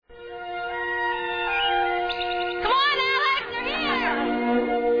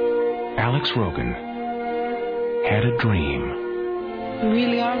Alex Rogan had a dream. You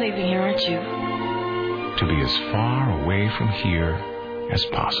really are leaving here, aren't you? To be as far away from here as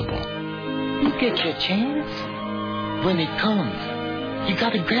possible. You get your chance. When it comes, you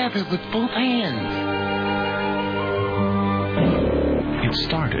gotta grab it with both hands. It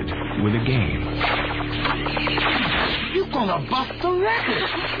started with a game. You're gonna bust the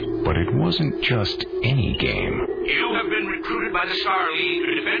record. But it wasn't just any game. You have been recruited by the Star League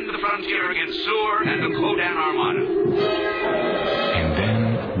to defend the frontier against Sur and the Kodan Armada. And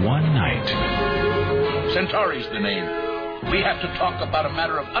then, one night... Centauri's the name. We have to talk about a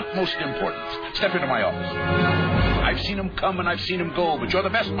matter of utmost importance. Step into my office. I've seen him come and I've seen him go, but you're the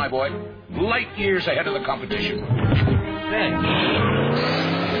best, my boy. Light years ahead of the competition. Thanks.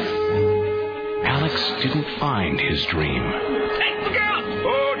 Alex didn't find his dream. Hey, look out!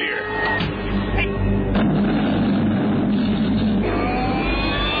 Oh, dear.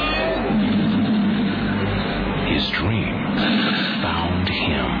 His dream found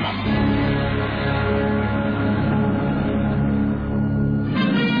him.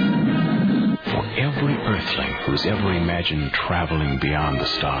 For every Earthling who's ever imagined traveling beyond the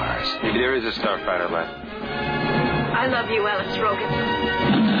stars. Maybe there is a starfighter left. I love you, Alex Rogan.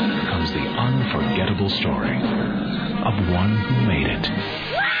 Comes the unforgettable story of one who made it.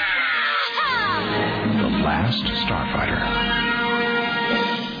 The last starfighter.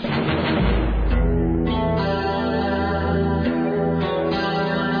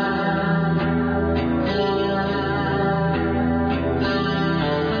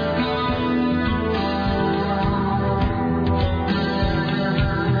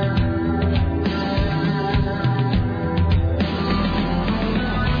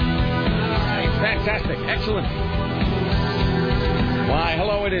 Excellent. Why,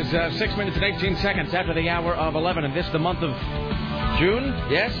 hello, it is 6 minutes and 18 seconds after the hour of 11, and this the month of June?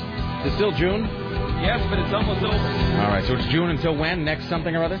 Yes? It's still June? Yes, but it's almost over. All right, so it's June until when? Next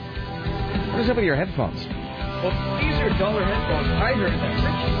something or other? What is up with your headphones? Well, these are dollar headphones. I heard that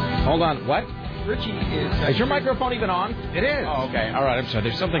Richie. Hold on, what? Richie is... Is your microphone even on? It is. Oh, okay. All right, I'm sorry.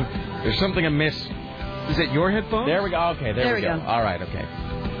 There's something amiss. Is it your headphones? There we go. Okay, there we go. All right, okay.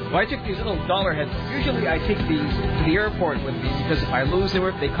 Well, I took these little dollar headphones. Usually I take these to the airport with me because if I lose them or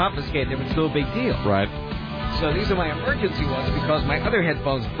if they confiscate them, it's no big deal. Right. So these are my emergency ones because my other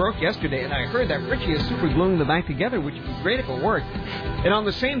headphones broke yesterday, and I heard that Richie is super gluing them back together, which would be great if it worked. And on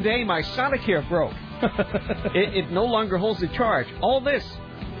the same day, my Sonicare broke. it no longer holds the charge. All this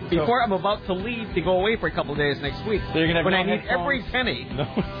before I'm about to leave to go away for a couple of days next week. So you're gonna have when no I need headphones? every penny. No.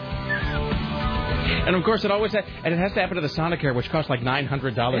 And, of course, it always and it has to happen to the Sonicare, which costs like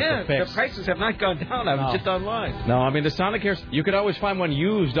 $900 to fix. The prices have not gone down. I was just online. No, I mean, the Sonicares, you could always find one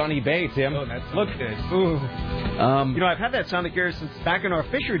used on eBay, Tim. Oh, that's look good. Ooh. I've had that Sonicare since back in our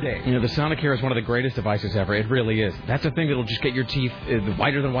Fisher days. You know, the Sonicare is one of the greatest devices ever. It really is. That's a thing that'll just get your teeth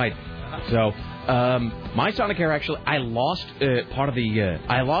whiter than white. So, my Sonicare actually, I lost part of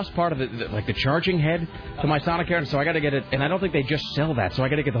the like the charging head to my Sonicare, and so I got to get it. And I don't think they just sell that, so I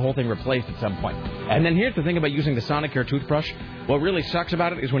got to get the whole thing replaced at some point. And then here's the thing about using the Sonicare toothbrush. What really sucks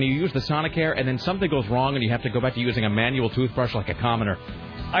about it is when you use the Sonicare and then something goes wrong and you have to go back to using a manual toothbrush like a commoner.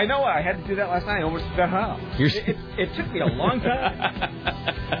 I know. I had to do that last night. I almost forgot how. It took me a long time.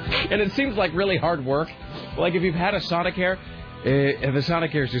 And it seems like really hard work. Like if you've had a Sonicare. The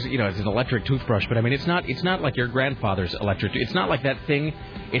Sonicare is just, it's an electric toothbrush, but I mean, it's not like your grandfather's electric. It's not like that thing.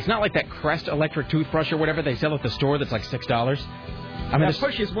 It's not like that Crest electric toothbrush or whatever they sell at the store that's like $6. I mean, that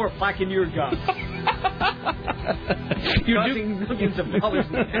pushes more plaque in your gums. Causing millions of dollars.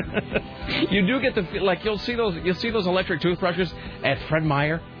 You do get you'll see those electric toothbrushes at Fred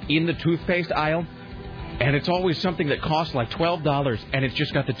Meyer in the toothpaste aisle. And it's always something that costs like $12, and it's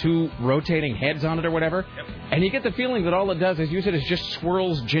just got the two rotating heads on it or whatever. Yep. And you get the feeling that all it does is use it as just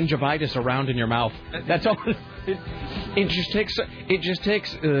swirls gingivitis around in your mouth. That's all. It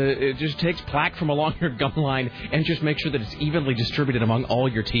just takes plaque from along your gum line and just makes sure that it's evenly distributed among all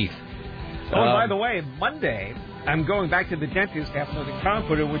your teeth. Oh, and by the way, Monday I'm going back to the dentist after the crown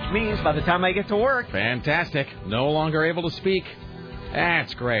putter, which means by the time I get to work. Fantastic. No longer able to speak.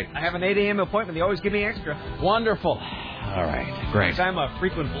 That's great. I have an 8 a.m. appointment. They always give me extra. Wonderful. All right. Great. Because I'm a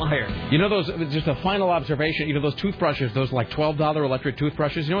frequent flyer. You know, just a final observation, those toothbrushes, those like $12 electric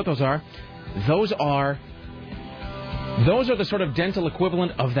toothbrushes, you know what those are? Those are the sort of dental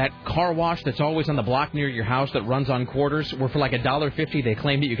equivalent of that car wash that's always on the block near your house that runs on quarters, where for like $1.50 they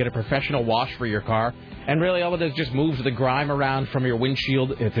claim that you get a professional wash for your car. And really all it does is just moves the grime around from your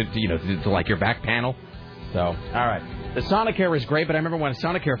windshield to like your back panel. So, all right. The Sonicare is great, but I remember when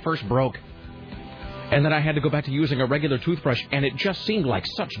Sonicare first broke, And then I had to go back to using a regular toothbrush, and it just seemed like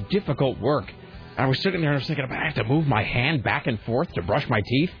such difficult work. I was sitting there and I was thinking, I have to move my hand back and forth to brush my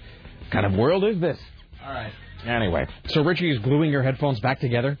teeth? What kind of world is this? All right. Anyway, so Richie is gluing your headphones back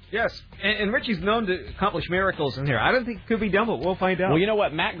together? Yes, and Richie's known to accomplish miracles in here. I don't think it could be done, but we'll find out. Well, you know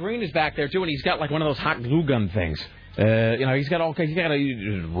what? Matt Green is back there, too, and he's got like one of those hot glue gun things. He's got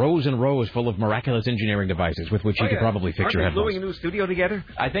rows and rows full of miraculous engineering devices with which he could probably fix your headphones. Are they gluing a new studio together?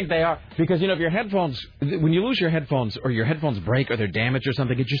 I think they are. Because, if your headphones, when you lose your headphones or your headphones break or they're damaged or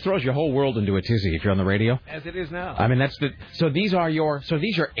something, it just throws your whole world into a tizzy if you're on the radio. As it is now. I mean, so these are your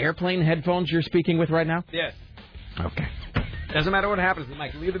airplane headphones you're speaking with right now? Yes. Okay. Doesn't matter what happens. They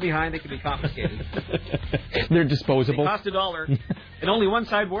might leave it behind. They can be confiscated. They're disposable. They cost $1, and only one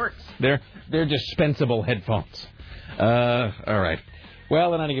side works. They're dispensable headphones. All right.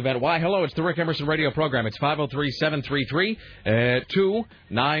 Well, in any event, why, hello, it's the Rick Emerson radio program. It's 503-733-2970.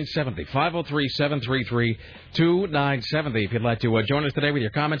 503-733-2970. If you'd like to join us today with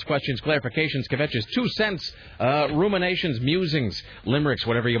your comments, questions, clarifications, kvetches, 2 cents, ruminations, musings, limericks,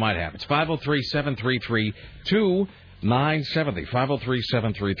 whatever you might have. It's 503-733-2970.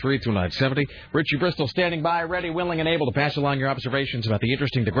 503-733-2970. Richie Bristol standing by, ready, willing, and able to pass along your observations about the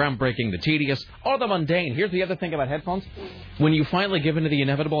interesting, the groundbreaking, the tedious, or the mundane. Here's the other thing about headphones. When you finally give in to the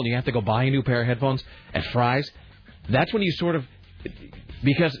inevitable and you have to go buy a new pair of headphones at Fry's, that's when you sort of...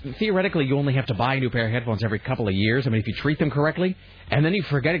 Because theoretically, you only have to buy a new pair of headphones every couple of years. I mean, if you treat them correctly, and then you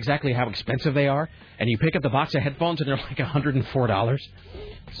forget exactly how expensive they are, and you pick up the box of headphones and they're like $104.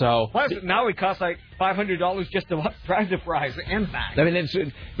 So now it costs like $500 just to drive to Fry's and back. I mean,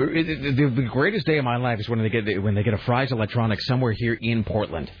 the greatest day of my life is when they get a Fry's Electronics somewhere here in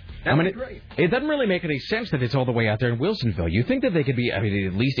Portland. That'd be great. It doesn't really make any sense that it's all the way out there in Wilsonville. You think that they could be, at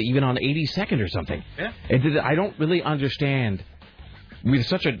least even on 82nd or something. Yeah. I don't really understand. We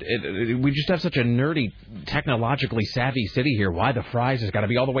just have such a nerdy, technologically savvy city here. Why the Fry's has got to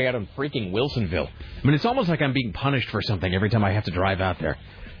be all the way out in freaking Wilsonville? I mean, it's almost like I'm being punished for something every time I have to drive out there.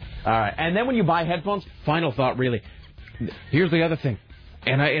 All right, and then when you buy headphones, final thought, really. Here's the other thing,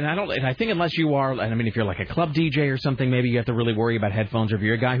 and I think unless you are, if you're like a club DJ or something, maybe you have to really worry about headphones. Or if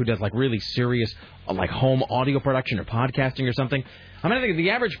you're a guy who does like really serious, like home audio production or podcasting or something. I think the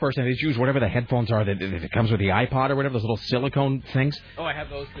average person, they just use whatever the headphones are that comes with the iPod or whatever, those little silicone things. Oh, I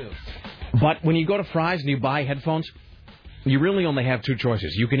have those too. But when you go to Fry's and you buy headphones, you really only have 2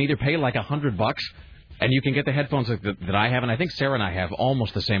 choices. You can either pay like $100 and you can get the headphones that I have, and I think Sarah and I have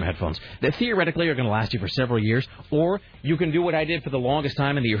almost the same headphones that theoretically are going to last you for several years, or you can do what I did for the longest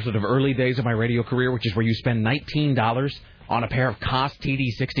time in the sort of early days of my radio career, which is where you spend $19 on a pair of Koss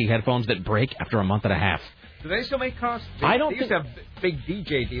TD60 headphones that break after a month and a half. Do they still make Koss? I don't think... They used to have big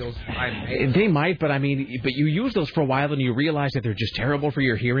DJ deals. They might, but you use those for a while and you realize that they're just terrible for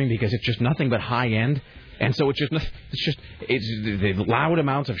your hearing because it's just nothing but high end. And so it's the loud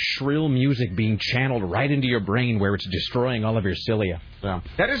amounts of shrill music being channeled right into your brain where it's destroying all of your cilia. So.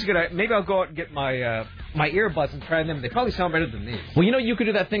 That is good. Maybe I'll go out and get my earbuds and try them. They probably sound better than these. Well, you could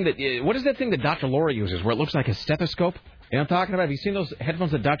do that thing what is that thing that Dr. Laura uses where it looks like a stethoscope? You know what I'm talking about? Have you seen those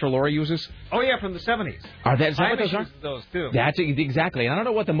headphones that Dr. Laura uses? Oh, yeah, from the 70s. Is that what those are? Those, too. That's exactly. And I don't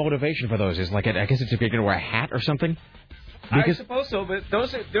know what the motivation for those is. Like, I guess it's if you're going to wear a hat or something. I suppose so, but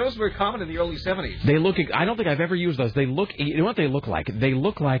those were common in the early 70s. They look. I don't think I've ever used those. You know what they look like? They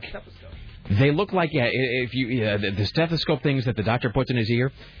look like. If you the stethoscope things that the doctor puts in his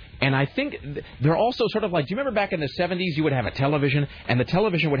ear. And I think they're also sort of like, do you remember back in the 70s you would have a television, and the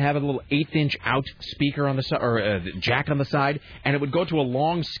television would have a little 1/8-inch out speaker on the side, or a jack on the side, and it would go to a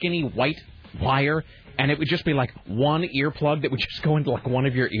long, skinny white wire, and it would just be like one earplug that would just go into like one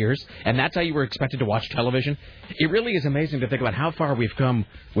of your ears, and that's how you were expected to watch television. It really is amazing to think about how far we've come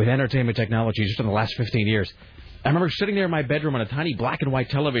with entertainment technology just in the last 15 years. I remember sitting there in my bedroom on a tiny black and white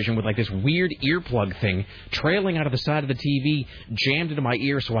television with like this weird earplug thing trailing out of the side of the TV, jammed into my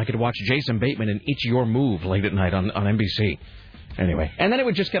ear so I could watch Jason Bateman and It's Your Move late at night on NBC. Anyway, and then it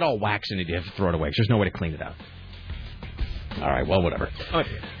would just get all waxed and you'd have to throw it away because there's no way to clean it out. All right, well, whatever. Oh,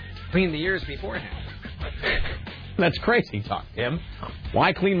 clean the ears beforehand. That's crazy talk, Tim.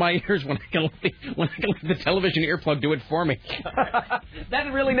 Why clean my ears when I can let the television earplug do it for me?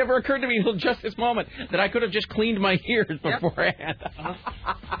 That really never occurred to me until just this moment, that I could have just cleaned my ears beforehand.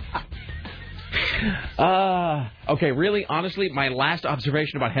 Okay, really, honestly, my last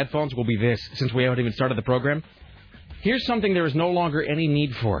observation about headphones will be this, since we haven't even started the program. Here's something there is no longer any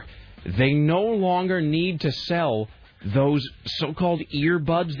need for. They no longer need to sell those so-called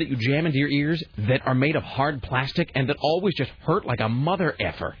earbuds that you jam into your ears that are made of hard plastic and that always just hurt like a mother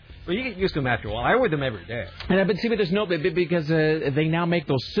effer. Well, you get used to them after a while. I wear them every day. And I've been seeing there's no, because they now make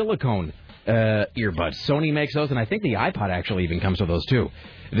those silicone earbuds. Sony makes those, and I think the iPod actually even comes with those, too.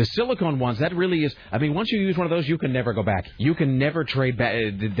 The silicone ones, that really is... I mean, once you use one of those, you can never go back. You can never trade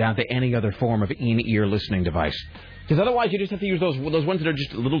down to any other form of in-ear listening device. Because otherwise, you just have to use those ones that are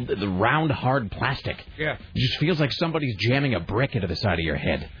just a little round, hard plastic. Yeah. It just feels like somebody's jamming a brick into the side of your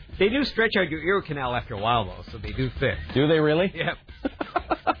head. They do stretch out your ear canal after a while, though, so they do fit. Do they really? Yeah.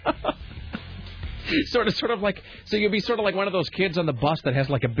 Sort of like, so you'll be sort of like one of those kids on the bus that has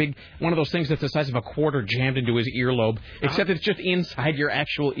like a big, one of those things that's the size of a quarter jammed into his earlobe, except it's just inside your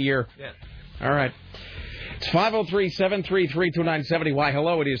actual ear. Yes. All right. It's 503-733-2970. Why,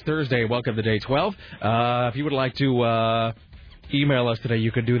 hello, it is Thursday. Welcome to Day 12. If you would like to email us today,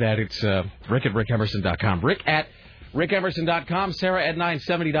 you can do that. It's Rick at rickemerson.com. Rick at rickemerson.com. Sarah at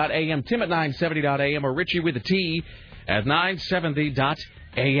 970.am. Tim at 970.am. Or Richie with a T at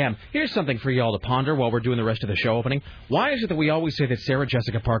 970.am. Here's something for y'all to ponder while we're doing the rest of the show opening. Why is it that we always say that Sarah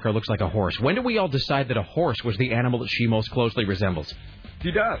Jessica Parker looks like a horse? When do we all decide that a horse was the animal that she most closely resembles?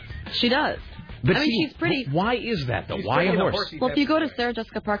 She does. She does. But I mean, she's pretty... Why is that, though? She's Why a horse? Well, if you go to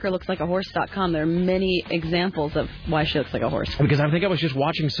sarahjessicaparkerlookslikeahorse.com, there are many examples of why she looks like a horse. Because I think I was just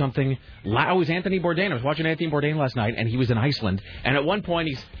watching something... it was Anthony Bourdain. I was watching Anthony Bourdain last night, and he was in Iceland. And at one point,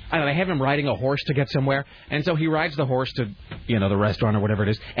 they have him riding a horse to get somewhere. And so he rides the horse to, the restaurant or whatever it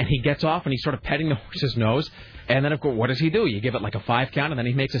is. And he gets off, and he's sort of petting the horse's nose. And then, of course, what does he do? You give it like a 5 count, and then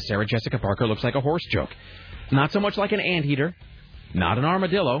he makes a Sarah Jessica Parker looks like a horse joke. Not so much like an anteater, not an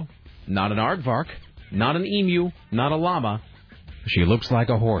armadillo, not an aardvark, not an emu, not a llama. She looks like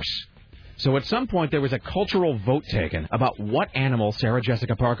a horse. So at some point there was a cultural vote taken about what animal Sarah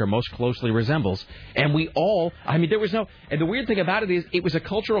Jessica Parker most closely resembles. And we all, there was no... And the weird thing about it is it was a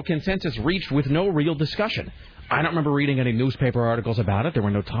cultural consensus reached with no real discussion. I don't remember reading any newspaper articles about it. There were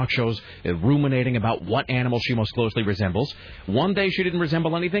no talk shows ruminating about what animal she most closely resembles. One day she didn't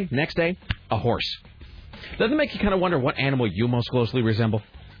resemble anything. Next day, a horse. Doesn't it make you kind of wonder what animal you most closely resemble?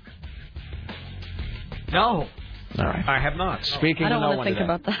 No. All right. I have not. Speaking I don't to no want to think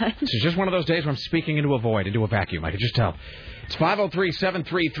about that. This is just one of those days where I'm speaking into a void, into a vacuum. I can just tell. It's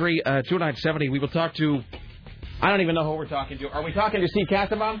 503-733-2970. We will talk to... I don't even know who we're talking to. Are we talking to Steve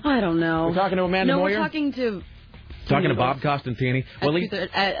Casabaum? I don't know. We're talking to Amanda Moyer? No, we're talking to... Talking to Bob Costantini. Well,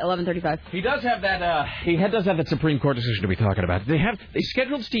 at 11:35. He does have that. He does have that Supreme Court decision to be talking about. They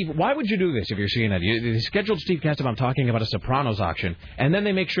scheduled Steve. Why would you do this if you're seeing that? They scheduled Steve Casabaum talking about a Sopranos auction, and then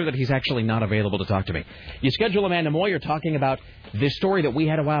they make sure that he's actually not available to talk to me. You schedule Amanda Moyer talking about this story that we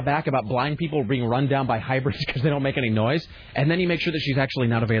had a while back about blind people being run down by hybrids because they don't make any noise, and then you make sure that she's actually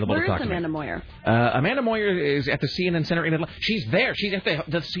not available to talk to me. Where is Amanda Moyer? Amanda Moyer is at the CNN Center in Atlanta. She's there. She's at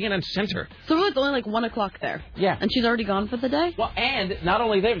the CNN Center. So it's only like 1 o'clock there. Yeah. And she's already gone for the day? Well, and not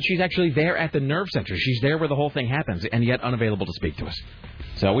only there, but she's actually there at the Nerve Center. She's there where the whole thing happens, and yet unavailable to speak to us.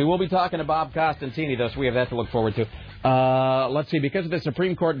 So we will be talking to Bob Costantini, though, so we have that to look forward to. Let's see, because of the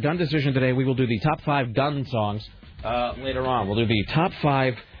Supreme Court gun decision today, we will do the top 5 gun songs later on. We'll do the top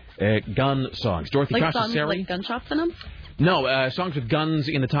 5 gun songs. Dorothy like songs Cassari? Like gunshots in them? No, songs with guns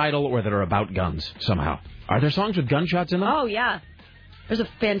in the title or that are about guns somehow. Are there songs with gunshots in them? Oh, yeah. There's a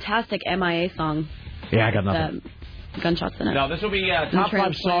fantastic MIA song. Yeah, I got nothing. Gunshots in it. No, this will be top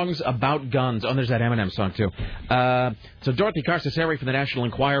 5 songs about guns. Oh, there's that Eminem song, too. So Dorothy Cassari from the National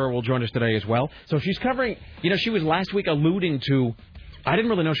Enquirer will join us today as well. So she's covering, she was last week alluding to, I didn't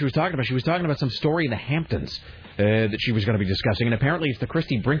really know what she was talking about. She was talking about some story in the Hamptons that she was going to be discussing. And apparently it's the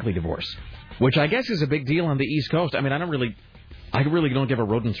Christy Brinkley divorce, which I guess is a big deal on the East Coast. I mean, I really don't give a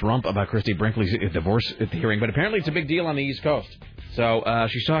rodent's rump about Christy Brinkley's divorce hearing, but apparently it's a big deal on the East Coast. So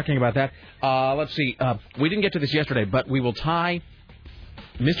she's talking about that. Let's see. We didn't get to this yesterday, but we will tie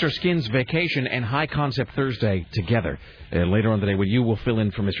Mr. Skin's Vacation and High Concept Thursday together later on today. You will fill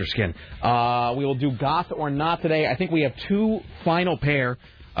in for Mr. Skin. We will do Goth or Not today. I think we have 2 final pair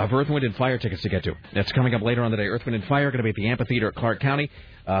of Earth, Wind, and Fire tickets to get to. That's coming up later on today. Earth, Wind, and Fire are going to be at the amphitheater at Clark County.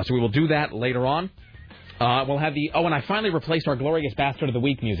 So we will do that later on. We'll have and I finally replaced our Glorious Bastard of the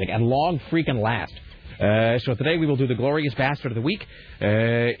Week music at long freaking last. So today we will do the Glorious Bastard of the Week.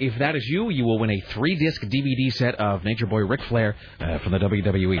 If that is you, you will win a 3-disc DVD set of Nature Boy Ric Flair from the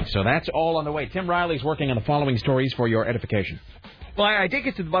WWE. So that's all on the way. Tim Riley's working on the following stories for your edification. Well, I did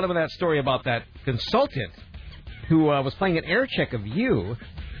get to the bottom of that story about that consultant who was playing an air check of you,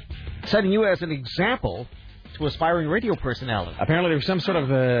 citing you as an example to aspiring radio personality. Apparently there was some sort of...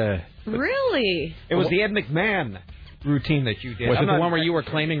 Really? It was the Ed McMahon routine that you did. Was it the one where you were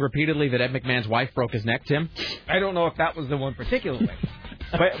claiming repeatedly that Ed McMahon's wife broke his neck, Tim? I don't know if that was the one particularly.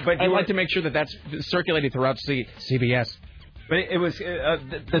 but I'd like to make sure that that's circulated throughout CBS. But it was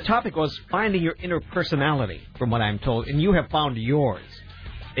the topic was finding your inner personality, from what I'm told, and you have found yours.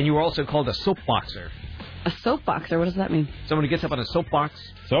 And you were also called a soapboxer. A soapboxer? What does that mean? Someone who gets up on a soapbox.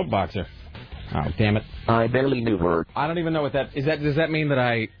 Soapboxer. Oh, damn it. I barely knew her. I don't even know what that is. Does that mean that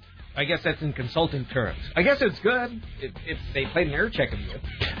I guess that's in consultant terms. I guess it's good if they played an air check of you.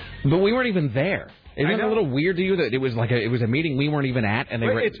 But we weren't even there. Isn't it a little weird to you that it was like it was a meeting we weren't even at, and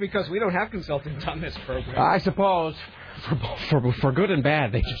It's because we don't have consultants on this program. I suppose. For good and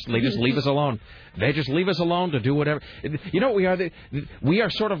bad, they just leave us alone. They just leave us alone to do whatever. You know what we are? We are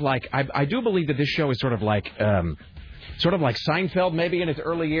sort of like I do believe that this show is sort of like Seinfeld maybe in its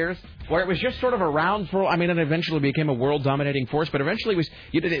early years, where it was just sort of around for. I mean, it eventually became a world-dominating force, but eventually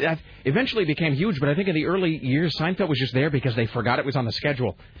eventually became huge. But I think in the early years, Seinfeld was just there because they forgot it was on the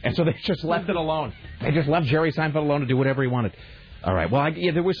schedule, and so they just left it alone. They just left Jerry Seinfeld alone to do whatever he wanted. All right. Well,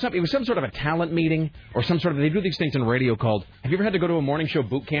 there was some. It was some sort of a talent meeting or some sort of. They do these things in radio called. Have you ever had to go to a morning show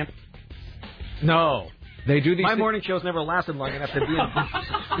boot camp? No. They do these. My morning shows never lasted long enough to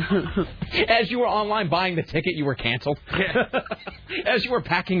be in. As you were online buying the ticket, you were canceled. As you were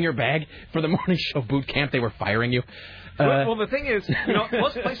packing your bag for the morning show boot camp, they were firing you. Well, the thing is,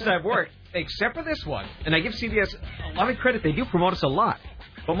 most places I've worked, except for this one, and I give CBS a lot of credit, they do promote us a lot.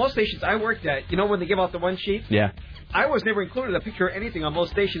 But most stations I worked at, when they give out the one sheet? Yeah. I was never included a picture or anything on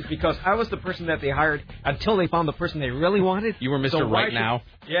most stations because I was the person that they hired until they found the person they really wanted. You were Mr. Right Now.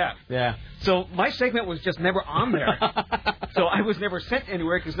 Yeah. Yeah. So my segment was just never on there. So I was never sent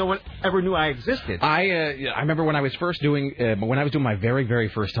anywhere because no one ever knew I existed. I remember when I was doing my very, very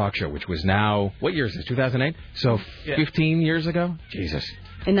first talk show, which was now, what year is this, 2008? So 15 years ago? Jesus.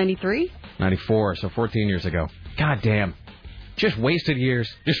 In 93? 94, so 14 years ago. God damn. Just wasted years.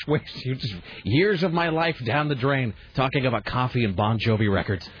 Just years of my life down the drain talking about coffee and Bon Jovi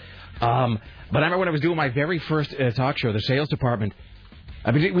records. But I remember when I was doing my very first talk show, the sales department. I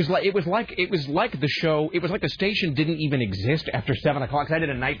mean, it was like the show. It was like the station didn't even exist after 7 o'clock. 'Cause I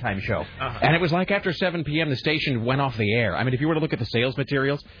did a nighttime show, and it was like after 7 p.m. the station went off the air. I mean, if you were to look at the sales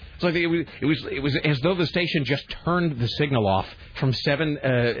materials, it's like it was as though the station just turned the signal off from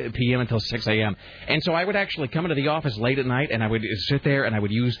 7 p.m. until 6 a.m. And so I would actually come into the office late at night, and I would sit there and I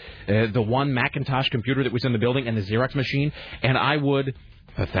would use the one Macintosh computer that was in the building and the Xerox machine, and I would.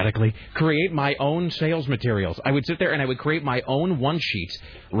 Pathetically, create my own sales materials. I would sit there and I would create my own one-sheets,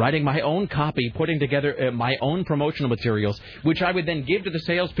 writing my own copy, putting together my own promotional materials, which I would then give to the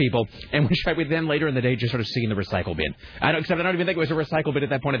salespeople, and which I would then later in the day just sort of see in the recycle bin. Except I don't even think it was a recycle bin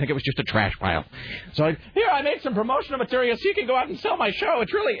at that point. I think it was just a trash pile. So I made some promotional materials so you can go out and sell my show.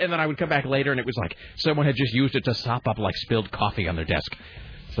 It's really... And then I would come back later and it was like someone had just used it to sop up like spilled coffee on their desk.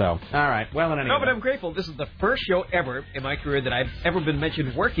 So, all right. Well, in any No, but I'm grateful. This is the first show ever in my career that I've ever been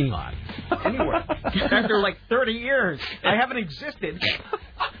mentioned working on anywhere. After like 30 years, I haven't existed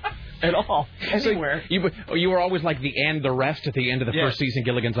at all anywhere. So you were always like the rest at the end of the first season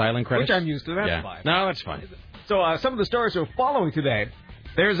Gilligan's Island credits? Which I'm used to. That's fine. No, that's fine. So some of the stories we're following today.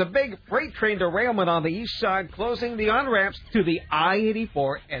 There's a big freight train derailment on the east side, closing the on-ramps to the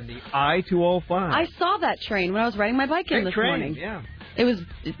I-84 and the I-205. I saw that train when I was riding my bike in this morning. Yeah. It was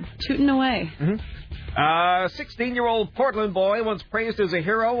tooting away. Mm-hmm. 16-year-old Portland boy, once praised as a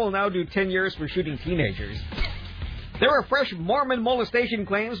hero, will now do 10 years for shooting teenagers. There are fresh Mormon molestation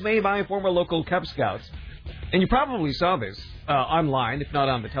claims made by former local Cub Scouts. And you probably saw this online, if not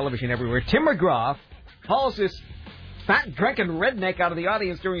on the television everywhere. Tim McGraw hauls this fat, drunken redneck out of the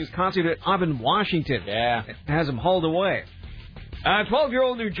audience during his concert at Auburn, Washington. Yeah. Has him hauled away. A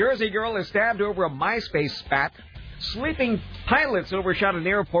 12-year-old New Jersey girl is stabbed over a MySpace spat. Sleeping pilots overshot an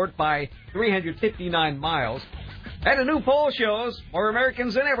airport by 359 miles. And a new poll shows more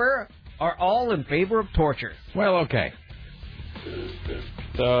Americans than ever are all in favor of torture. Well, okay.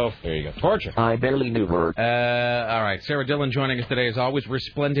 So, there you go. Torture. I barely knew her. All right. Sarah Dillon joining us today, as always,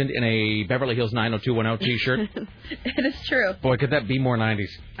 resplendent in a Beverly Hills 90210 T-shirt. It is true. Boy, could that be more 90s.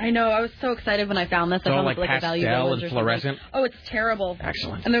 I know. I was so excited when I found this. It's I all found like a Value pastel Village and or fluorescent. Oh, it's terrible.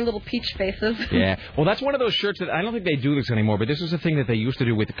 Excellent. And their little peach faces. Yeah. Well, that's one of those shirts that I don't think they do this anymore, but this was a thing that they used to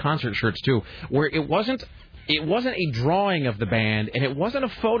do with the concert shirts, too, where it wasn't a drawing of the band, and it wasn't a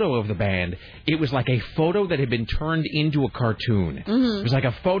photo of the band. It was like a photo that had been turned into a cartoon. Mm-hmm. It was like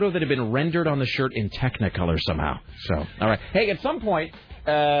a photo that had been rendered on the shirt in Technicolor somehow. So, all right. Hey, at some point,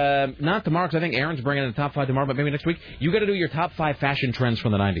 not tomorrow, because I think Aaron's bringing in the top 5 tomorrow, but maybe next week, you got to do your top 5 fashion trends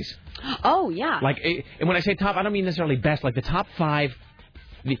from the 90s. Oh, yeah. Like, and when I say top, I don't mean necessarily best, like the top 5...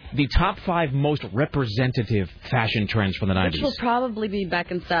 The top 5 most representative fashion trends from the 90s. Which will probably be back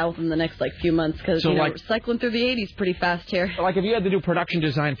in style within the next, few months, because, we're cycling through the 80s pretty fast here. Like, if you had to do production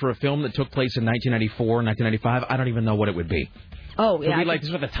design for a film that took place in 1994, 1995, I don't even know what it would be. Oh, yeah. It would be like,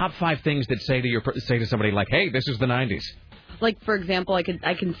 these are the top 5 things that say to somebody, like, hey, this is the 90s. Like, for example, I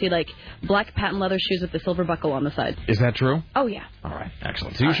can see, like, black patent leather shoes with the silver buckle on the side. Is that true? Oh, yeah. All right,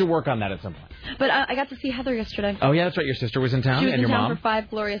 excellent. So you should work on that at some point. But I got to see Heather yesterday. Oh, yeah, that's right. Your sister was in town, She was and in your town mom? for 5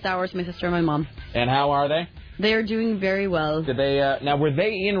 glorious hours, my sister and my mom. And how are they? They are doing very well. Did they? Now, were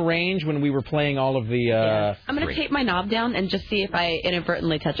they in range when we were playing all of the... Yes. I'm going to tape my knob down and just see if I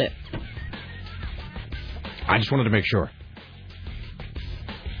inadvertently touch it. I just wanted to make sure.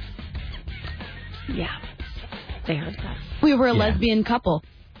 Yeah. They heard that. We were a lesbian couple.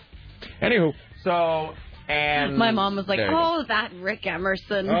 Anywho, so... And my mom was like, oh, that Rick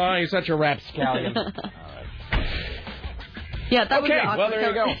Emerson. Oh, he's such a rapscallion. Yeah, that was okay, awkward. well, there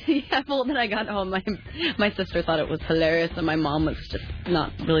you go. Yeah, well, then I got home. My sister thought it was hilarious, and my mom was just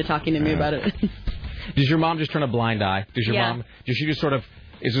not really talking to me about it. Does your mom just turn a blind eye? Does she just sort of...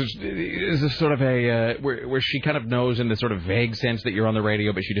 Is this sort of a where she kind of knows in the sort of vague sense that you're on the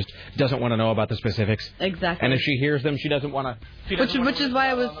radio, but she just doesn't want to know about the specifics? Exactly. And if she hears them, she doesn't want to. Which is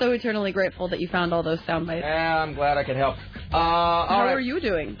why I was so eternally grateful that you found all those sound bites. Yeah, I'm glad I could help. How are you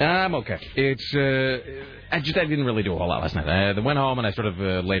doing? I'm okay. It's I didn't really do a whole lot last night. I went home and I sort of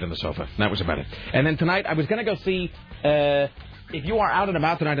laid on the sofa. That was about it. And then tonight I was gonna go see. If you are out and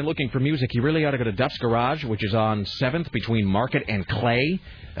about tonight and looking for music, you really ought to go to Duff's Garage, which is on 7th between Market and Clay.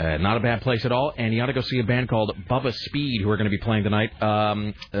 Not a bad place at all. And you ought to go see a band called Bubba Speed, who are going to be playing tonight.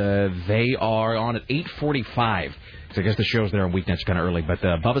 They are on at 8:45. So I guess the show's there on weeknights kind of early. But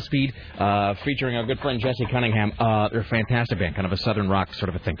Bubba Speed, featuring our good friend Jesse Cunningham, they're a fantastic band, kind of a southern rock sort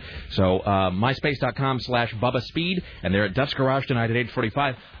of a thing. So myspace.com/Bubba Speed, and they're at Duff's Garage tonight at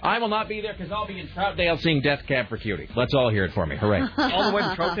 8:45. I will not be there because I'll be in Troutdale seeing Death Cab for Cutie. Let's all hear it for me. Hooray. All the way to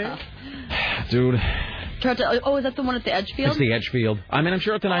Troutdale? Dude. Oh, is that the one at the Edgefield? It's the Edgefield. I mean, I'm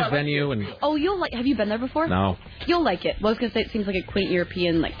sure it's a nice venue. And oh, you'll like. Have you been there before? No. You'll like it. Well, I was gonna say it seems like a quaint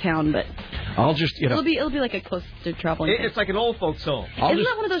European town, but I'll just it'll be like a close to traveling. It's like an old folks home. Isn't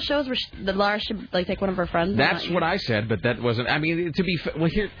that one of those shows where Laura should take one of her friends? That's what I said, but that wasn't. I mean, to be well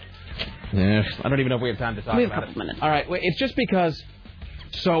here. I don't even know if we have time to talk about it. We have a couple minutes. All right. Well, it's just because.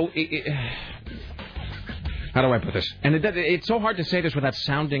 So. How do I put this? And it's so hard to say this without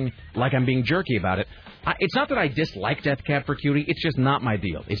sounding like I'm being jerky about it. It's not that I dislike Death Cab for Cutie. It's just not my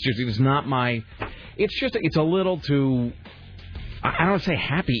deal. It's not my... It's a little too... I don't say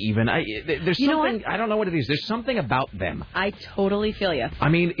happy even. There's something... I don't know what it is. There's something about them. I totally feel you. I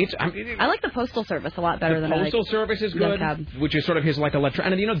mean, I like the Postal Service a lot better than the Postal Service is good, which is sort of his electro...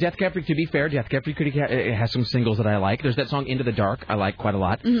 And Death Cab for... To be fair, Death Cab for Cutie has some singles that I like. There's that song Into the Dark I like quite a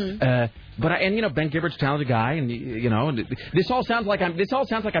lot. Mm-hmm. But Ben Gibbert's a talented guy, and this all sounds like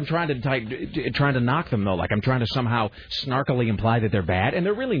I'm trying to knock them though, like I'm trying to somehow snarkily imply that they're bad, and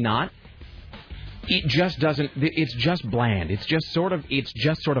they're really not. It just doesn't. It's just bland. It's just sort of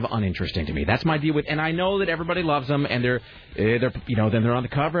uninteresting to me. That's my deal with. And I know that everybody loves them, and they're then they're on the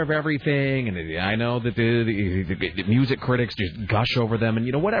cover of everything, and I know that the music critics just gush over them,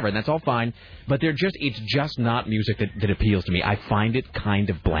 and whatever, and that's all fine. But it's just not music that appeals to me. I find it kind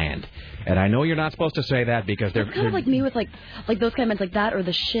of bland, and I know you're not supposed to say that because they're kind of like me with like those kind of bands like that or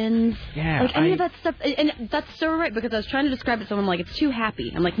the Shins. Yeah, like any of that stuff. And that's so right because I was trying to describe it to someone like it's too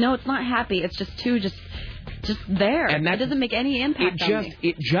happy. I'm like, no, it's not happy. It's just too just there, and that doesn't make any impact on me.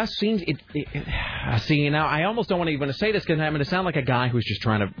 It just seems. See, now I almost don't want to even say this because I'm going to sound like a guy who's just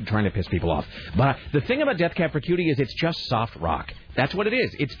trying to piss people off. But the thing about Death Cab for Cutie is it's just soft rock. That's what it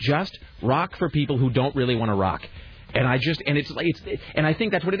is. It's just rock for people who don't really want to rock. And I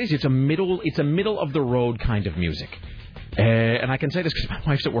think that's what it is. It's a middle of the road kind of music. And I can say this because my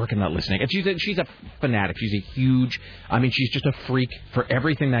wife's at work and not listening. And she's a fanatic. She's she's just a freak for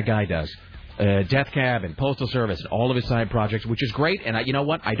everything that guy does. Death Cab and Postal Service and all of his side projects, which is great. And you know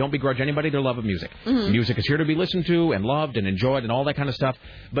what? I don't begrudge anybody their love of music. Mm-hmm. Music is here to be listened to and loved and enjoyed and all that kind of stuff.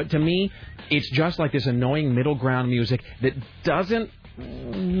 But to me, it's just like this annoying middle ground music that doesn't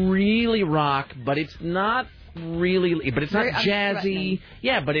really rock, but it's not really, but it's not jazzy.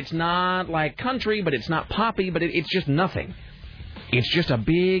 Yeah, but it's not like country, but it's not poppy, but it's just nothing. It's just a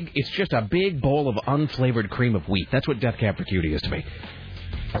big bowl of unflavored cream of wheat. That's what Death Cab for Cutie is to me.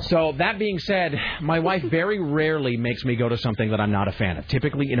 So, that being said, my wife very rarely makes me go to something that I'm not a fan of.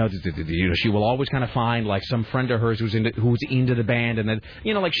 Typically, she will always kind of find, like, some friend of hers who's into the band, and then,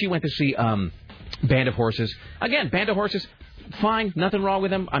 like, she went to see Band of Horses. Again, Band of Horses, fine, nothing wrong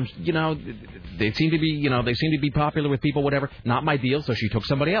with them. They seem to be popular with people, whatever. Not my deal, so she took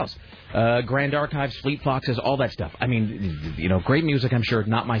somebody else. Grand Archives, Fleet Foxes, all that stuff. I mean, great music, I'm sure,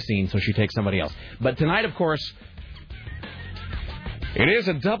 not my scene, so she takes somebody else. But tonight, of course... It is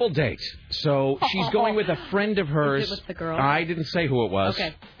a double date, so she's going with a friend of hers. Is it with the girl? I didn't say who it was.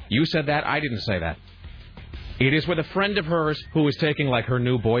 Okay. You said that. I didn't say that. It is with a friend of hers who is taking, like, her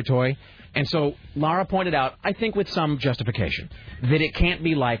new boy toy. And so Lara pointed out, I think with some justification, that it can't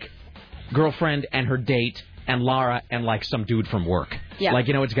be like girlfriend and her date and Lara and, like, some dude from work. Yeah. Like,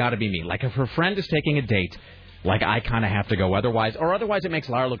 it's got to be me. Like, if her friend is taking a date, like, I kind of have to go otherwise it makes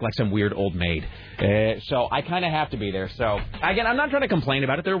Lara look like some weird old maid. So I kind of have to be there. So, again, I'm not trying to complain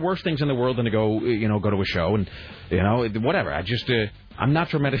about it. There are worse things in the world than to go to a show and, whatever. I just, I'm not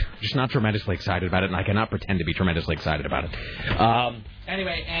tremendously excited about it, and I cannot pretend to be tremendously excited about it.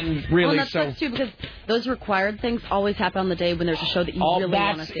 Anyway, and really, that sucks too, because those required things always happen on the day when there's a show that you really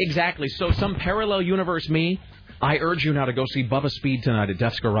want to see. Exactly. So some parallel universe me, I urge you now to go see Bubba Speed tonight at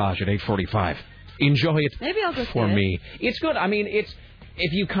Death's Garage at 8:45. Enjoy it. Maybe I'll go for see me. It's good. I mean,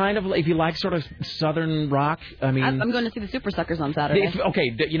 if you like sort of southern rock, I mean, I'm going to see the Super Suckers on Saturday.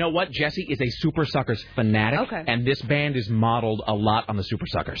 Okay, you know what? Jesse is a Super Suckers fanatic, okay, and this band is modeled a lot on the Super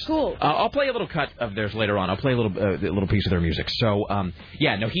Suckers. Cool. I'll play a little cut of theirs later on. I'll play a little piece of their music. So,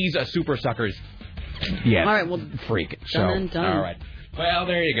 he's a Super Suckers. Yeah. All right. Well, freak. Done. All right. Well,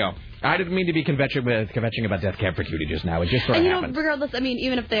 there you go. I didn't mean to be kvetching about Death Cab for Cutie just now. It just sort of happened. Regardless, I mean,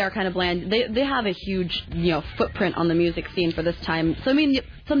 even if they are kind of bland, they have a huge, footprint on the music scene for this time. So, I mean,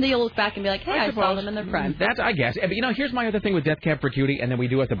 someday you'll look back and be like, hey, I saw them in their prime. That's, I guess. But, here's my other thing with Death Cab for Cutie, and then we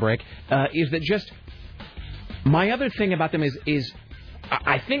do have to break, is that just my other thing about them is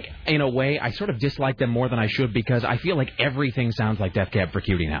I think, in a way, I sort of dislike them more than I should because I feel like everything sounds like Death Cab for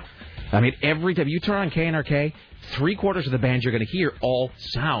Cutie now. I mean, every time you turn on KNRK, 3/4 of the bands you're going to hear all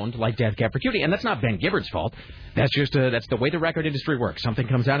sound like Death Cab for Cutie. And that's not Ben Gibbard's fault. That's just that's the way the record industry works. Something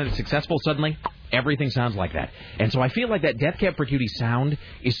comes out and it's successful, suddenly everything sounds like that. And so I feel like that Death Cab for Cutie sound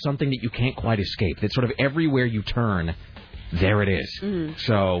is something that you can't quite escape. That sort of everywhere you turn, there it is. Mm-hmm.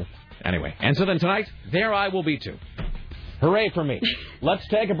 So, anyway. And so then tonight, there I will be too. Hooray for me. Let's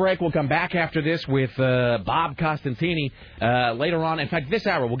take a break. We'll come back after this with Bob Costantini later on. In fact, this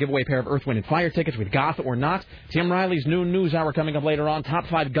hour we'll give away a pair of Earth, Wind & Fire tickets with Goth or Not. Tim Riley's noon news hour coming up later on. Top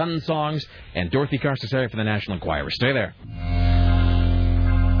 5 gun songs. And Dorothy Carcassari for the National Enquirer. Stay there.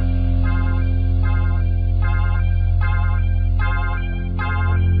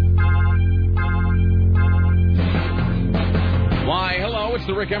 Why, hello, it's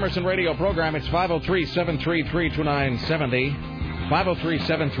the Rick Emerson radio program. It's 503-733-2970.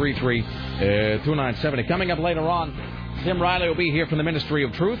 503-733-2970. Coming up later on, Tim Riley will be here from the Ministry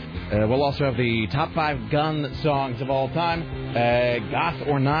of Truth. We'll also have the top 5 gun songs of all time. Goth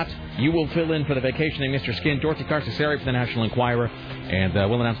or Not. You will fill in for the vacationing Mr. Skin. Dorothy Carcassari for the National Enquirer. And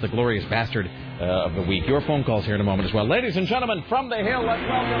we'll announce the glorious bastard of the week. Your phone calls here in a moment as well. Ladies and gentlemen, from the Hill, let's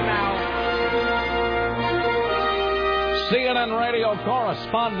welcome now CNN radio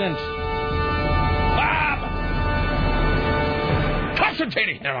correspondent, Bob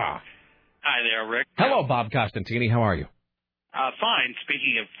Costantini. Hi there, Rick. Hello, Bob Costantini. How are you? Fine.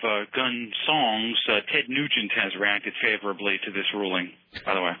 Speaking of gun songs, Ted Nugent has reacted favorably to this ruling,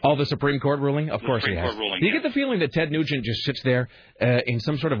 by the way. Oh, the Supreme Court ruling? Of course he has. Supreme Court ruling, Do you get the feeling that Ted Nugent just sits there in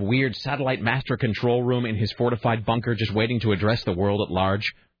some sort of weird satellite master control room in his fortified bunker just waiting to address the world at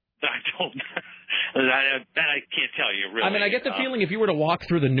large? I don't know. That I can't tell you, really. I mean, I get the feeling if you were to walk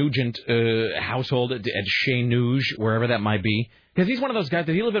through the Nugent household at Chez Nuge, wherever that might be, because he's one of those guys,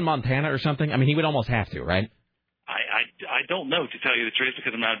 did he live in Montana or something? I mean, he would almost have to, right? I don't know, to tell you the truth,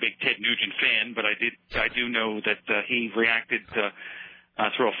 because I'm not a big Ted Nugent fan, but I do know that he reacted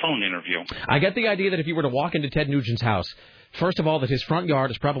through a phone interview. I get the idea that if you were to walk into Ted Nugent's house, first of all, that his front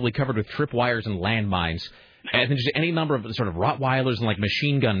yard is probably covered with tripwires and landmines, and then just any number of sort of Rottweilers and like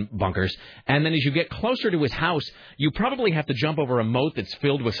machine gun bunkers. And then as you get closer to his house, you probably have to jump over a moat that's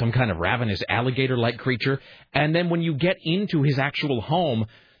filled with some kind of ravenous alligator-like creature. And then when you get into his actual home,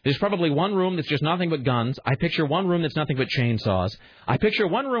 there's probably one room that's just nothing but guns. I picture one room that's nothing but chainsaws. I picture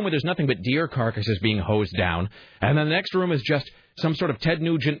one room where there's nothing but deer carcasses being hosed down. And then the next room is just some sort of Ted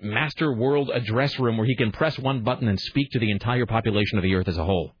Nugent master world address room where he can press one button and speak to the entire population of the earth as a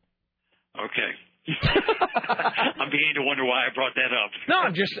whole. Okay. I'm beginning to wonder why I brought that up. No,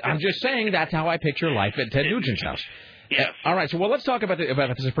 I'm just saying that's how I picture life at Ted Nugent's house. Yes. All right. So, well, let's talk about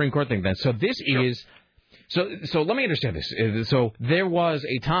the Supreme Court thing then. So this is. So let me understand this. So there was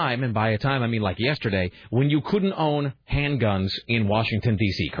a time, and by a time I mean like yesterday, when you couldn't own handguns in Washington,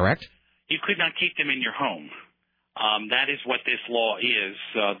 D.C., correct? You could not keep them in your home. That is what this law is.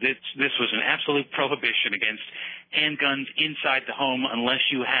 This was an absolute prohibition against handguns inside the home unless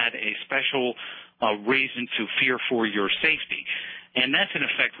you had a special reason to fear for your safety. And that's in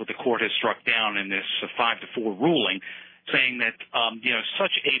effect what the court has struck down in this 5-4 ruling, saying that,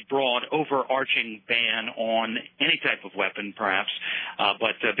 such a broad, overarching ban on any type of weapon, perhaps,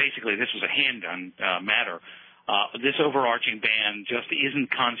 but basically this was a handgun matter, this overarching ban just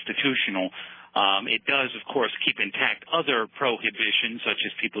isn't constitutional. It does, of course, keep intact other prohibitions, such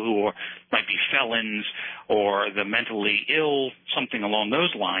as people who might be felons or the mentally ill, something along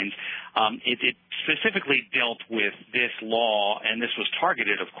those lines. It specifically dealt with this law, and this was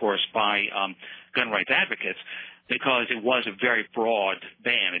targeted, of course, by gun rights advocates, because it was a very broad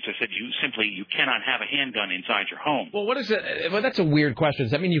ban. It just said you cannot have a handgun inside your home. Well, what is it? Well, that's a weird question.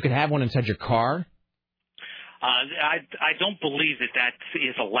 Does that mean you can have one inside your car? I don't believe that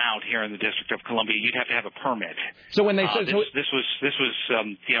is allowed here in the District of Columbia. You'd have to have a permit. So when they said this was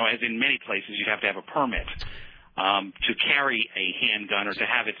as in many places, you'd have to have a permit to carry a handgun or to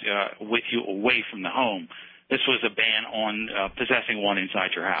have it with you away from the home. This was a ban on possessing one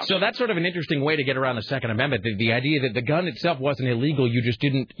inside your house. So that's sort of an interesting way to get around the Second Amendment. The idea that the gun itself wasn't illegal, you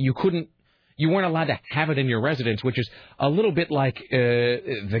weren't allowed to have it in your residence, which is a little bit like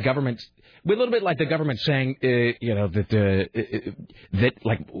the government saying, that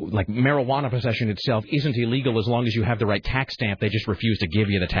like marijuana possession itself isn't illegal as long as you have the right tax stamp. They just refuse to give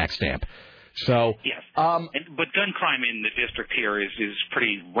you the tax stamp. So yes, but gun crime in the district here is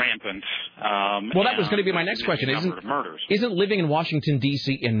pretty rampant. Well, that was going to be my next question. Isn't living in Washington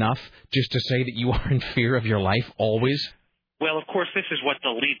D.C. enough just to say that you are in fear of your life always? Well, of course, this is what the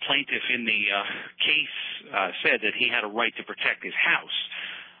lead plaintiff in the case said, that he had a right to protect his house.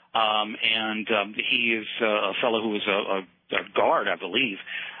 And he is a fellow who is a guard, I believe,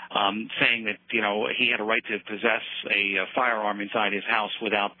 saying that, he had a right to possess a firearm inside his house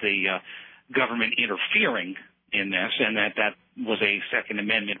without the government interfering in this, and that was a Second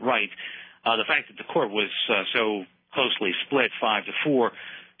Amendment right. The fact that the court was so closely split, 5-4,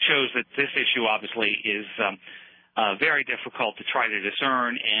 shows that this issue obviously is very difficult to try to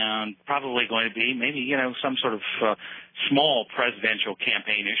discern, and probably going to be maybe, some sort of small presidential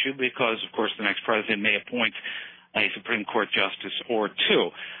campaign issue, because, of course, the next president may appoint a Supreme Court justice or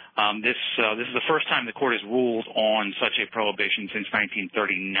two. This is the first time the court has ruled on such a prohibition since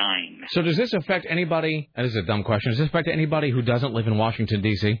 1939. So does this affect anybody, and this is a dumb question, does this affect anybody who doesn't live in Washington,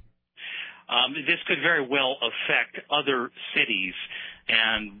 D.C.? This could very well affect other cities,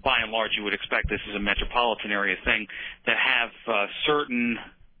 and by and large you would expect this is a metropolitan area thing, that have certain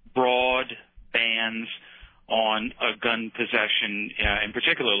broad bans on gun possession, and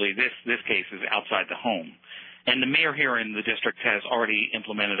particularly this case is outside the home. And the mayor here in the district has already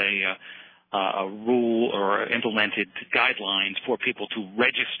implemented a rule or implemented guidelines for people to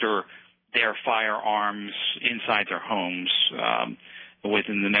register their firearms inside their homes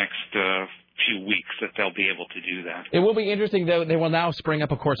within the next few weeks, that they'll be able to do that. It will be interesting, though. They will now spring up,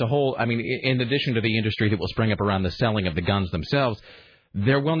 of course, in addition to the industry that will spring up around the selling of the guns themselves,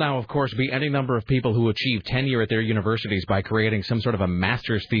 there will now, of course, be any number of people who achieve tenure at their universities by creating some sort of a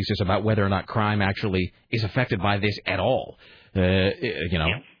master's thesis about whether or not crime actually is affected by this at all.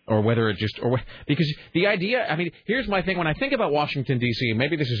 Or whether it just, because the idea, here's my thing. When I think about Washington, D.C.,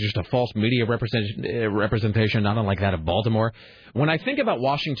 maybe this is just a false media representation, not unlike that of Baltimore. When I think about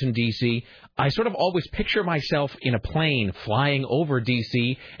Washington, D.C., I sort of always picture myself in a plane flying over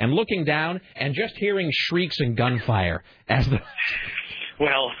D.C. and looking down and just hearing shrieks and gunfire as the...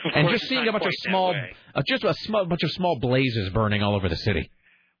 Well, and just seeing a bunch of bunch of small blazes burning all over the city.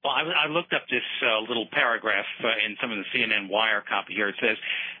 Well, I looked up this little paragraph in some of the CNN Wire copy here. It says,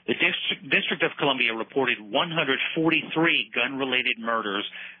 the District of Columbia reported 143 gun-related murders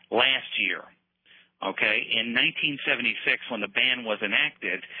last year. Okay? In 1976, when the ban was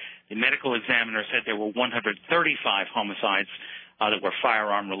enacted, the medical examiner said there were 135 homicides that were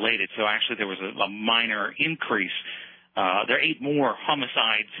firearm-related. So actually there was a minor increase. There are 8 more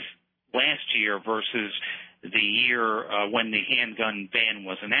homicides last year versus the year when the handgun ban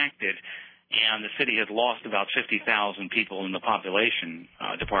was enacted, and the city has lost about 50,000 people in the population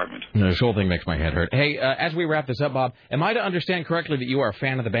department. This whole thing makes my head hurt. Hey, as we wrap this up, Bob, am I to understand correctly that you are a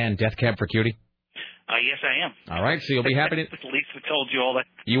fan of the band Death Cab for Cutie? Yes, I am. All right, so you'll be happy to... Lisa told you all that.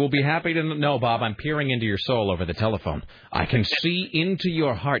 You will be happy to know, Bob, I'm peering into your soul over the telephone. I can see into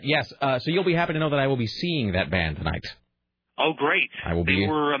your heart. Yes, so you'll be happy to know that I will be seeing that band tonight. Oh, great. I will be...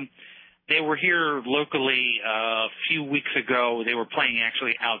 They were here locally a few weeks ago. They were playing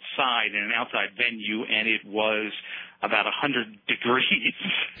actually outside in an outside venue, and it was about 100 degrees.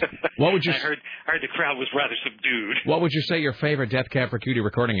 What would you? I heard the crowd was rather subdued. What would you say your favorite Death Cab for Cutie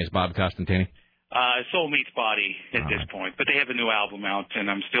recording is, Bob Costantini? Soul Meets Body at this point, but they have a new album out, and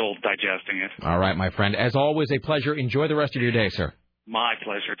I'm still digesting it. All right, my friend. As always, a pleasure. Enjoy the rest of your day, sir. My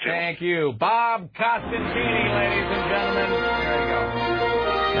pleasure, too. Thank you. Bob Costantini, ladies and gentlemen. There you go.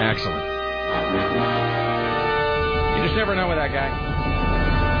 Excellent. You just never know with that guy.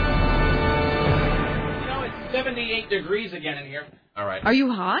 78 degrees again in here. All right. Are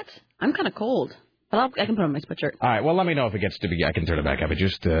you hot? I'm kind of cold. But I can put on my sweatshirt. All right. Well, let me know if it gets to be. I can turn it back up. It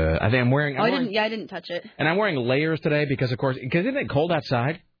just. I think I'm wearing. I didn't touch it. And I'm wearing layers today because isn't it cold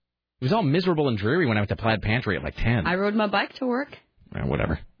outside? It was all miserable and dreary when I went to Plaid Pantry at like 10. I rode my bike to work.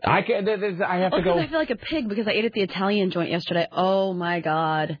 Whatever. I have to go. I feel like a pig because I ate at the Italian joint yesterday. Oh my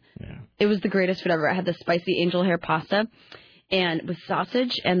God. Yeah. It was the greatest food ever. I had the spicy angel hair pasta. And with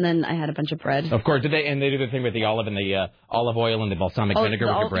sausage, and then I had a bunch of bread. Of course, they do the thing with the olive and the olive oil and the balsamic vinegar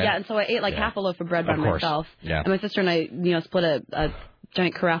with your bread? Yeah, and so I ate like half a loaf of bread by myself. Yeah. And my sister and I, split a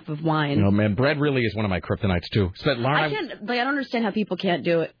giant carafe of wine. Oh man, bread really is one of my kryptonites too. I don't understand how people can't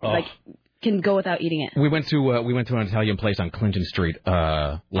do it. Oh. Can go without eating it. We went to an Italian place on Clinton Street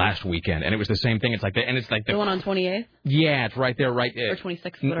last weekend, and it was the same thing. It's like the one on 28th. Yeah, it's right there, or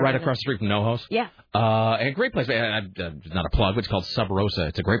 26th, right across the street from NoHo's. Yeah. And a great place. Not a plug, but it's called Sub Rosa.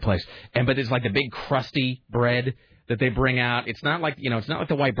 It's a great place. But it's like the big crusty bread that they bring out. It's not like it's not like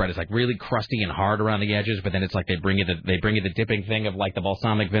the white bread. It's like really crusty and hard around the edges. But then it's like they bring you the dipping thing of like the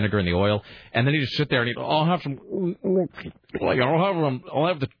balsamic vinegar and the oil, and then you just sit there and eat. I'll have some. I'll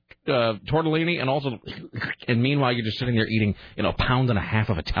have the tortellini and meanwhile you're just sitting there eating a pound and a half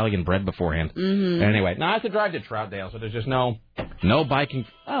of Italian bread beforehand. Mm-hmm. Anyway, now I have to drive to Troutdale, so there's just no biking.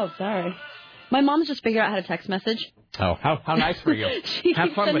 Oh, sorry. My mom's just figured out how to text message. Oh, how nice for you. She have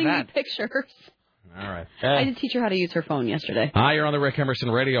keeps fun sending with that. me pictures. All right. I did teach her how to use her phone yesterday. Hi, you're on the Rick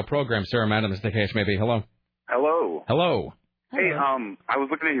Emerson radio program. Sarah Madam, as the case may be. Hello. Hello. Hey, I was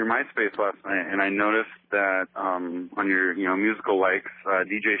looking at your MySpace last night, and I noticed that on your musical likes,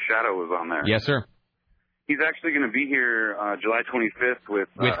 DJ Shadow was on there. Yes, sir. He's actually going to be here July 25th with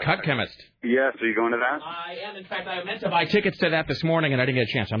Cut Chemist. Yes, are you going to that? I am. In fact, I meant to buy tickets to that this morning, and I didn't get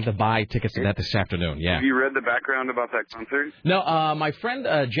a chance. I'm going to buy tickets to that this afternoon. Yeah. Have you read the background about that concert? No, my friend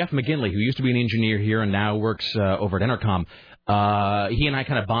Jeff McGinley, who used to be an engineer here and now works over at Intercom, he and I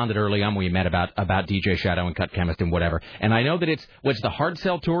kind of bonded early on when we met about DJ Shadow and Cut Chemist and whatever. And I know that it's the Hard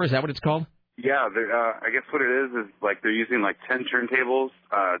Sell Tour. Is that what it's called? Yeah, I guess what it is like they're using like 10 turntables,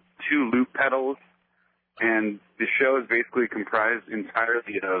 2 loop pedals, and the show is basically comprised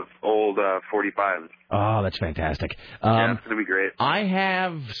entirely of old 45s. Oh, that's fantastic. Yeah, it's going to be great. I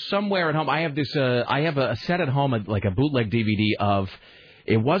have somewhere at home, I have this, I have a set at home, like a bootleg DVD of,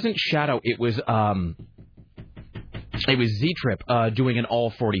 it wasn't Shadow, it was Z-Trip doing an all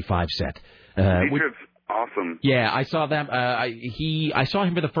 45 set. Z-Trip's awesome. Yeah, I saw that. I saw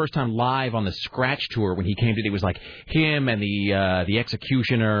him for the first time live on the Scratch tour when he came to. It was like him and the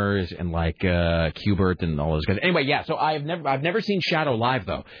Executioners and like Qbert and all those guys. Anyway, yeah. So I've never seen Shadow live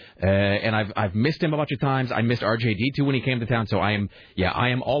though, and I've missed him a bunch of times. I missed RJD2 when he came to town. So I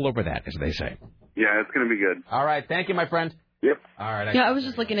am all over that, as they say. Yeah, it's gonna be good. All right, thank you, my friend. Yep. All right. Yeah, I was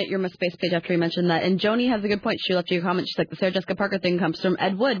just looking at your MySpace page after you mentioned that, and Joni has a good point. She left you a comment. She's like, the Sarah Jessica Parker thing comes from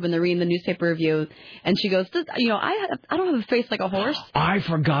Ed Wood when they're reading the newspaper review, and she goes, I don't have a face like a horse. I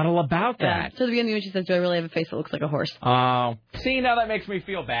forgot all about that. Yeah. So at the beginning, when she says, do I really have a face that looks like a horse? Oh, see, now that makes me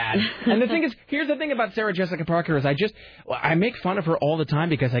feel bad. And the thing is, here's the thing about Sarah Jessica Parker is I make fun of her all the time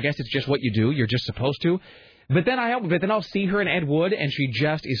because I guess it's just what you do. You're just supposed to. But then I'll see her in Ed Wood, and she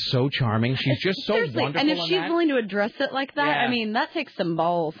just is so charming. She's just so wonderful. And if she's willing to address it like that, yeah. I mean, that takes some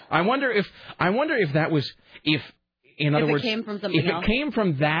balls. I wonder if that was in other words, it came from something else. It came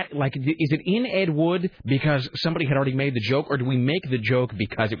from that, like, is it in Ed Wood because somebody had already made the joke, or do we make the joke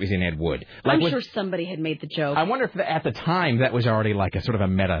because it was in Ed Wood? Like, I'm sure somebody had made the joke. I wonder if at the time that was already like a sort of a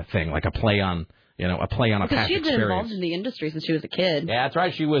meta thing, like a play on. A play on a past experience. Because she'd been involved in the industry since she was a kid. Yeah, that's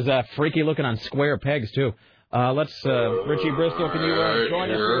right. She was freaky looking on square pegs, too. Richie Bristol, can you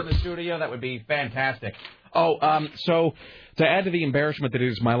join us in the studio? That would be fantastic. So to add to the embarrassment that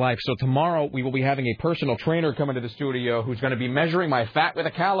is my life, so tomorrow we will be having a personal trainer come into the studio who's going to be measuring my fat with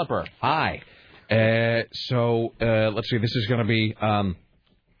a caliper. Hi. Let's see. This is going to be.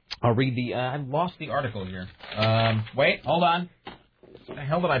 I'll read the. I lost the article here. Wait, hold on. Where the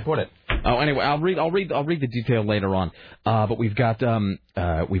hell did I put it? Oh, anyway, I'll read the detail later on. But we've got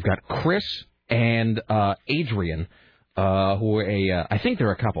Chris and Adrian, who are I think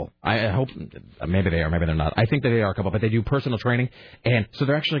they're a couple. I hope maybe they are, maybe they're not. I think that they are a couple, but they do personal training, and so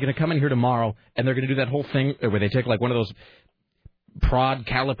they're actually going to come in here tomorrow, and they're going to do that whole thing where they take like one of those prod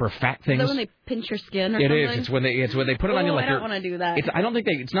caliper fat things. Is that when they pinch your skin or something? It is. It's when they put it on you like I don't want to do that.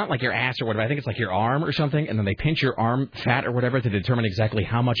 It's not like your ass or whatever. I think it's like your arm or something, and then they pinch your arm fat or whatever to determine exactly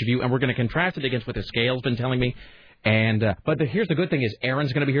how much of you. And we're going to contrast it against what the scale's been telling me. But here's the good thing is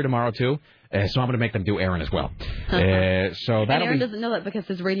Aaron's going to be here tomorrow, too. So I'm going to make them do Aaron as well. So that'll Aaron doesn't know that because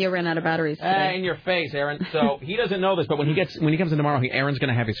his radio ran out of batteries today. In your face, Aaron. So he doesn't know this, but when he comes in tomorrow, Aaron's going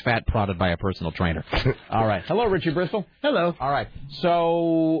to have his fat prodded by a personal trainer. All right. Hello, Richie Bristol. Hello. All right.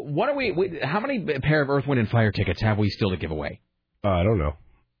 So what are how many pair of Earth, Wind, and Fire tickets have we still to give away? I don't know.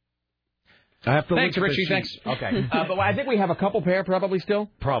 I have to Thanks, Richie. Thanks. Okay. But I think we have a couple pair probably still.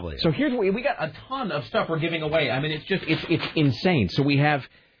 Probably. So here's what we got a ton of stuff we're giving away. I mean, it's insane. So we have,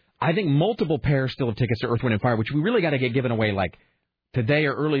 I think, multiple pairs still of tickets to Earth, Wind, and Fire, which we really got to get given away like today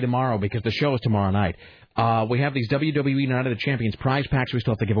or early tomorrow because the show is tomorrow night. We have these WWE Night of the Champions prize packs we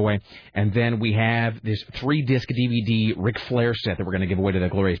still have to give away. And then we have this 3-disc DVD Ric Flair set that we're going to give away to the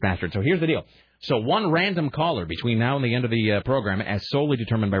Glorious Bastard. So here's the deal. So one random caller between now and the end of the program, as solely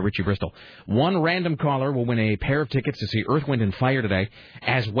determined by Richie Bristol, one random caller will win a pair of tickets to see Earth, Wind, and Fire today,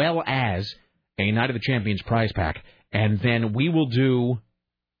 as well as a Night of the Champions prize pack. And then we will do...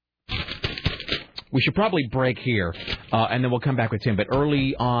 We should probably break here, and then we'll come back with Tim. But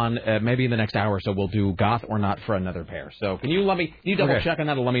early on, maybe in the next hour or so, we'll do Goth or Not for another pair. So can you double check on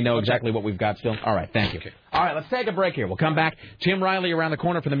that and let me know exactly what we've got still? All right, thank you. Okay. All right, let's take a break here. We'll come back. Tim Riley around the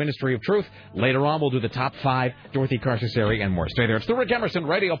corner for the Ministry of Truth. Later on, we'll do the top 5, Dorothy Carcasseri, and more. Stay there. It's the Rick Emerson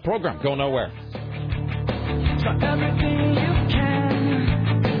radio program. Go nowhere. Try everything you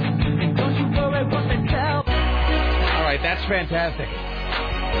can, and don't you worry what they tell. All right, that's fantastic.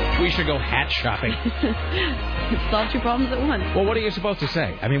 We should go hat shopping. Solve 2 problems at once. Well, what are you supposed to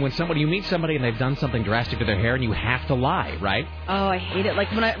say? I mean, when you meet somebody and they've done something drastic to their hair and you have to lie, right? Oh, I hate it. Like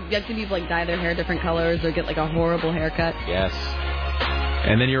when I get to people dye their hair different colors or get like a horrible haircut. Yes.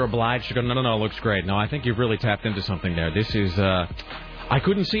 And then you're obliged to go, no, it looks great. No, I think you've really tapped into something there. This is, I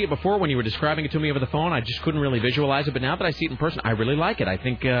couldn't see it before when you were describing it to me over the phone. I just couldn't really visualize it. But now that I see it in person, I really like it. I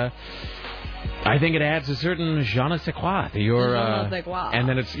think it adds a certain je ne sais quoi to your... and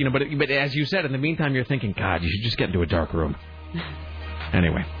then it's, but as you said, in the meantime, you're thinking, God, you should just get into a dark room.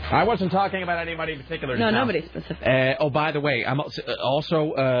 Anyway, I wasn't talking about anybody in particular. No, nobody specific. By the way, I'm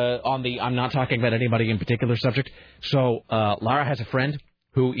also on the I'm not talking about anybody in particular subject. So Lara has a friend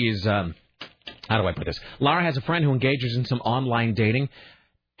who is... how do I put this? Lara has a friend who engages in some online dating.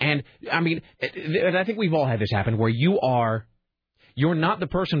 And, I mean, I think we've all had this happen where you're not the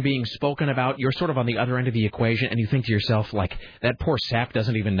person being spoken about. You're sort of on the other end of the equation, and you think to yourself, like, that poor sap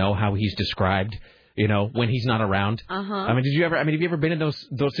doesn't even know how he's described, when he's not around. Uh-huh. I mean, have you ever been in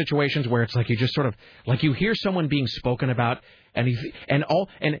those situations where it's like you just sort of, like, you hear someone being spoken about, and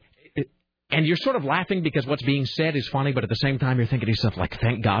you're sort of laughing because what's being said is funny, but at the same time you're thinking to yourself, like,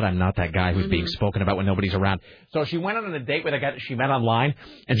 thank God I'm not that guy who's being spoken about when nobody's around. So she went on a date with a guy that she met online,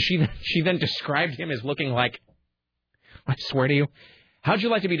 and she then described him as looking like, I swear to you, how'd you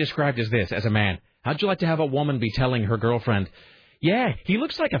like to be described as this, as a man? How'd you like to have a woman be telling her girlfriend, yeah, he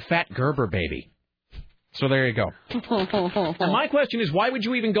looks like a fat Gerber baby? So there you go. And my question is, why would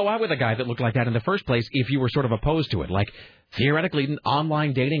you even go out with a guy that looked like that in the first place if you were sort of opposed to it? Like, theoretically,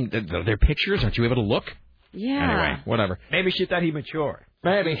 online dating, their pictures, aren't you able to look? Yeah. Anyway, whatever. Maybe she thought he matured.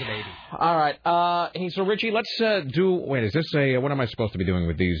 Maybe. All right. Hey, so Richie, let's wait, is this what am I supposed to be doing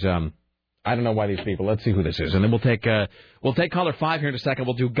with these, I don't know why these people. Let's see who this is. And then we'll take caller 5 here in a second.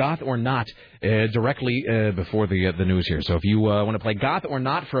 We'll do Goth or Not directly before the news here. So if you want to play Goth or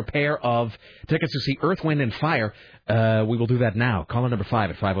Not for a pair of tickets to see Earth, Wind, and Fire, we will do that now. Caller number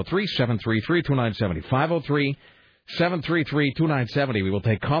 5 at 503-733-2970. 503-733-2970. We will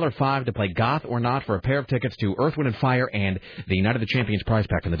take caller 5 to play Goth or Not for a pair of tickets to Earth, Wind, and Fire and the Night of the Champions prize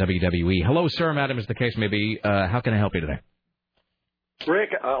pack from the WWE. Hello, sir, madam, as the case may be. How can I help you today?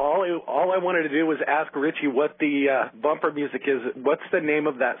 Rick, all I wanted to do was ask Richie what the bumper music is. What's the name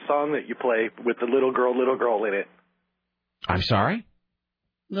of that song that you play with the little girl in it? I'm sorry?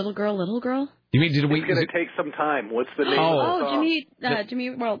 Little girl, little girl? You mean, it's going to take some time. What's the name of the song? Jimmy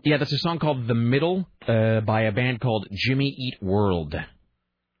World. Yeah, that's a song called The Middle by a band called Jimmy Eat World.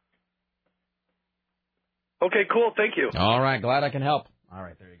 Okay, cool. Thank you. All right, glad I can help. All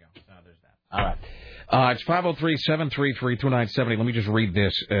right, there you go. There's that. All right. It's 503-733-2970. Let me just read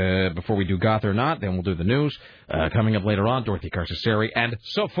this before we do Goth or Not. Then we'll do the news. Coming up later on, Dorothy Carcasseri and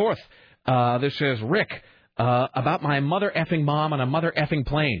so forth. This says, Rick, about my mother effing mom on a mother effing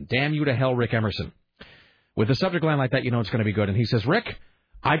plane. Damn you to hell, Rick Emerson. With a subject line like that, you know it's going to be good. And he says, Rick,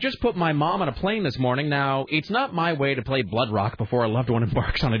 I just put my mom on a plane this morning. Now, it's not my way to play blood rock before a loved one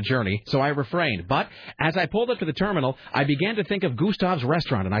embarks on a journey, so I refrained. But as I pulled up to the terminal, I began to think of Gustav's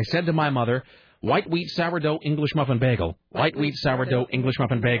restaurant, and I said to my mother, white wheat sourdough English muffin bagel. White wheat sourdough English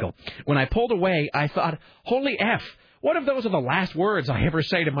muffin bagel. When I pulled away, I thought, holy F, What if those are the last words I ever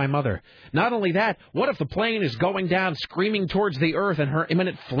say to my mother? Not only that, what if the plane is going down screaming towards the earth and her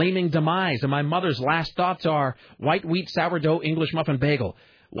imminent flaming demise, and my mother's last thoughts are, white wheat sourdough English muffin bagel?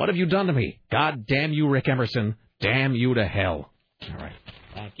 What have you done to me? God damn you, Rick Emerson. Damn you to hell. All right.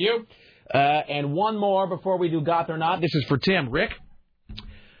 Thank you. And one more before we do Goth or Not. This is for Tim. Rick?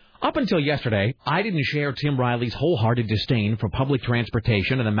 Up until yesterday, I didn't share Tim Riley's wholehearted disdain for public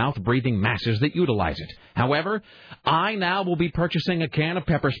transportation and the mouth-breathing masses that utilize it. However, I now will be purchasing a can of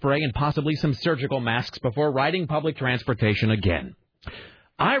pepper spray and possibly some surgical masks before riding public transportation again.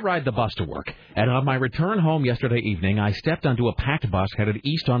 I ride the bus to work, and on my return home yesterday evening, I stepped onto a packed bus headed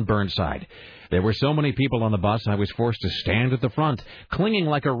east on Burnside. There were so many people on the bus, I was forced to stand at the front, clinging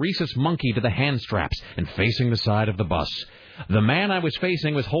like a rhesus monkey to the hand straps and facing the side of the bus. The man I was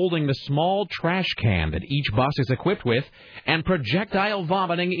facing was holding the small trash can that each bus is equipped with and projectile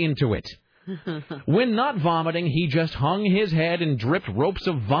vomiting into it. When not vomiting, he just hung his head and dripped ropes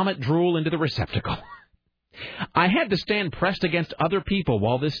of vomit drool into the receptacle. I had to stand pressed against other people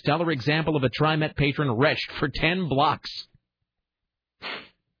while this stellar example of a TriMet patron retched for 10 blocks.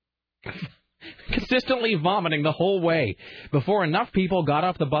 Consistently vomiting the whole way, before enough people got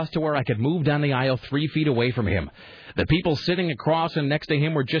off the bus to where I could move down the aisle 3 feet away from him. The people sitting across and next to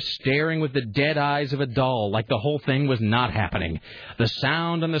him were just staring with the dead eyes of a doll, like the whole thing was not happening. The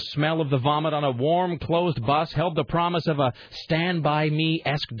sound and the smell of the vomit on a warm, closed bus held the promise of a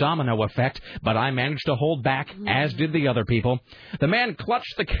stand-by-me-esque domino effect, but I managed to hold back, as did the other people. The man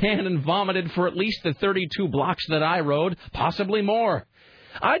clutched the can and vomited for at least the 32 blocks that I rode, possibly more.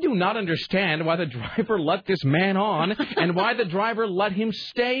 I do not understand why the driver let this man on and why the driver let him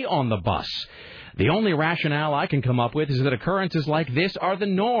stay on the bus. The only rationale I can come up with is that occurrences like this are the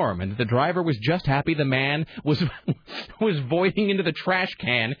norm, and that the driver was just happy the man was voiding into the trash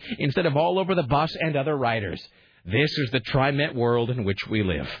can instead of all over the bus and other riders. This is the TriMet world in which we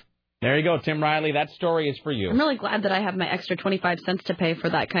live. There you go, Tim Riley. That story is for you. I'm really glad that I have my extra 25 cents to pay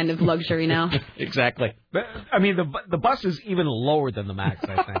for that kind of luxury now. Exactly. But, I mean, the bus is even lower than the max,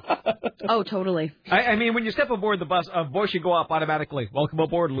 I think. Oh, totally. I mean, when you step aboard the bus, a voice should go up automatically. Welcome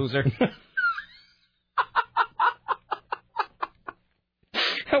aboard, loser.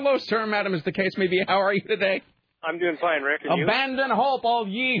 Hello, sir, madam, as the case may be. How are you today? I'm doing fine, Rick. And Abandon hope, all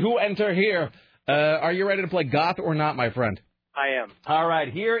ye who enter here. Are you ready to play Goth or Not, my friend? I am. All right,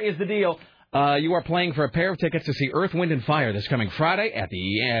 here is the deal. You are playing for a pair of tickets to see Earth, Wind, and Fire this coming Friday at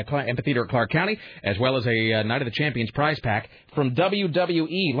the Amphitheater at Clark County, as well as a Night of the Champions prize pack from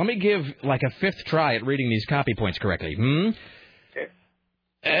WWE. Let me give like a fifth try at reading these copy points correctly.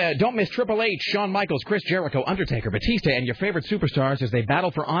 Don't miss Triple H, Shawn Michaels, Chris Jericho, Undertaker, Batista, and your favorite superstars as they battle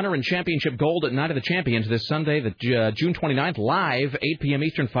for honor and championship gold at Night of the Champions this Sunday, June 29th, live, 8 p.m.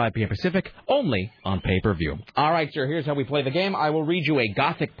 Eastern, 5 p.m. Pacific, only on pay-per-view. All right, sir, here's how we play the game. I will read you a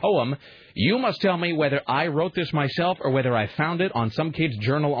Gothic poem. You must tell me whether I wrote this myself or whether I found it on some kid's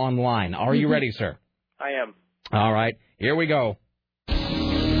journal online. Are you ready, sir? I am. All right, here we go.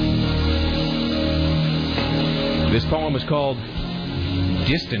 This poem is called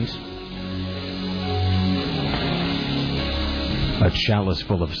Distant. A chalice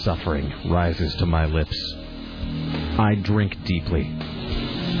full of suffering rises to my lips. I drink deeply.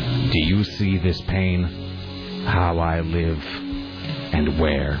 Do you see this pain? How I live, and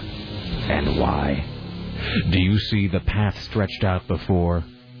where, and why? Do you see the path stretched out before,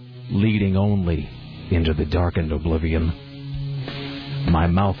 leading only into the darkened oblivion? My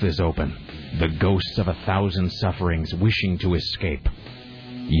mouth is open, the ghosts of 1,000 sufferings wishing to escape.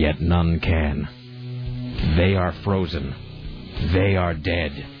 Yet none can. They are frozen. They are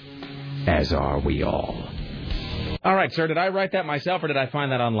dead, as are we all. All right, sir, did I write that myself or did I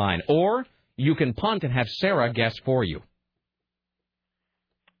find that online? Or you can punt and have Sarah guess for you.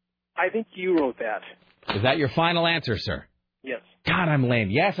 I think you wrote that. Is that your final answer, sir? Yes. God, I'm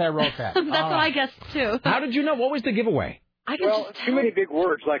lame. Yes, I wrote that. That's what I guessed, too. How did you know? What was the giveaway? Too many big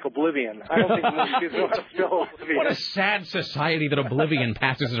words like oblivion. I don't think most kids know how to spell oblivion. What a sad society that oblivion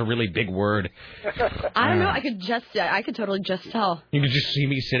passes as a really big word. I don't know. I could totally just tell. You could just see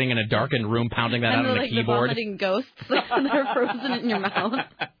me sitting in a darkened room pounding that out on the keyboard. The vomiting ghosts, and they're frozen in your mouth.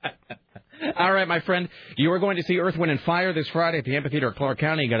 All right, my friend. You are going to see Earth, Wind, and Fire this Friday at the Amphitheater at Clark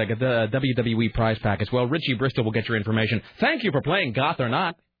County. You got to get the WWE prize pack as well. Richie Bristol will get your information. Thank you for playing Goth or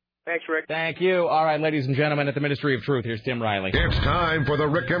Not. Thanks, Rick. Thank you. All right, ladies and gentlemen, at the Ministry of Truth, here's Tim Riley. It's time for the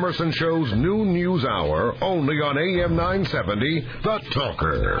Rick Emerson Show's new news hour, only on AM 970, The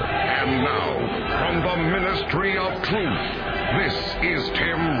Talker. And now, from the Ministry of Truth, this is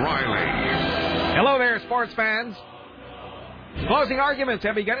Tim Riley. Hello there, sports fans. Closing arguments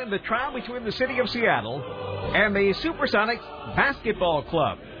have begun in the trial between the City of Seattle and the Supersonics Basketball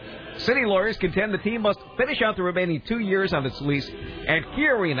Club. City lawyers contend the team must finish out the remaining 2 years on its lease at Key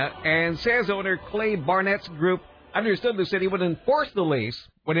Arena, and says owner Clay Barnett's group understood the city would enforce the lease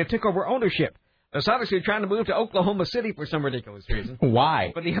when it took over ownership. The Sonics are trying to move to Oklahoma City for some ridiculous reason.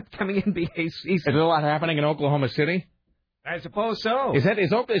 Why? For the upcoming NBA season. Is there a lot happening in Oklahoma City? I suppose so.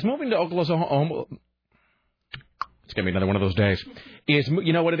 Is moving to Oklahoma? It's gonna be another one of those days.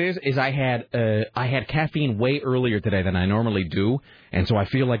 You know what it is? Is I had caffeine way earlier today than I normally do, and so I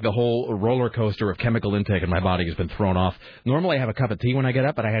feel like the whole roller coaster of chemical intake in my body has been thrown off. Normally I have a cup of tea when I get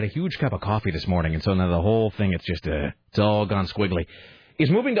up, but I had a huge cup of coffee this morning, and so now the whole thing it's all gone squiggly. Is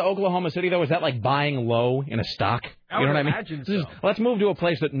moving to Oklahoma City, though, is that like buying low in a stock? You know what I mean? Imagine so. Let's move to a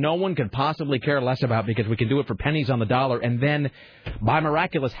place that no one could possibly care less about because we can do it for pennies on the dollar. And then, by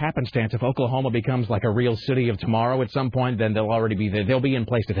miraculous happenstance, if Oklahoma becomes like a real city of tomorrow at some point, then they'll already be there. They'll be in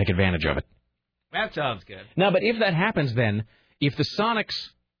place to take advantage of it. That sounds good. Now, but if that happens, then, if the Sonics...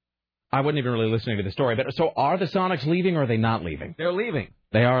 I wasn't even really listening to the story, but so are the Sonics leaving or are they not leaving? They're leaving.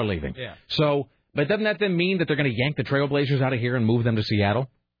 They are leaving. Yeah. So... But doesn't that then mean that they're going to yank the Trailblazers out of here and move them to Seattle?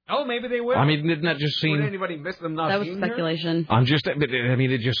 Oh, maybe they will. I mean, didn't that just seem... Would anybody miss them not That was being speculation. I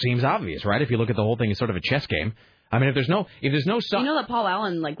mean, it just seems obvious, right? If you look at the whole thing as sort of a chess game. I mean, if there's no... You know that Paul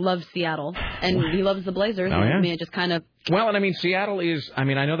Allen, loves Seattle, and he loves the Blazers. Oh, yeah? I mean, it just kind of... Well, and I mean, Seattle is... I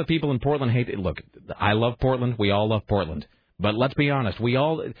mean, I know the people in Portland hate it. Look, I love Portland. We all love Portland. But let's be honest.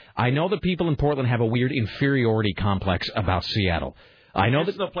 I know the people in Portland have a weird inferiority complex about Seattle. I know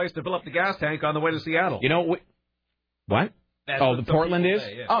there's no place to fill up the gas tank on the way to Seattle. You know what? The Portland is?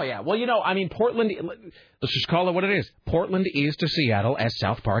 Say, yeah. Oh, yeah. Well, I mean, Portland, let's just call it what it is. Portland is to Seattle as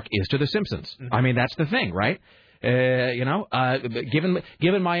South Park is to The Simpsons. Mm-hmm. I mean, that's the thing, right? Given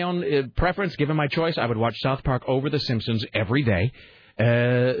my own preference, given my choice, I would watch South Park over The Simpsons every day.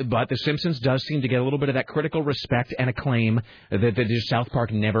 But The Simpsons does seem to get a little bit of that critical respect and acclaim that South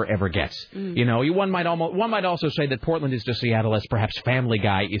Park never ever gets. Mm. One might also say that Portland is to Seattle as perhaps Family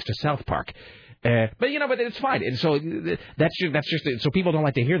Guy is to South Park. But it's fine. And so that's just so people don't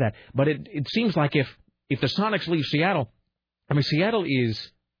like to hear that. But it seems like if the Sonics leave Seattle, I mean, Seattle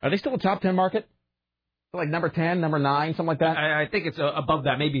are they still a top 10 market? Like number 10, number 9, something like that? I think it's above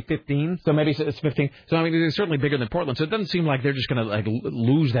that, maybe 15. So maybe it's 15. So, I mean, it's certainly bigger than Portland. So it doesn't seem like they're just going to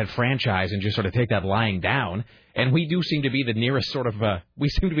lose that franchise and just sort of take that lying down. And we do seem to be the nearest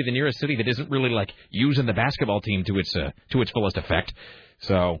city that isn't really, using the basketball team to its fullest effect.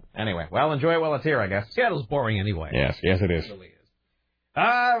 So, anyway, well, enjoy it while it's here, I guess. Seattle's boring anyway. Yes, it is. It really is.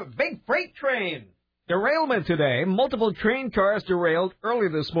 Big freight train. Derailment today. Multiple train cars derailed early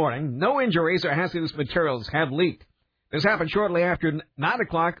this morning. No injuries or hazardous materials have leaked. This happened shortly after 9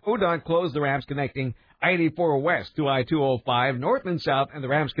 o'clock. ODOT closed the ramps connecting I-84 west to I-205 north and south, and the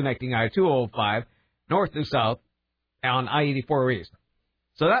ramps connecting I-205 north to south on I-84 east.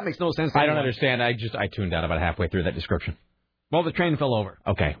 So that makes no sense. I don't understand. I tuned out about halfway through that description. Well, the train fell over.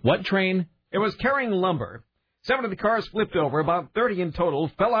 Okay. What train? It was carrying lumber. 7 of the cars flipped over. About 30 in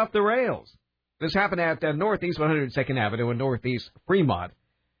total fell off the rails. This happened at Northeast 102nd Avenue in Northeast Fremont.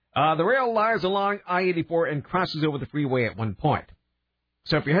 The rail lies along I-84 and crosses over the freeway at one point.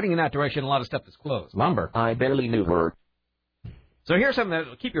 So if you're heading in that direction, a lot of stuff is closed. Lumber. I barely knew her. So here's something that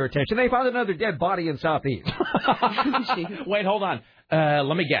will keep your attention. They found another dead body in Southeast. Wait, hold on.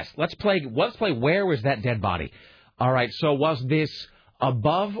 Let me guess. Let's play where was that dead body? All right, so was this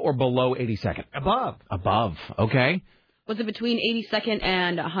above or below 82nd? Above. Above, okay. Was it between 82nd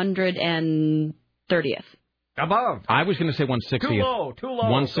and 130th? Above. I was going to say 160th. Too low.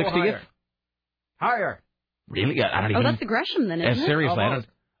 160th? Higher. Really? I don't even... Oh, that's the Gresham then, isn't it? Seriously, Almost.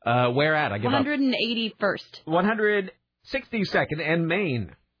 I don't... where at? I give 181st. 162nd and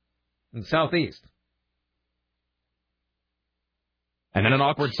Main in Southeast. And then an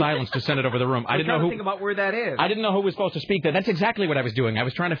awkward silence descended over the room. I didn't know who... think about where that is. I didn't know who was supposed to speak there. That's exactly what I was doing. I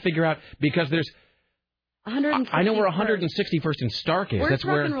was trying to figure out, because there's... I know where 161st and Stark is. Where's that's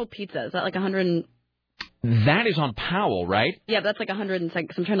Rock where... and Roll Pizza? Is that like 100... That is on Powell, right? Yeah, but that's like 102nd. So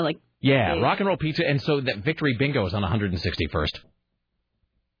I'm trying to Yeah, Rock and Roll Pizza, and so that Victory Bingo is on 161st.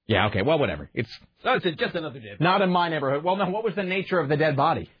 Yeah, okay, well, whatever. It's just another dead body. Not in my neighborhood. Well, no, what was the nature of the dead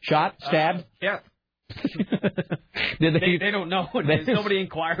body? Shot? Stabbed? Yeah. Did they don't know. There's nobody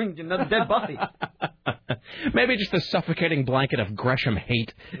inquiring. Another dead body. Maybe just the suffocating blanket of Gresham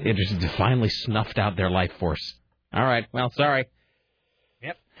hate. It just finally snuffed out their life force. All right. Well, sorry.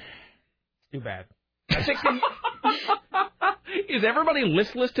 Yep. Too bad. Is everybody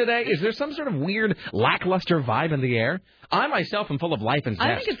listless today? Is there some sort of weird lackluster vibe in the air? I myself am full of life and zest.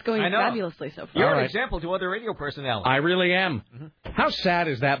 I think it's going fabulously so far. You're an example to other radio personalities. I really am. How sad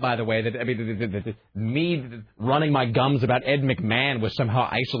is that, by the way, that me running my gums about Ed McMahon was somehow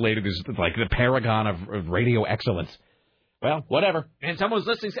isolated as like the paragon of radio excellence. Well, whatever. And someone's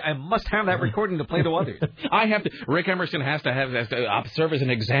listening, I must have that recording to play to others. Rick Emerson has to serve as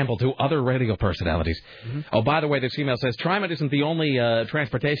an example to other radio personalities. Oh, by the way, this email says, TriMet isn't the only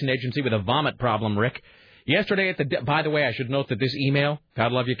transportation agency with a vomit problem, Rick. Yesterday by the way, I should note that this email,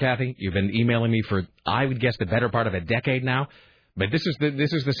 God love you, Kathy, you've been emailing me for, I would guess, the better part of a decade now. But this is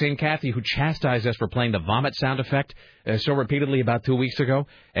the same Kathy who chastised us for playing the vomit sound effect so repeatedly about 2 weeks ago.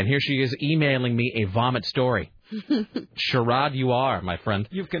 And here she is emailing me a vomit story. Charade you are, my friend.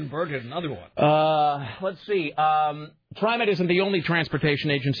 You've converted another one. Let's see. TriMet isn't the only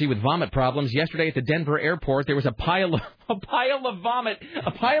transportation agency with vomit problems. Yesterday at the Denver airport, there was a pile of vomit.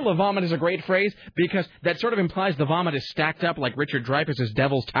 A pile of vomit is a great phrase because that sort of implies the vomit is stacked up like Richard Dreyfuss's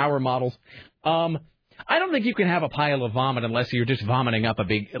Devil's Tower models. I don't think you can have a pile of vomit unless you're just vomiting up a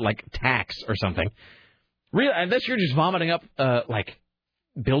big, like, tax or something. Unless you're just vomiting up, like,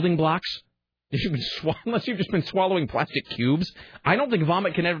 building blocks. Unless you've just been swallowing plastic cubes. I don't think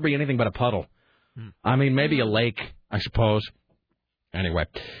vomit can ever be anything but a puddle. I mean, maybe a lake, I suppose. Anyway,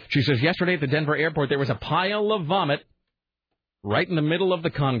 she says, yesterday at the Denver airport, there was a pile of vomit right in the middle of the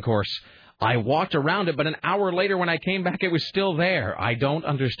concourse. I walked around it, but an hour later when I came back, it was still there. I don't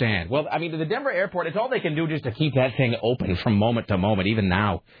understand. Well, I mean, the Denver airport, it's all they can do just to keep that thing open from moment to moment, even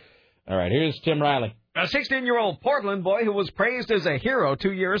now. All right, here's Tim Riley. A 16-year-old Portland boy who was praised as a hero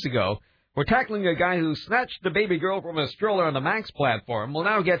 2 years ago for tackling a guy who snatched the baby girl from a stroller on the Max platform will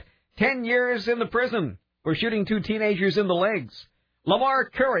now get 10 years in the prison for shooting 2 teenagers in the legs. Lamar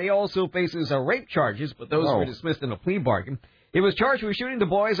Curry also faces rape charges, but those were dismissed in a plea bargain. He was charged with shooting the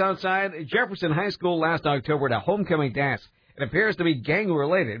boys outside Jefferson High School last October at a homecoming dance. It appears to be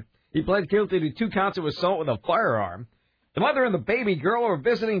gang-related. He pled guilty to 2 counts of assault with a firearm. The mother and the baby girl were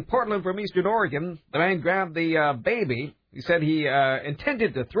visiting Portland from Eastern Oregon. The man grabbed the baby. He said he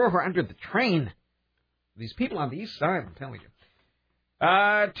intended to throw her under the train. These people on the east side, I'm telling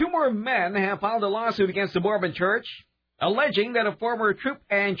you. 2 more men have filed a lawsuit against the Mormon Church, alleging that a former troop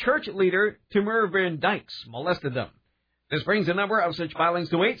and church leader, Timur Dykes, molested them. This brings the number of such filings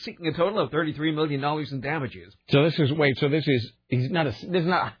to 8, seeking a total of $33 million in damages. He's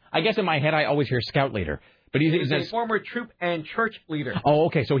not, I guess in my head I always hear scout leader. But he's a former troop and church leader. Oh,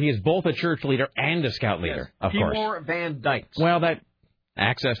 okay, so he is both a church leader and a scout leader, of course. Timur Van Dykes. Well, that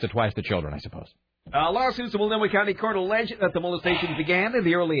access to twice the children, I suppose. Lawsuits in Multnomah County Court allege that the molestation began in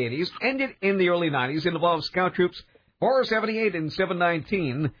the early 80s, ended in the early 90s, and involved scout troops 478 and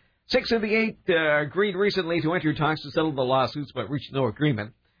 719. 6 of the 8 agreed recently to enter talks to settle the lawsuits, but reached no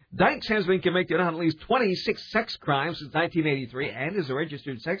agreement. Dykes has been convicted on at least 26 sex crimes since 1983 and is a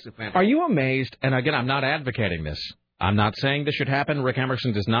registered sex offender. Are you amazed? And again, I'm not advocating this. I'm not saying this should happen. Rick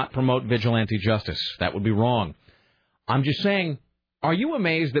Emerson does not promote vigilante justice. That would be wrong. I'm just saying, are you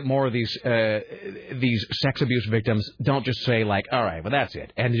amazed that more of these sex abuse victims don't just say, like, all right, well, that's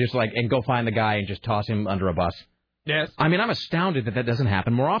it, and just and go find the guy and just toss him under a bus? Yes. I mean, I'm astounded that doesn't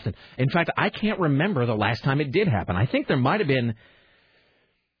happen more often. In fact, I can't remember the last time it did happen. I think there might have been...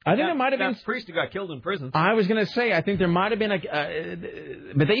 that priest who got killed in prison. I was going to say, I think there might have been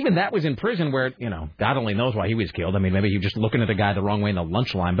but even that was in prison where, God only knows why he was killed. I mean, maybe he was just looking at the guy the wrong way in the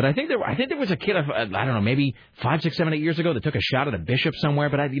lunch line. But I think there was a kid of, I don't know, maybe 5, 6, 7, 8 years ago that took a shot at a bishop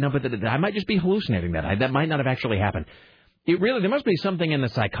somewhere. But I might just be hallucinating that. That might not have actually happened. There must be something in the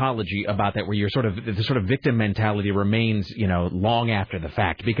psychology about that where the sort of victim mentality remains, long after the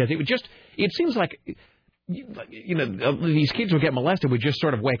fact, because it seems like, these kids would get molested would just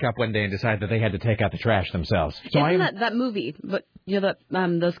sort of wake up one day and decide that they had to take out the trash themselves. So Isn't that movie? But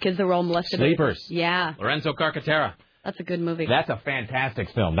those kids that were all molested. Sleepers. Yeah. Lorenzo Carcaterra. That's a good movie. That's a fantastic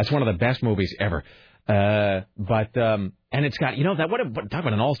film. That's one of the best movies ever. And it's got talk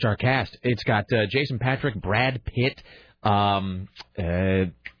about an all-star cast. It's got Jason Patrick, Brad Pitt.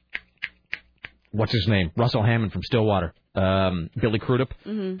 What's his name? Russell Hammond from Stillwater. Billy Crudup.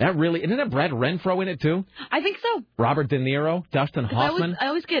 Mm-hmm. That really isn't that Brad Renfro in it too? I think so. Robert De Niro, Dustin Hoffman. I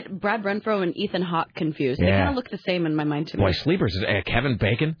always get Brad Renfro and Ethan Hawke confused. Yeah. They kind of look the same in my mind to me. Boy, Sleepers is Kevin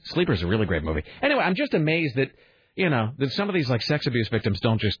Bacon. Sleepers is a really great movie. Anyway, I'm just amazed that that some of these sex abuse victims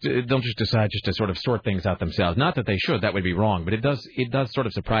don't just decide just to sort of sort things out themselves. Not that they should, that would be wrong, but it does sort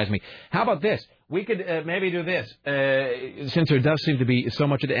of surprise me. How about this? We could maybe do this since there does seem to be so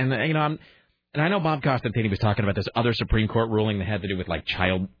much of it, and I know Bob Costantini was talking about this other Supreme Court ruling that had to do with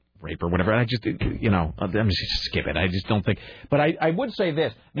child rape or whatever. I just, I'm just skip it. I just don't think. But I would say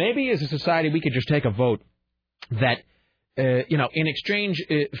this. Maybe as a society we could just take a vote that, in exchange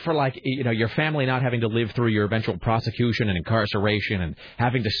for your family not having to live through your eventual prosecution and incarceration and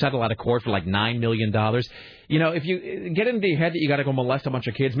having to settle out of court for like $9 million, if you get into your head that you got to go molest a bunch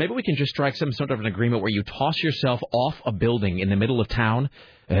of kids, maybe we can just strike some sort of an agreement where you toss yourself off a building in the middle of town,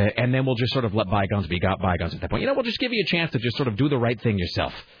 and then we'll just sort of let bygones be bygones at that point. We'll just give you a chance to just sort of do the right thing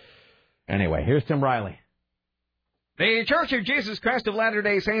yourself. Anyway, here's Tim Riley. The Church of Jesus Christ of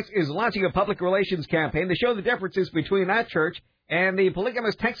Latter-day Saints is launching a public relations campaign to show the differences between that church and the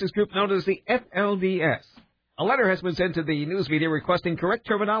polygamous Texas group known as the FLDS. A letter has been sent to the news media requesting correct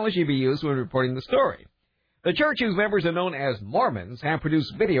terminology be used when reporting the story. The church, whose members are known as Mormons, have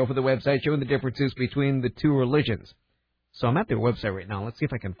produced video for the website showing the differences between the two religions. So I'm at their website right now. Let's see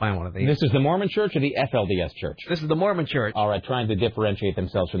if I can find one of these. This is the Mormon Church or the FLDS Church? This is the Mormon Church. All right, trying to differentiate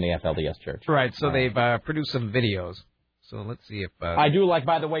themselves from the FLDS Church. Right, so they've produced some videos. So let's see if... I do like,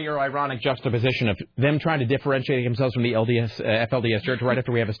 by the way, your ironic juxtaposition of them trying to differentiate themselves from the FLDS Church right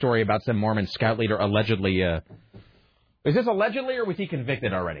after we have a story about some Mormon scout leader allegedly... Is this allegedly or was he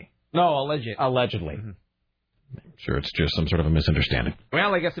convicted already? No, allegedly. I'm sure it's just some sort of a misunderstanding.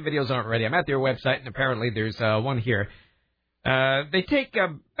 Well, I guess the videos aren't ready. I'm at their website, and apparently there's one here. They take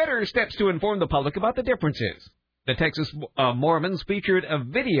better steps to inform the public about the differences. The Texas Mormons featured a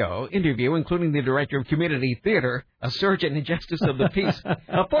video interview, including the director of community theater, a surgeon and justice of the peace,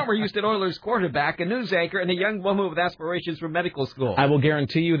 a former Houston Oilers quarterback, a news anchor, and a young woman with aspirations for medical school. I will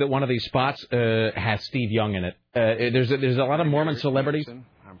guarantee you that one of these spots has Steve Young in it. There's a lot of Mormon celebrities.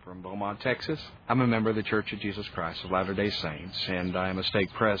 I'm from Beaumont, Texas. I'm a member of the Church of Jesus Christ of Latter-day Saints, and I am a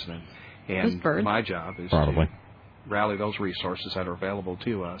stake president. And my job is to rally those resources that are available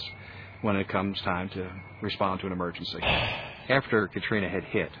to us when it comes time to respond to an emergency. After Katrina had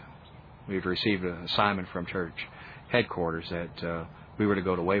hit, we had received an assignment from church headquarters that we were to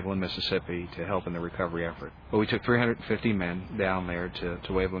go to Waveland, Mississippi to help in the recovery effort. But we took 350 men down there to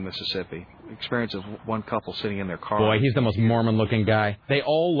Waveland, Mississippi. Experience of one couple sitting in their car. Boy, he's the most Mormon-looking guy. They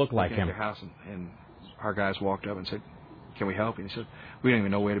all look like him. Their house, and our guys walked up and said, "Can we help you?" And he said, "We don't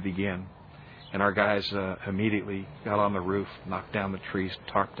even know where to begin." And our guys immediately got on the roof, knocked down the trees,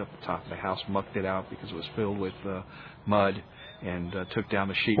 tarped up the top of the house, mucked it out because it was filled with mud, and took down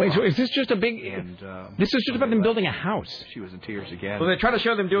the sheet. Wait, so is this just a big... this is just about them building a house? She was in tears again. Well, they try to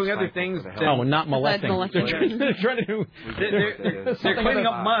show them doing other things. Oh, not molesting. They're trying to do... They're cleaning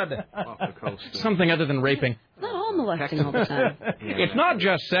up mud. Off the coast. Something other than raping. It's not all molesting all the time. It's not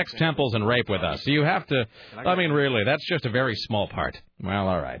just sex, temples, and rape with us. You have to... I mean, really, that's just a very small part. Well,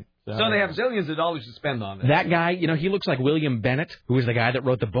 all right. So they have zillions of dollars to spend on this. That guy, he looks like William Bennett, who is the guy that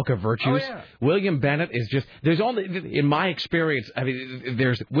wrote the Book of Virtues. Oh, yeah. William Bennett is just... There's only... In my experience, I mean,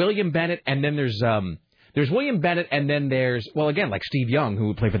 there's William Bennett, and then there's William Bennett, and then there's... Well, again, like Steve Young,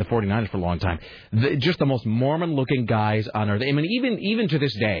 who played for the 49ers for a long time. Just the most Mormon-looking guys on earth. I mean, even to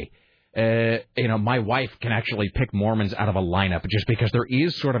this day... my wife can actually pick Mormons out of a lineup just because there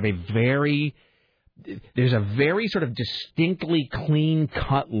is sort of there's a very sort of distinctly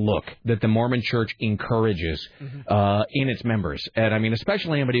clean-cut look that the Mormon Church encourages in its members, and I mean,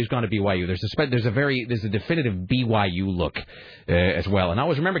 especially anybody who's gone to BYU. There's a definitive BYU look as well. And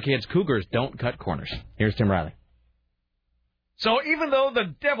always remember, kids, Cougars don't cut corners. Here's Tim Riley. So even though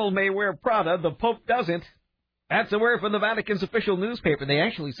the devil may wear Prada, the Pope doesn't. That's a word from the Vatican's official newspaper. They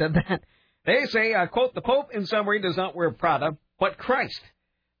actually said that. They say, quote, "The Pope, in summary, does not wear Prada, but Christ."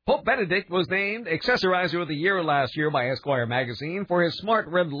 Pope Benedict was named Accessorizer of the Year last year by Esquire magazine for his smart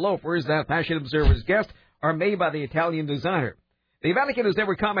red loafers that Fashion Observer's guessed are made by the Italian designer. The Vatican has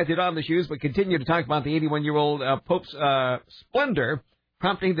never commented on the shoes, but continued to talk about the 81-year-old Pope's splendor,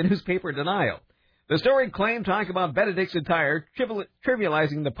 prompting the newspaper denial. The story claimed talk about Benedict's attire,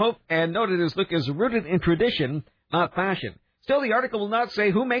 trivializing the Pope, and noted his look is rooted in tradition, not fashion. Still, the article will not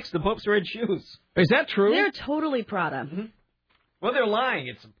say who makes the Pope's red shoes. Is that true? They're totally Prada. Mm-hmm. Well, they're lying.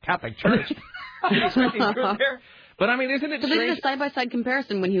 It's a Catholic church. Are you expecting truth there? But, I mean, isn't it strange? They did a side-by-side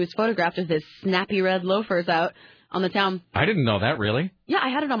comparison when he was photographed with his snappy red loafers out on the town. I didn't know that, really. Yeah, I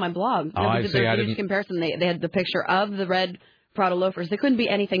had it on my blog. Oh, I see. I didn't. Comparison. They had the picture of the red Prada loafers. They couldn't be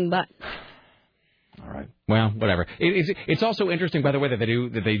anything but. All right. Well, whatever. It's also interesting, by the way, that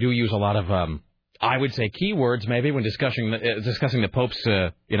they do use a lot of... I would say keywords maybe when discussing the Pope's,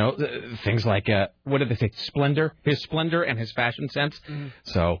 things like, what did they say, splendor, his splendor and his fashion sense. Mm-hmm.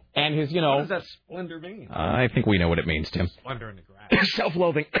 So, and his, What does that splendor mean? I think we know what it means, Tim. Splendor in the grass.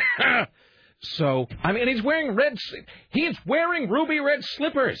 Self-loathing. So, I mean, he's wearing ruby red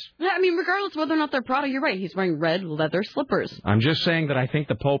slippers. Yeah, I mean, regardless of whether or not they're Prada, you're right. He's wearing red leather slippers. I'm just saying that I think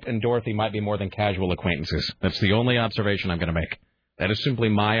the Pope and Dorothy might be more than casual acquaintances. That's the only observation I'm going to make. That is simply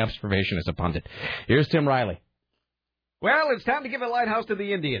my observation as a pundit. Here's Tim Riley. Well, it's time to give a lighthouse to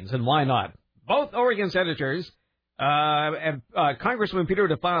the Indians, and why not? Both Oregon senators, and Congressman Peter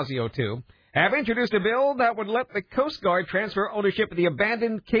DeFazio, too, have introduced a bill that would let the Coast Guard transfer ownership of the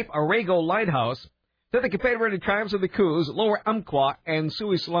abandoned Cape Arago Lighthouse to the Confederated Tribes of the Coos, Lower Umpqua, and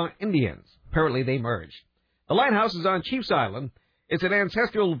Siuslaw Indians. Apparently they merged. The lighthouse is on Chiefs Island. It's an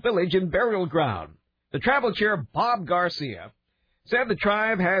ancestral village and burial ground. The tribal chair, Bob Garcia, said the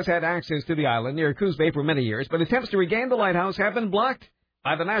tribe has had access to the island near Coos Bay for many years, but attempts to regain the lighthouse have been blocked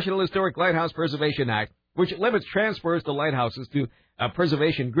by the National Historic Lighthouse Preservation Act, which limits transfers to lighthouses to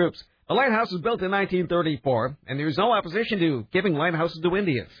preservation groups. The lighthouse was built in 1934, and there's no opposition to giving lighthouses to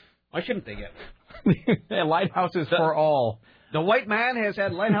Indians. Why shouldn't they get lighthouses for all? The white man has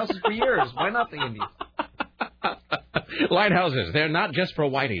had lighthouses for years. Why not the Indians? Lighthouses, they're not just for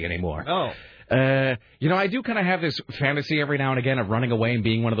whitey anymore. No. I do kind of have this fantasy every now and again of running away and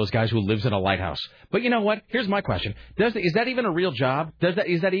being one of those guys who lives in a lighthouse. But you know what? Here's my question. Is that even a real job?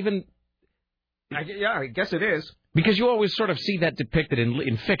 Is that even... I guess it is. Because you always sort of see that depicted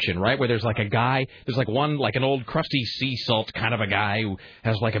in fiction, right? Where there's like a guy, there's like an old crusty sea salt kind of a guy who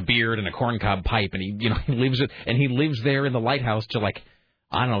has like a beard and a corncob pipe, and he lives there in the lighthouse to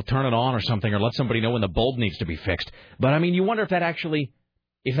turn it on or something, or let somebody know when the bulb needs to be fixed. But I mean, you wonder if that actually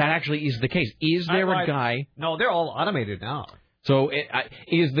is the case. Is there a guy? No, they're all automated now. So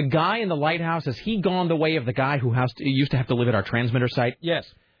is the guy in the lighthouse, has he gone the way of the guy who used to have to live at our transmitter site? Yes.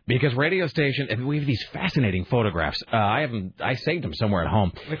 Because radio station, and we have these fascinating photographs. I saved them somewhere at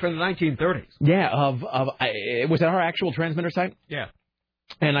home. Like from the 1930s. Yeah, was it our actual transmitter site? Yeah.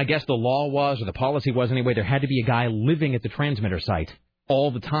 And I guess the law was, or the policy was anyway, there had to be a guy living at the transmitter site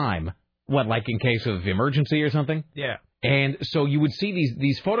all the time. What, like in case of emergency or something? Yeah. And so you would see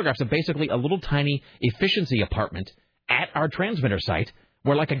these photographs of basically a little tiny efficiency apartment at our transmitter site,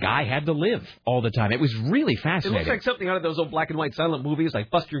 where like a guy had to live all the time. It was really fascinating. It looks like something out of those old black and white silent movies,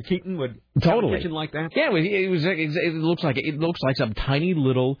 like Buster Keaton would totally have a kitchen like that. Yeah, it looks like some tiny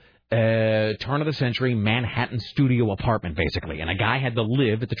little turn of the century Manhattan studio apartment basically, and a guy had to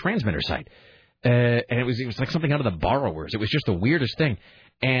live at the transmitter site. And it was like something out of The Borrowers. It was just the weirdest thing.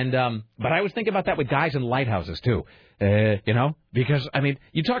 And but I was thinking about that with guys in lighthouses too. Because I mean,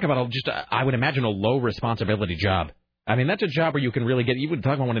 you talk about I would imagine a low responsibility job. I mean, that's a job where you can really you would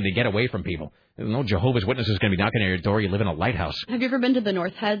talk about wanting to get away from people. No Jehovah's Witnesses is going to be knocking at your door. You live in a lighthouse. Have you ever been to the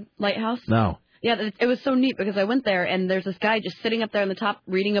North Head Lighthouse? No. Yeah, it was so neat because I went there and there's this guy just sitting up there on the top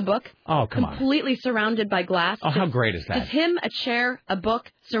reading a book. Oh, come on. Completely surrounded by glass. Oh, how great is that? Just him, a chair, a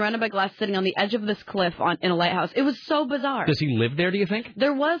book, surrounded by glass, sitting on the edge of this cliff in a lighthouse. It was so bizarre. Does he live there, do you think?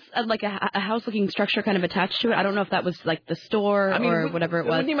 There was a house-looking structure kind of attached to it. I don't know if that was like the store or whatever it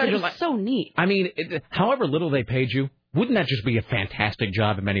was. It was so neat. I mean, however little they paid you, wouldn't that just be a fantastic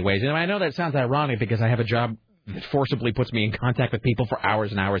job in many ways? And I know that sounds ironic because I have a job that forcibly puts me in contact with people for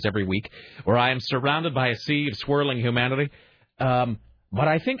hours and hours every week, where I am surrounded by a sea of swirling humanity. But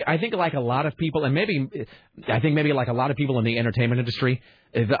I think like a lot of people, and maybe like a lot of people in the entertainment industry,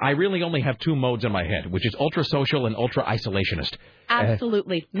 I really only have two modes in my head, which is ultra social and ultra isolationist.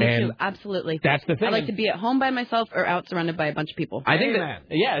 Absolutely, me too. Absolutely. That's the thing. I like to be at home by myself or out surrounded by a bunch of people. I think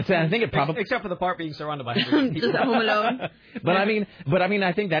I think it probably except for the part being surrounded by people. Just at home alone. But I mean,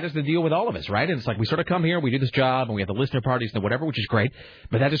 I think that is the deal with all of us, right? It's like we sort of come here, we do this job, and we have the listener parties and whatever, which is great.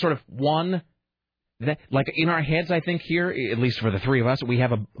 But that is sort of one. Like in our heads, I think here, at least for the three of us, we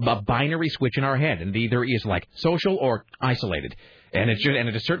have a binary switch in our head, and either is like social or isolated. And it's just, and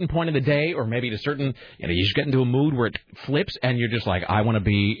at a certain point in the day, or maybe at a certain, you just get into a mood where it flips, and you're just like, I want to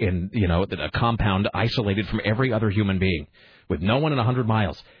be in, a compound isolated from every other human being, with no one in 100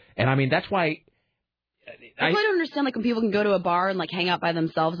 miles. And I mean, that's why. I don't understand when people can go to a bar and hang out by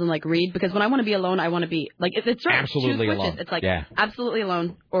themselves and read, because when I want to be alone, I want to be it's sort of absolutely alone. It's absolutely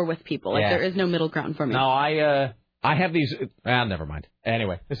alone or with people. There is no middle ground for me. No, I have these. Never mind.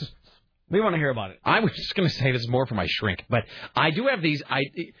 Anyway, we want to hear about it. I was just going to say this is more for my shrink, but I do have these.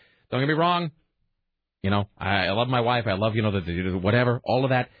 Don't get me wrong. I love my wife. I love the whatever, all of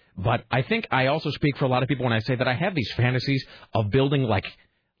that. But I think I also speak for a lot of people when I say that I have these fantasies of building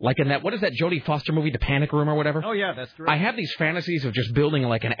like in that, what is that Jodie Foster movie, The Panic Room or whatever? Oh, yeah, that's true. I have these fantasies of just building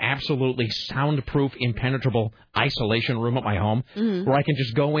an absolutely soundproof, impenetrable isolation room at my home, where I can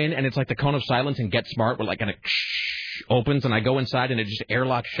just go in and it's like the cone of silence and Get Smart, where and it opens and I go inside and it just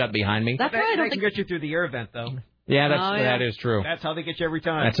airlocks shut behind me. That's right. I can get you through the air vent, though. Yeah, that is true. That's how they get you every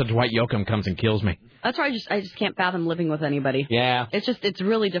time. That's how Dwight Yoakam comes and kills me. That's why I just can't fathom living with anybody. Yeah. It's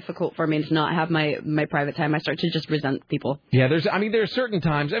really difficult for me to not have my private time. I start to just resent people. Yeah, there are certain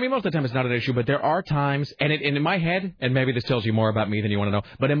times. I mean, most of the time it's not an issue, but there are times, and in my head, and maybe this tells you more about me than you want to know,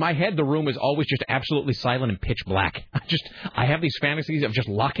 but in my head, the room is always just absolutely silent and pitch black. I have these fantasies of just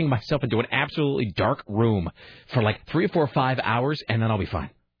locking myself into an absolutely dark room for like 3 or 4 or 5 hours, and then I'll be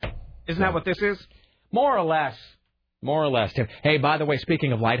fine. Isn't that what this is? More or less. More or less, Tim. Hey, by the way,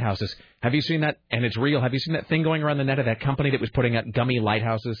 speaking of lighthouses, have you seen that? And it's real. Have you seen that thing going around the net of that company that was putting out gummy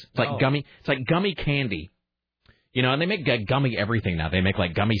lighthouses? It's like gummy. It's like gummy candy. You know, and they make gummy everything now. They make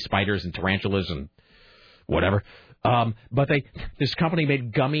like gummy spiders and tarantulas and whatever. But this company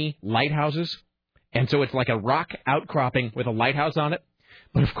made gummy lighthouses, and so it's like a rock outcropping with a lighthouse on it.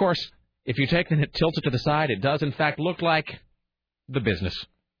 But of course, if you take it and tilt it to the side, it does in fact look like the business.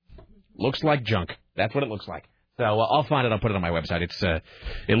 Looks like junk. That's what it looks like. So I'll find it. I'll put it on my website.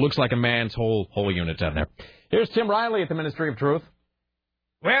 It looks like a man's whole unit down there. Here's Tim Riley at the Ministry of Truth.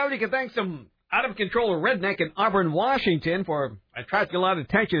 Well, you can thank some out-of-control redneck in Auburn, Washington for attracting a lot of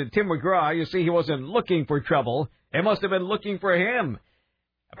attention to Tim McGraw. You see, he wasn't looking for trouble. They must have been looking for him.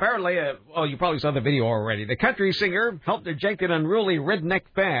 Apparently, you probably saw the video already. The country singer helped eject an unruly redneck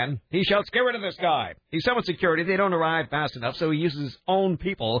fan. He shouts, "Get rid of this guy." He summons security. They don't arrive fast enough, so he uses his own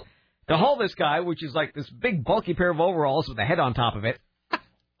people to haul this guy, which is like this big, bulky pair of overalls with a head on top of it,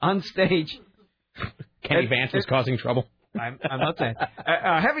 on stage. Kenny Vance was causing trouble. I'm not saying.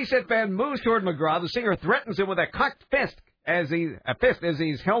 A heavy-set fan moves toward McGraw. The singer threatens him with a cocked fist as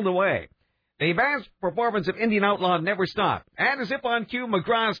he's held away. The band's performance of Indian Outlaw never stopped. And as if on cue,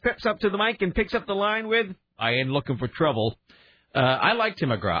 McGraw steps up to the mic and picks up the line with, "I ain't looking for trouble." I like Tim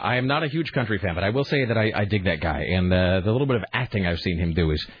McGraw. I am not a huge country fan, but I will say that I dig that guy. And the little bit of acting I've seen him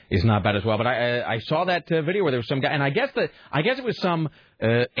do is not bad as well. But I saw that video where there was some guy, and I guess it was some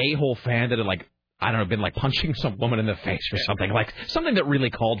a-hole fan that had been punching some woman in the face or something, like something that really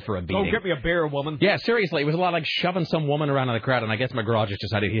called for a beating. Don't get me a beer, woman. Yeah, seriously, it was a lot like shoving some woman around in the crowd, and I guess McGraw just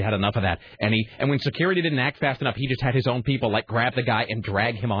decided he had enough of that. And when security didn't act fast enough, he just had his own people grab the guy and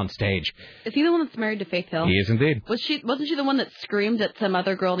drag him on stage. Is he the one that's married to Faith Hill? He is indeed. Wasn't she the one that screamed at some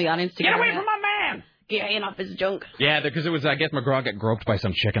other girl in the audience to get away from my man? Get your hand off his junk. Yeah, because it was, I guess McGraw got groped by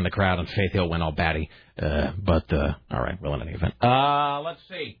some chick in the crowd, and Faith Hill went all batty. All right, well, in any event. Let's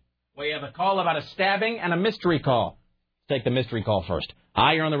see. We have a call about a stabbing and a mystery call. Take the mystery call first.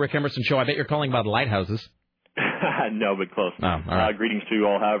 Hi, you're on the Rick Emerson Show. I bet you're calling about lighthouses. No, but close. Oh, all right. Greetings to you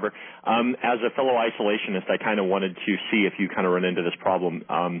all, however. As a fellow isolationist, I kind of wanted to see if you kind of run into this problem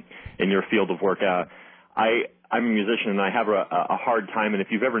in your field of work. I'm a musician, and I have a hard time, and if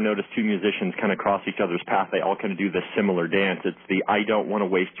you've ever noticed two musicians kind of cross each other's path, they all kind of do this similar dance. It's the I don't want to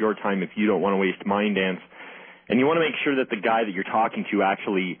waste your time if you don't want to waste mine dance. And you want to make sure that the guy that you're talking to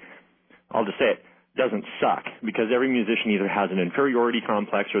actually, I'll just say it, doesn't suck, because every musician either has an inferiority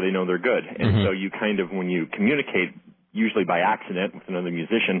complex or they know they're good. And so you kind of, when you communicate, usually by accident with another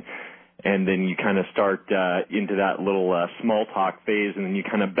musician, and then you kind of start into that little small talk phase, and then you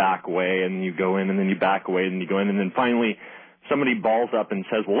kind of back away, and you go in, and then you back away, and you go in, and then finally somebody balls up and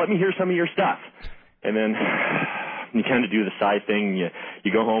says, "Well, let me hear some of your stuff." And then you kind of do the sigh thing,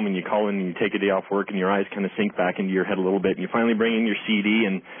 you go home and you call in and you take a day off work, and your eyes kind of sink back into your head a little bit, and you finally bring in your CD,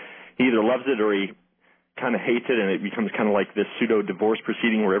 and he either loves it or he kind of hates it, and it becomes kind of like this pseudo-divorce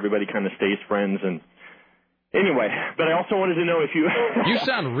proceeding where everybody kind of stays friends. And anyway, but I also wanted to know if you... You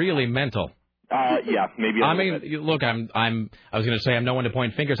sound really mental. Yeah, maybe. I mean, look, I was going to say I'm no one to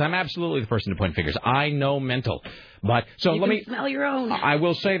point fingers. I'm absolutely the person to point fingers. I know mental, but so let me smell your own. I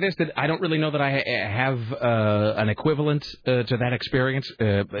will say this: that I don't really know that I have an equivalent to that experience,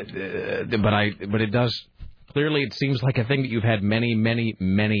 but it does. Clearly, it seems like a thing that you've had many, many,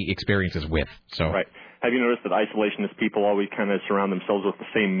 many experiences with. So. Right. Have you noticed that isolationist people always kind of surround themselves with the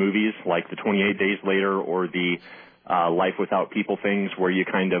same movies, like the 28 Days Later or the Life Without People things, where you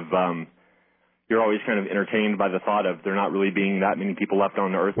kind of you're always kind of entertained by the thought of there not really being that many people left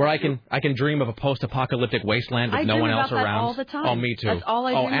on Earth. Where I can dream of a post-apocalyptic wasteland with no one else around. All the time. Oh, me too. That's all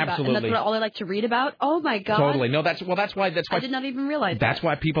I dream absolutely. about, and that's all I like to read about. Oh my God. Totally. No, that's why I did not even realize. That's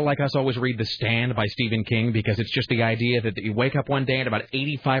why people like us always read The Stand by Stephen King, because it's just the idea that you wake up one day and about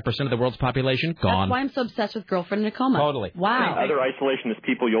 85% of the world's population gone. That's why I'm so obsessed with Girlfriend in a Coma. Totally. Wow. Other isolationist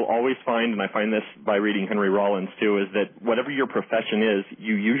people you'll always find, and I find this by reading Henry Rollins too, is that whatever your profession is,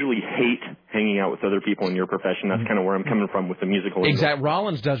 you usually hate hanging out with other people in your profession. That's kind of where I'm coming from with the musical. Exactly.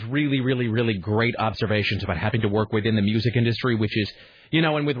 Rollins does really, really, really great observations about having to work within the music industry, which is,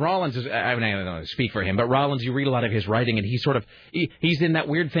 and with Rollins, I don't know, speak for him, but Rollins, you read a lot of his writing, and he's in that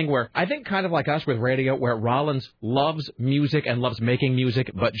weird thing where I think kind of like us with radio, where Rollins loves music and loves making music,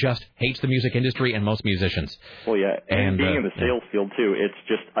 but just hates the music industry and most musicians. Well, yeah, and being in the sales field, too, it's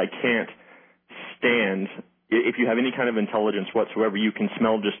just, I can't stand... If you have any kind of intelligence whatsoever, you can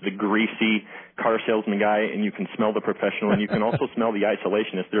smell just the greasy car salesman guy, and you can smell the professional, and you can also smell the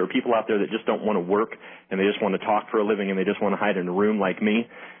isolationist. There are people out there that just don't want to work, and they just want to talk for a living, and they just want to hide in a room like me.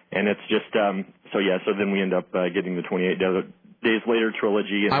 And it's just, so then we end up getting the 28 Days Later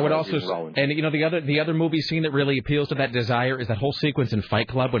trilogy. And I would also, and the other movie scene that really appeals to that desire is that whole sequence in Fight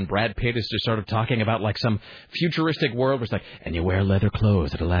Club when Brad Pitt is just sort of talking about like some futuristic world where it's like, and you wear leather clothes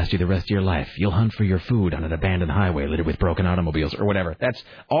that'll last you the rest of your life. You'll hunt for your food on an abandoned highway littered with broken automobiles or whatever. That's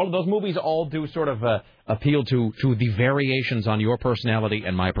all of those movies all do sort of appeal to the variations on your personality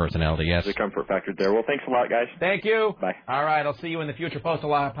and my personality. Yes. The comfort factor there. Well, thanks a lot, guys. Thank you. Bye. All right, I'll see you in the future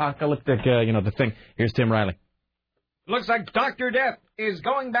post-apocalyptic, the thing. Here's Tim Riley. Looks like Dr. Death is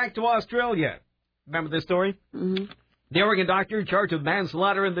going back to Australia. Remember this story? Mm-hmm. The Oregon doctor charged with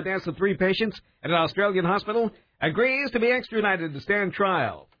manslaughter in the deaths of 3 patients at an Australian hospital agrees to be extradited to stand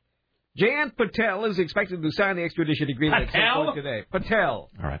trial. Jayant Patel is expected to sign the extradition agreement at some point today. Patel.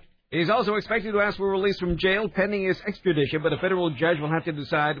 All right. He's also expected to ask for release from jail pending his extradition, but a federal judge will have to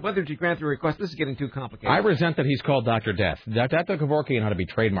decide whether to grant the request. This is getting too complicated. I resent that he's called Dr. Death. Dr. Kevorkian ought to be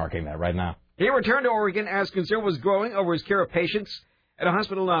trademarking that right now. He returned to Oregon as concern was growing over his care of patients at a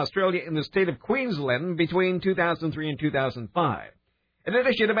hospital in Australia in the state of Queensland between 2003 and 2005. In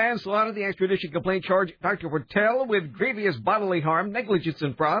addition to manslaughter, the extradition complaint charged Dr. Patel with grievous bodily harm, negligence,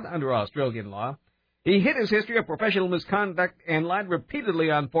 and fraud under Australian law. He hid his history of professional misconduct and lied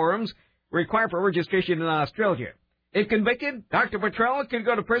repeatedly on forums required for registration in Australia. If convicted, Dr. Patel could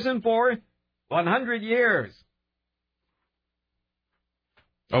go to prison for 100 years.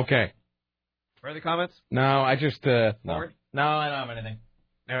 Okay. Further comments? No, I just... No, I don't have anything.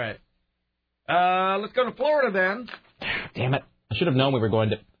 All right. Let's go to Florida, then. Damn it. I should have known we were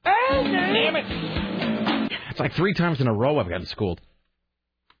going to... Damn it! It's like 3 times in a row I've gotten schooled.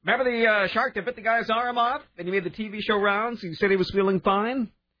 Remember the shark that bit the guy's arm off? And he made the TV show rounds? He said he was feeling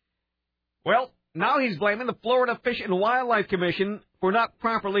fine? Well, now he's blaming the Florida Fish and Wildlife Commission for not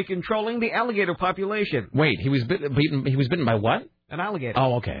properly controlling the alligator population. Wait, he was bitten by what? An alligator.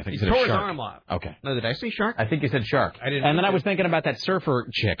 Oh, okay. I think he said tore shark. his arm off. Okay. No, did I say shark? I think you said shark. I didn't. And then I was thinking about that surfer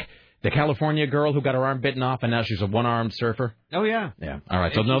chick, the California girl who got her arm bitten off, and now she's a one-armed surfer. Oh, yeah. Yeah. All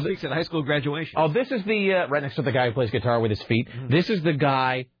right. And so she speaks at high school graduation. Oh, this is the right next to the guy who plays guitar with his feet. Mm-hmm. This is the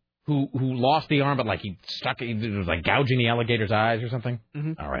guy who lost the arm, but like he was like gouging the alligator's eyes or something.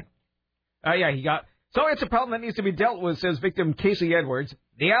 Mm-hmm. All right. Yeah, he got. So it's a problem that needs to be dealt with, says victim Casey Edwards.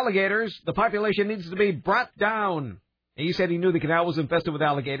 The alligators, the population needs to be brought down. He said he knew the canal was infested with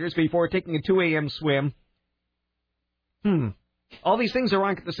alligators before taking a 2 a.m. swim. All these things are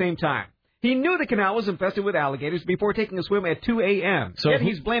wrong at the same time. He knew the canal was infested with alligators before taking a swim at 2 a.m. So yet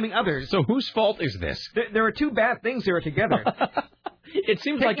he's blaming others. So whose fault is this? There are 2 bad things here together. It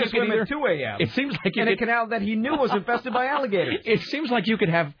seems like you could swim at 2 a.m. It seems like you in a canal that he knew was infested by alligators. It seems like you could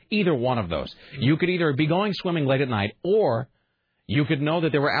have either one of those. You could either be going swimming late at night, or you could know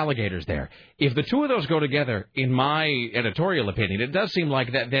that there were alligators there. If the 2 of those go together, in my editorial opinion, it does seem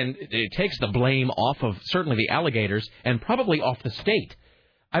like that then it takes the blame off of certainly the alligators and probably off the state.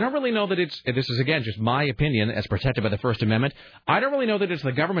 I don't really know that this is, again, just my opinion as protected by the First Amendment. I don't really know that it's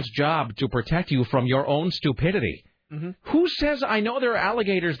the government's job to protect you from your own stupidity. Mm-hmm. Who says, I know there are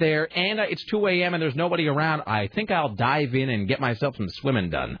alligators there and it's 2 a.m. and there's nobody around, I think I'll dive in and get myself some swimming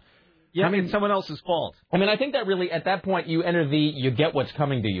done? Yeah, I mean, it's someone else's fault. I mean, I think that really, at that point, you enter the you get what's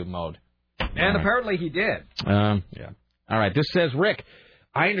coming to you mode. And apparently he did. Yeah. All right, this says, Rick,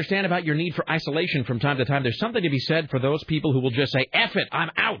 I understand about your need for isolation from time to time. There's something to be said for those people who will just say, F it, I'm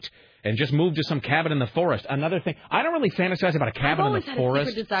out, and just move to some cabin in the forest. Another thing, I don't really fantasize about a cabin in the forest. I've always had a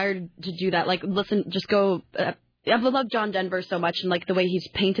secret desire to do that. Like, listen, just go... I've loved John Denver so much, and like the way he's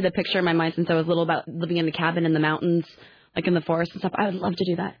painted a picture in my mind since I was little about living in a cabin in the mountains, like in the forest and stuff. I would love to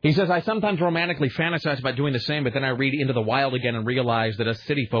do that. He says, I sometimes romantically fantasize about doing the same, but then I read Into the Wild again and realize that us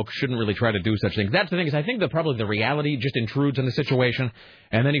city folks shouldn't really try to do such things. That's the thing, is I think that probably the reality just intrudes in the situation,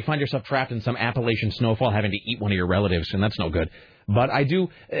 and then you find yourself trapped in some Appalachian snowfall having to eat one of your relatives, and that's no good. But I do,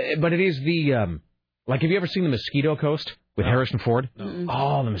 but it is the, like, have you ever seen The Mosquito Coast? With Harrison Ford? Mm-hmm.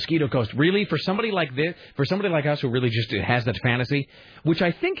 Oh, The Mosquito Coast. Really? For somebody like this, for somebody like us who really just has that fantasy, which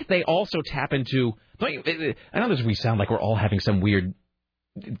I think they also tap into... I know this we sound like we're all having some weird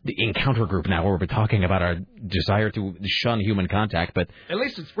encounter group now where we're talking about our desire to shun human contact, but at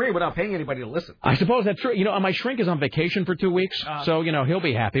least it's free without paying anybody to listen. I suppose that's true. My shrink is on vacation for 2 weeks, so he'll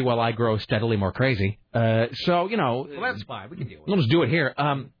be happy while I grow steadily more crazy. Well, that's fine. We can deal with it. We'll just do it here.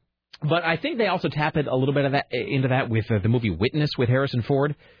 But I think they also tap it a little bit of that into that with the movie Witness with Harrison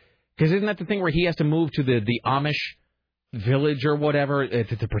Ford, because isn't that the thing where he has to move to the Amish village or whatever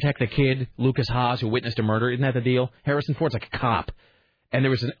to protect the kid, Lucas Haas, who witnessed a murder? Isn't that the deal? Harrison Ford's like a cop. And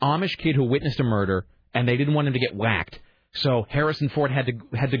there was an Amish kid who witnessed a murder, and they didn't want him to get whacked. So Harrison Ford had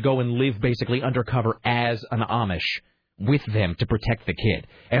to go and live basically undercover as an Amish with them to protect the kid.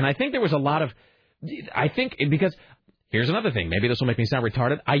 And I think there was a lot of... because... Here's another thing. Maybe this will make me sound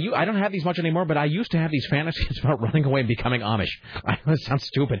retarded. I don't have these much anymore, but I used to have these fantasies about running away and becoming Amish. I know it sounds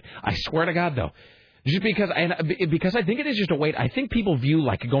stupid. I swear to God, though. Just because I think it is just a way. I think people view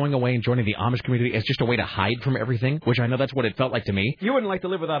like going away and joining the Amish community as just a way to hide from everything, which I know that's what it felt like to me. You wouldn't like to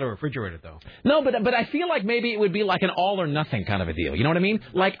live without a refrigerator, though. No, but I feel like maybe it would be like an all or nothing kind of a deal. You know what I mean?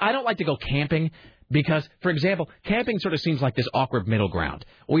 Like I don't like to go camping because, for example, camping sort of seems like this awkward middle ground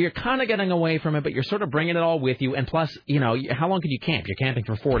where you're kind of getting away from it, but you're sort of bringing it all with you. And plus, how long can you camp? You're camping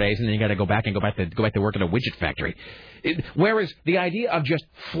for 4 days, and then you got to go back to work at a widget factory. Whereas the idea of just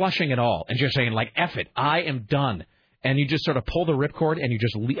flushing it all and just saying, like, F it, I am done, and you just sort of pull the ripcord and you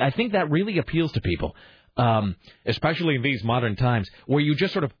just leave, I think that really appeals to people, especially in these modern times, where you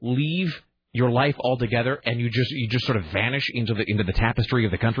just sort of leave your life altogether and you just sort of vanish into the tapestry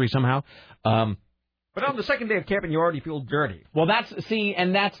of the country somehow. But on the second day of camping, you already feel dirty. Well, that's my thing.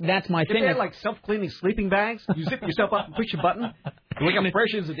 If they had, like, self-cleaning sleeping bags, you zip yourself up and push a button, look up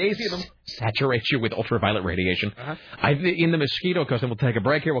fresh as a daisy in them. Saturate you with ultraviolet radiation. In the Mosquito Coast, and we'll take a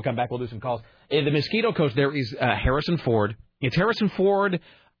break here. We'll come back. We'll do some calls. In the Mosquito Coast, there is Harrison Ford. It's Harrison Ford.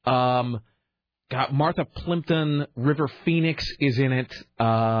 Got Martha Plimpton, River Phoenix is in it.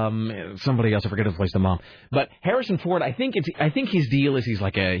 Somebody else, I forget who plays the mom. But Harrison Ford, I think his deal is he's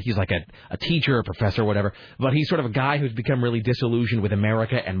like a teacher, a professor, whatever. But he's sort of a guy who's become really disillusioned with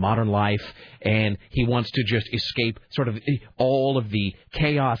America and modern life, and he wants to just escape sort of all of the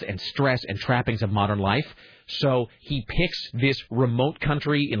chaos and stress and trappings of modern life. So he picks this remote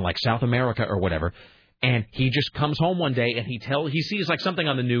country in like South America or whatever. And he just comes home one day and he sees like something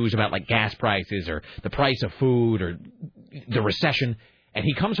on the news about like gas prices or the price of food or the recession. And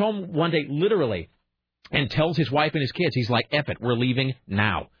he comes home one day literally and tells his wife and his kids, he's like, F it, we're leaving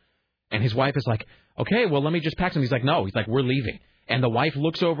now. And his wife is like, okay, well, let me just pack some. He's like, no. He's like, we're leaving. And the wife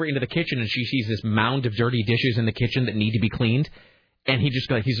looks over into the kitchen and she sees this mound of dirty dishes in the kitchen that need to be cleaned. And he's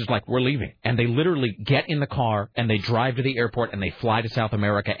just like, we're leaving. And they literally get in the car and they drive to the airport and they fly to South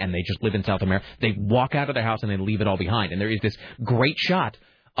America and they just live in South America. They walk out of the house and they leave it all behind. And there is this great shot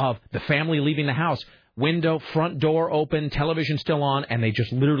of the family leaving the house, window, front door open, television still on, and they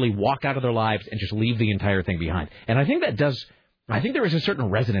just literally walk out of their lives and just leave the entire thing behind. And I think there is a certain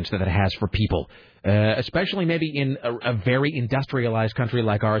resonance that it has for people, especially maybe in a very industrialized country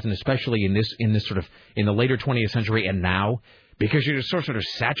like ours, and especially in this sort of in the later 20th century and now. Because you're just sort of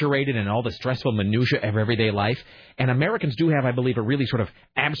saturated in all the stressful minutiae of everyday life. And Americans do have, I believe, a really sort of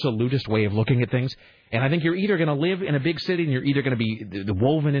absolutist way of looking at things. And I think you're either going to live in a big city and you're either going to be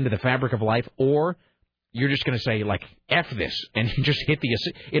woven into the fabric of life, or you're just going to say, like, F this. And you just hit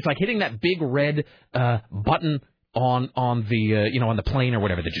it's like hitting that big red button on the plane or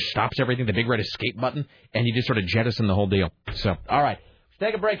whatever that just stops everything, the big red escape button, and you just sort of jettison the whole deal. So, all right.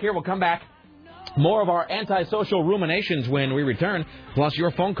 Let's take a break here. We'll come back. More of our antisocial ruminations when we return, plus your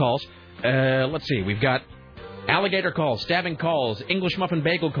phone calls. Let's see, we've got alligator calls, stabbing calls, English muffin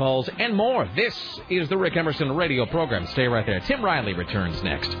bagel calls, and more. This is the Rick Emerson radio program. Stay right there. Tim Riley returns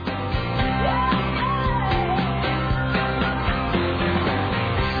next. You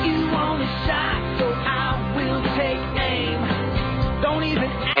want a shot, so I will take aim. Don't even...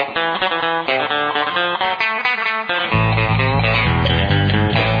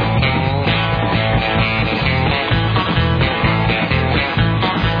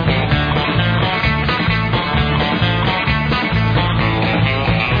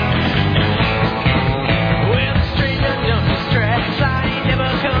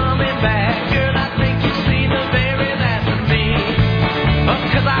 Coming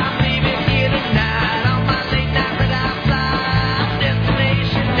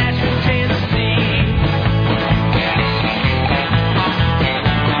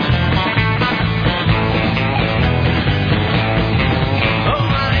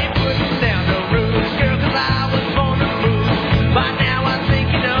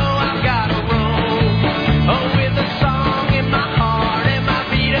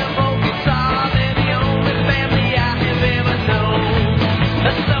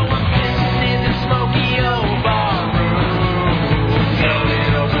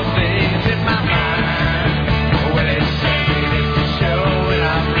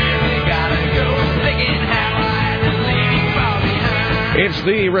It's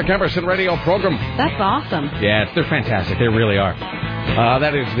the Rick Emerson radio program. That's awesome. Yeah, they're fantastic. They really are.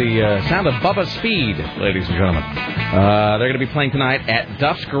 That is the sound of Bubba Speed, ladies and gentlemen. They're going to be playing tonight at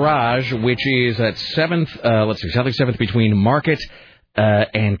Duff's Garage, which is at 7th, South 7th between Market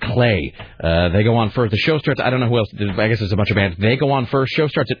and Clay. They go on first. The show starts, I don't know who else, I guess it's a bunch of bands. They go on first. Show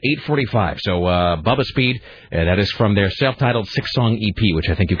starts at 8:45. So Bubba Speed, that is from their self-titled 6-song EP, which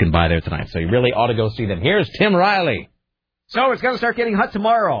I think you can buy there tonight. So you really ought to go see them. Here's Tim Riley. So it's going to start getting hot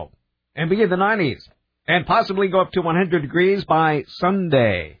tomorrow and be in the 90s and possibly go up to 100 degrees by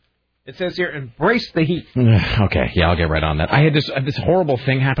Sunday. It says here, embrace the heat. Okay, yeah, I'll get right on that. I had this horrible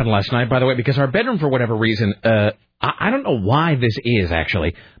thing happen last night, by the way, because our bedroom, for whatever reason, I don't know why this is,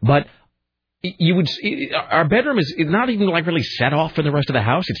 actually, but you would see, our bedroom is not even like really set off from the rest of the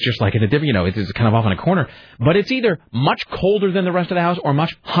house. It's just like in a different, it's kind of off in a corner. But it's either much colder than the rest of the house or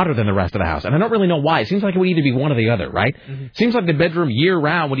much hotter than the rest of the house. And I don't really know why. It seems like it would either be one or the other, right? Mm-hmm. Seems like the bedroom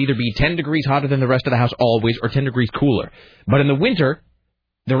year-round would either be 10 degrees hotter than the rest of the house always or 10 degrees cooler. But in the winter,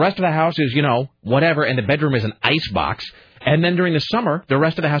 the rest of the house is, whatever, and the bedroom is an ice box. And then during the summer, the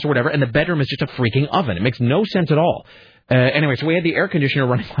rest of the house or whatever, and the bedroom is just a freaking oven. It makes no sense at all. Anyway, so we had the air conditioner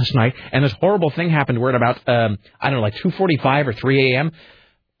running last night, and this horrible thing happened where at about, 2:45 or 3 a.m.,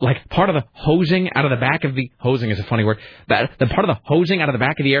 like part of the hosing out of the back of the, hosing is a funny word, the part of the hosing out of the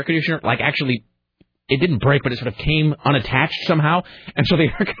back of the air conditioner, actually, it didn't break, but it sort of came unattached somehow, and so the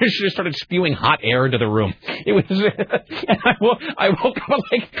air conditioner started spewing hot air into the room. It was, and I woke up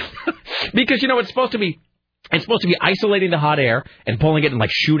because, it's supposed to be isolating the hot air and pulling it and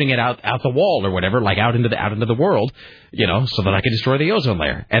shooting it out the wall or whatever, out into the world, so that I can destroy the ozone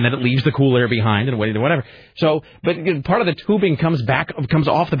layer, and then it leaves the cool air behind and whatever. So, but part of the tubing comes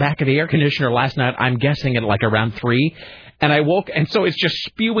off the back of the air conditioner last night. I'm guessing at around 3. And I woke, and so it's just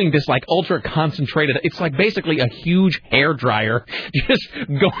spewing this ultra concentrated. It's basically a huge hair dryer, just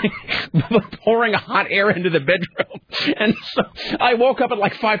pouring hot air into the bedroom. And so I woke up at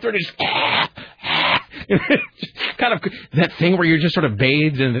 5:30, just kind of that thing where you're just sort of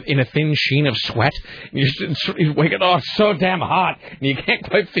bathed in a thin sheen of sweat. You wake up, it's so damn hot, and you can't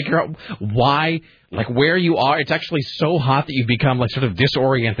quite figure out why, where you are. It's actually so hot that you become sort of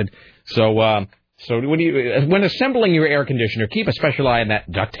disoriented. So when assembling your air conditioner, keep a special eye on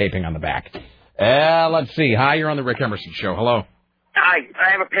that duct taping on the back. Let's see. Hi, you're on the Rick Emerson Show. Hello. Hi,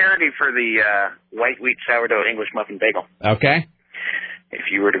 I have a parody for the white wheat sourdough English muffin bagel. Okay. If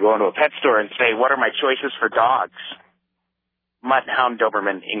you were to go into a pet store and say, what are my choices for dogs? Mutt, Hound,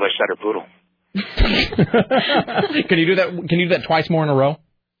 Doberman, English Setter, Poodle. Can you do that? Can you do that twice more in a row?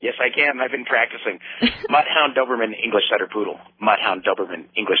 Yes, I can. I've been practicing. Mutt, Hound, Doberman, English Setter, Poodle. Mutt, Hound, Doberman,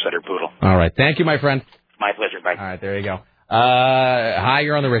 English Setter, Poodle. All right. Thank you, my friend. My pleasure. Bye. All right. There you go. Hi,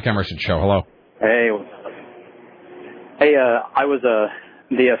 you're on the Rick Emerson Show. Hello. Hey. Hey, I was,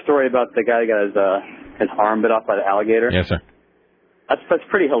 the story about the guy who got his arm bit off by the alligator. Yes, sir. That's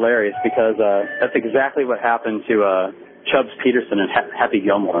pretty hilarious because that's exactly what happened to Chubbs Peterson and Happy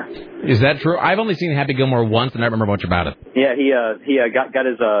Gilmore. Is that true? I've only seen Happy Gilmore once, and I don't remember much about it. Yeah, he got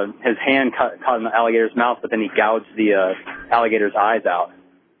his hand caught in the alligator's mouth, but then he gouged the alligator's eyes out,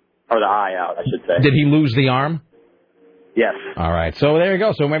 or the eye out, I should say. Did he lose the arm? Yes. All right. So there you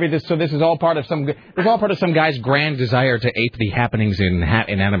go. So maybe this is all part of some guy's grand desire to ape the happenings in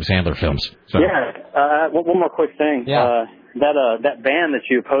Adam Sandler films. So. Yeah. One more quick thing. Yeah. That band that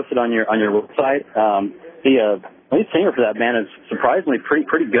you posted on your website, the lead singer for that band is surprisingly pretty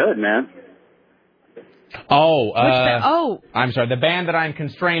good, man. I'm sorry. The band that I'm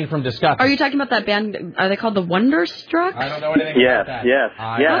constrained from discussing. Are you talking about that band? Are they called the Wonderstruck? I don't know anything about that. Yes.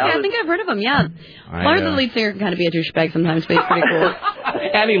 I think I've heard of them. Yeah. Part of the lead singer can kind of be a douchebag sometimes, but he's pretty cool.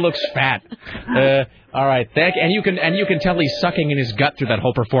 And he looks fat. All right. And you can tell he's sucking in his gut through that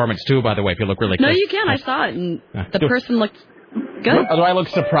whole performance too. By the way, if you look really close. No, you can. I saw it, and the person looked good. Do I look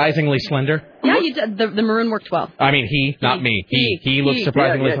surprisingly slender? Yeah, you did. The maroon worked well. I mean, not me. He looks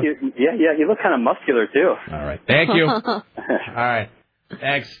surprisingly slender. Yeah, you look kind of muscular, too. All right. Thank you. All right.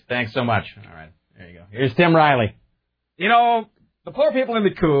 Thanks so much. All right. There you go. Here's Tim Riley. The poor people in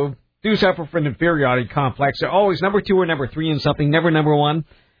the Coupe do suffer from an inferiority complex. They're always number 2 or number 3 in something, never number 1.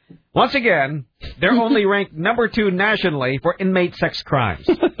 Once again, they're only ranked number 2 nationally for inmate sex crimes.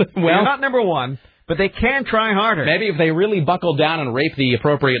 They're not number 1. But they can try harder. Maybe if they really buckle down and rape the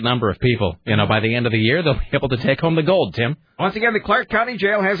appropriate number of people, by the end of the year, they'll be able to take home the gold, Tim. Once again, the Clark County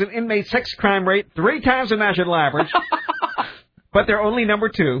Jail has an inmate sex crime rate 3 times the national average. But they're only number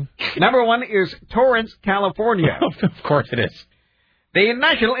 2. Number 1 is Torrance, California. Of course it is. The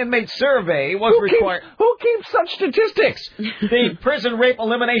National Inmate Survey was required... Who keeps such statistics? The Prison Rape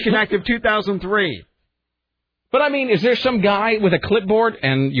Elimination Act of 2003. But, I mean, is there some guy with a clipboard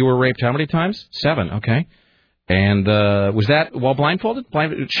and you were raped how many times? 7, okay. And was that while blindfolded?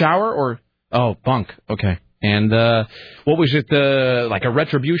 Shower or... Oh, bunk, okay. And what was it, like a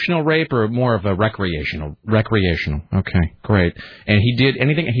retributional rape or more of a recreational? Recreational, okay, great. And he did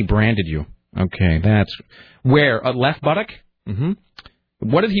anything, and he branded you. Okay, that's... Where? A left buttock? Mm-hmm.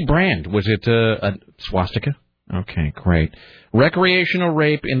 What did he brand? Was it a swastika? Okay, great. Recreational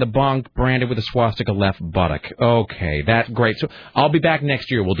rape in the bunk, branded with a swastika left buttock. Okay, that's great. So I'll be back next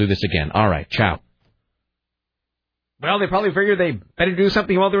year. We'll do this again. All right, ciao. Well, they probably figured they better do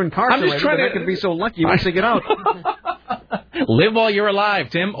something while they're incarcerated. I'm just trying to... They could be so lucky once they get out. Live while you're alive,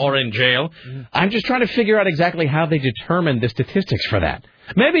 Tim, or in jail. I'm just trying to figure out exactly how they determine the statistics for that.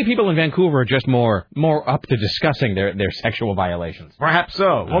 Maybe people in Vancouver are just more up to discussing their sexual violations. Perhaps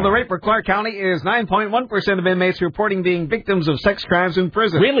so. Well, the rate for Clark County is 9.1% of inmates reporting being victims of sex crimes in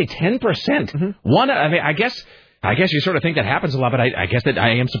prison. Really, 10%? Mm-hmm. I mean, I guess you sort of think that happens a lot, but I guess that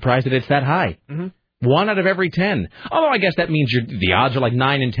I am surprised that it's that high. Mm-hmm. 1 out of every 10. Although I guess that means the odds are like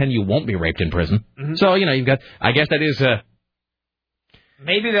 9 in 10 you won't be raped in prison. Mm-hmm. So, you've got... I guess that is...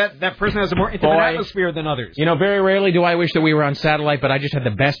 Maybe that person has a more intimate atmosphere than others. Very rarely do I wish that we were on satellite, but I just had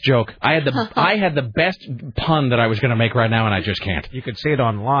the best joke. I had the best pun that I was going to make right now, and I just can't. You could say it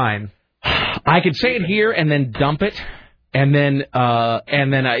online. I could say it here and then dump it, and then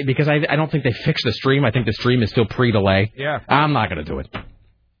because I don't think they fixed the stream. I think the stream is still pre-delay. Yeah. I'm not going to do it.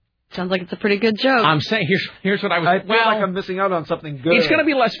 Sounds like it's a pretty good joke. I'm saying, here's what I was... I feel like I'm missing out on something good. It's going to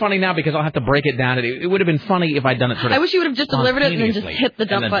be less funny now because I'll have to break it down. It would have been funny if I'd done it sort of... I wish you would have just delivered it and then just hit the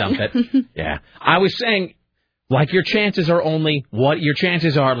dump button. Dump it. Yeah. I was saying, like, your chances are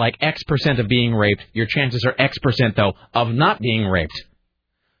like X% of being raped. Your chances are X%, though, of not being raped.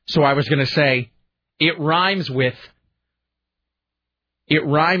 So I was going to say, it rhymes with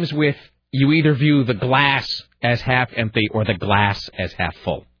you either view the glass as half empty or the glass as half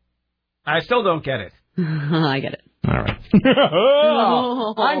full. I still don't get it. I get it. All right.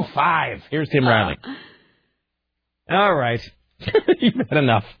 I'm 5. Here's Tim Riley. All right. You've had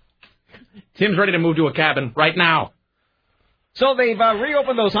enough. Tim's ready to move to a cabin right now. So they've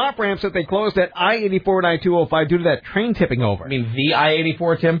reopened those off-ramps that they closed at I-84 and I-205 due to that train tipping over. I mean the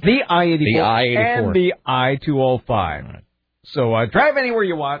I-84, Tim? The I-84. The I-84. And the I-205. Right. So drive anywhere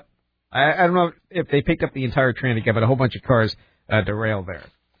you want. I don't know if they picked up the entire train again, but a whole bunch of cars derailed there.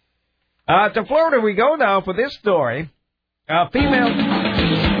 To Florida we go now for this story. Female...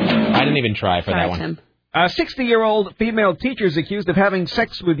 I didn't even try for that one. Tim. 60-year-old female teacher is accused of having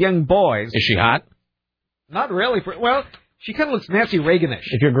sex with young boys. Is she hot? Not really. Well, she kind of looks Nancy Reagan-ish.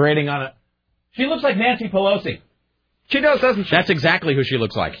 If you're grading on it. She looks like Nancy Pelosi. She does, doesn't she? That's exactly who she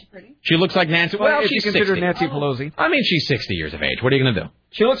looks like. She looks like Nancy... Well, if she's you consider 60. Nancy Pelosi. I mean, she's 60 years of age. What are you going to do?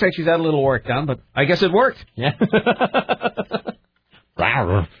 She looks like she's had a little work done, but I guess it worked. Yeah.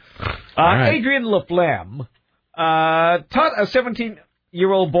 Right. Adrian LaFlamme taught a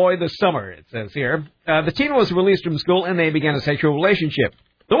 17-year-old boy this summer, it says here. The teen was released from school, and they began a sexual relationship.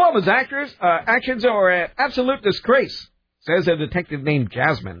 The woman's actions are an absolute disgrace, says a detective named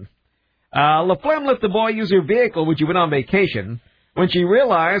Jasmine. LaFlamme let the boy use her vehicle when she went on vacation. When she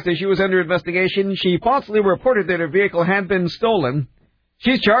realized that she was under investigation, she falsely reported that her vehicle had been stolen.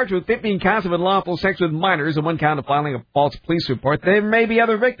 She's charged with 15 counts of unlawful sex with minors and 1 count of filing a false police report. There may be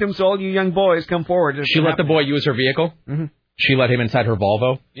other victims, so all you young boys come forward. She let the boy use her vehicle? Mm-hmm. She let him inside her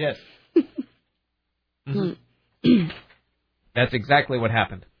Volvo? Yes. That's exactly what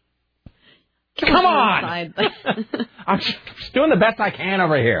happened. Come on! I'm just doing the best I can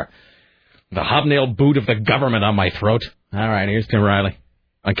over here. The hobnailed boot of the government on my throat. All right, here's Tim Riley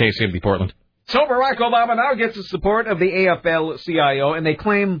on KCMB Portland. So Barack Obama now gets the support of the AFL-CIO, and they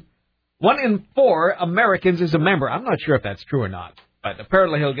claim 1 in 4 Americans is a member. I'm not sure if that's true or not, but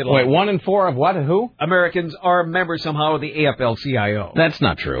apparently he'll get a... Wait, 1 in 4 of what? Who? Americans are members somehow of the AFL-CIO. That's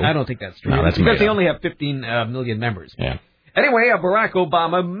not true. I don't think that's true. No, that's because they only have 15 million members. Yeah. Anyway, Barack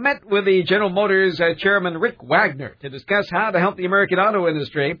Obama met with the General Motors chairman Rick Wagner to discuss how to help the American auto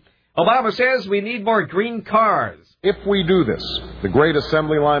industry. Obama says we need more green cars. If we do this, the great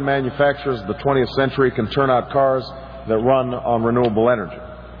assembly line manufacturers of the 20th century can turn out cars that run on renewable energy.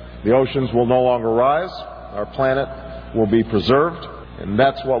 The oceans will no longer rise. Our planet will be preserved. And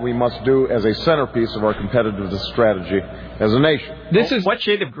that's what we must do as a centerpiece of our competitive strategy as a nation. What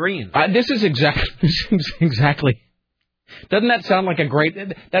shade of green? This is exactly... Doesn't that sound like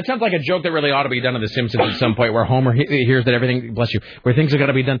that sounds like a joke that really ought to be done in The Simpsons at some point where Homer hears that everything, bless you, where things are going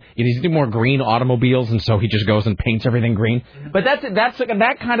to be done. He needs to do more green automobiles, and so he just goes and paints everything green. But that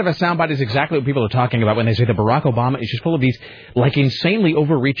kind of a soundbite is exactly what people are talking about when they say that Barack Obama is just full of these, like, insanely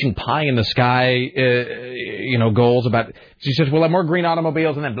overreaching pie-in-the-sky, goals about. She says we'll have more green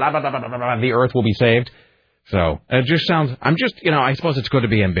automobiles and then blah blah blah blah blah blah. The Earth will be saved. So it just sounds. I suppose it's good to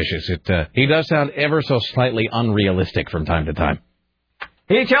be ambitious. He does sound ever so slightly unrealistic from time to time.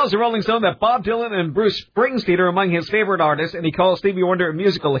 He tells the Rolling Stone that Bob Dylan and Bruce Springsteen are among his favorite artists, and he calls Stevie Wonder a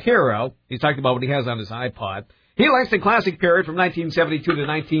musical hero. He's talking about what he has on his iPod. He likes the classic period from 1972 to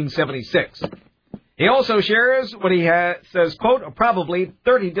 1976. He also shares what he says, quote, probably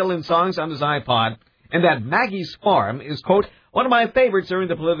 30 Dylan songs on his iPod, and that Maggie's Farm is, quote, one of my favorites during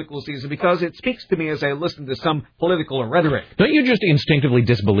the political season because it speaks to me as I listen to some political rhetoric. Don't you just instinctively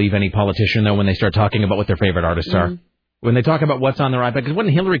disbelieve any politician, though, when they start talking about what their favorite artists are? When they talk about what's on their iPad? Because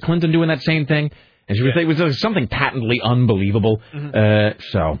wasn't Hillary Clinton doing that same thing? And she was saying it was something patently unbelievable.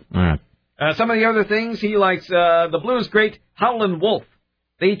 All right. Some of the other things, he likes the blues great Howlin' Wolf,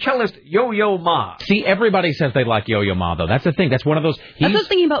 the cellist Yo-Yo Ma. See, everybody says they like Yo-Yo Ma, though. That's the thing. That's one of those... That's what I was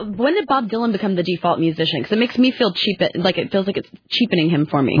thinking about. When did Bob Dylan become the default musician? Because it makes me feel cheap. Like, it feels like it's cheapening him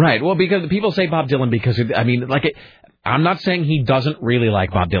for me. Right. Well, because people say Bob Dylan because, I'm not saying he doesn't really like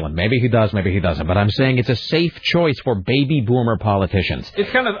Bob Dylan. Maybe he does, maybe he doesn't. But I'm saying it's a safe choice for baby boomer politicians.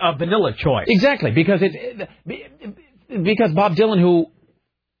 It's kind of a vanilla choice. Exactly, because Bob Dylan, who...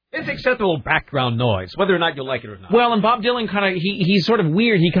 It's acceptable background noise, whether or not you like it or not. Well, and Bob Dylan he's sort of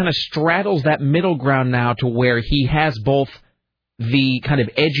weird. He kind of straddles that middle ground now to where he has both the kind of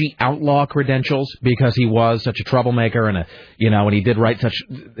edgy outlaw credentials because he was such a troublemaker and and he did write such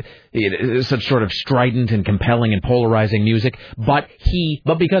sort of strident and compelling and polarizing music. But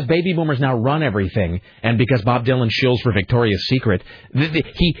because baby boomers now run everything, and because Bob Dylan shills for Victoria's Secret,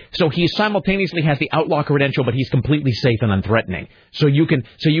 he simultaneously has the outlaw credential, but he's completely safe and unthreatening. So you can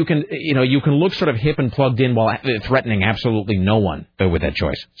look sort of hip and plugged in while threatening absolutely no one with that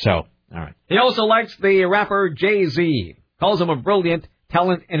choice. So all right. He also likes the rapper Jay-Z. Calls him a brilliant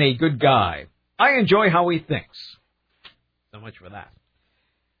talent and a good guy. I enjoy how he thinks. So much for that.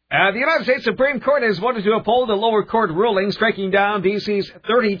 The United States Supreme Court has voted to uphold a lower court ruling striking down D.C.'s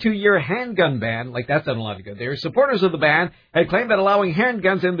 32-year handgun ban. Like, that's not a lot of good there. Supporters of the ban had claimed that allowing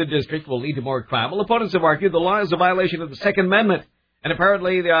handguns in the district will lead to more crime. Well, opponents have argued the law is a violation of the Second Amendment. And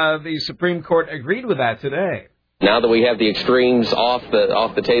apparently the Supreme Court agreed with that today. Now that we have the extremes off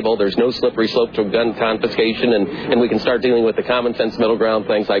the table, there's no slippery slope to gun confiscation, and we can start dealing with the common sense middle ground,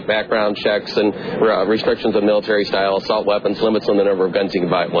 things like background checks and restrictions of military-style assault weapons, limits on the number of guns you can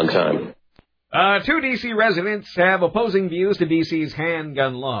buy at one time. Two D.C. residents have opposing views to D.C.'s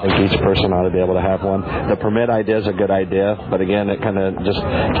handgun law. I think each person ought to be able to have one. The permit idea is a good idea, but again, it kind of just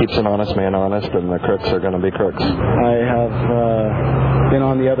keeps an honest man honest, and the crooks are going to be crooks. I have been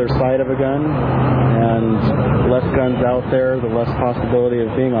on the other side of a gun, and less guns out there, the less possibility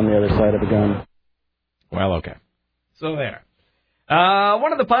of being on the other side of a gun. Well, okay. So there.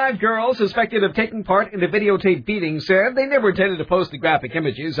 One of the 5 girls suspected of taking part in the videotape beating said they never intended to post the graphic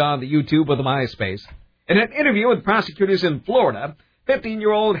images on the YouTube or the MySpace. In an interview with prosecutors in Florida,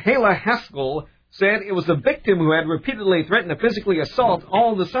 15-year-old Hayla Haskell said it was the victim who had repeatedly threatened to physically assault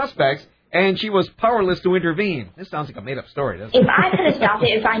all the suspects, and she was powerless to intervene. This sounds like a made-up story, doesn't it? If I could have stopped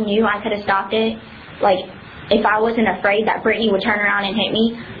it, if I knew I could have stopped it, like, if I wasn't afraid that Brittany would turn around and hit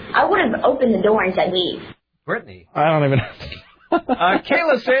me, I would have opened the door and said, leave. Brittany? I don't even know.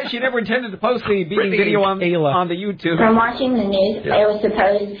 Kayla said she never intended to post the beating video on the YouTube. From watching the news, it was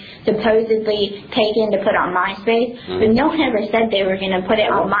supposedly taken to put on MySpace, but no one ever said they were going to put it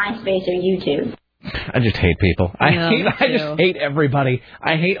on MySpace or YouTube. I just hate people. I just hate everybody.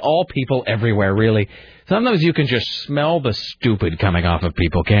 I hate all people everywhere, really. Sometimes you can just smell the stupid coming off of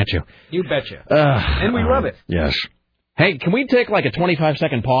people, can't you? You betcha. And we love it. Yes. Hey, can we take like a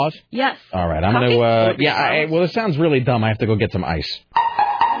 25-second pause? Yes. All right, I'm going to, well, it sounds really dumb. I have to go get some ice.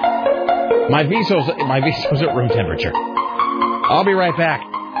 My Viso's at room temperature. I'll be right back.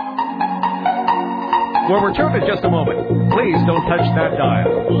 We'll return in just a moment. Please don't touch that dial.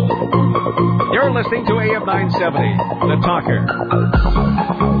 You're listening to AM 970, The Talker.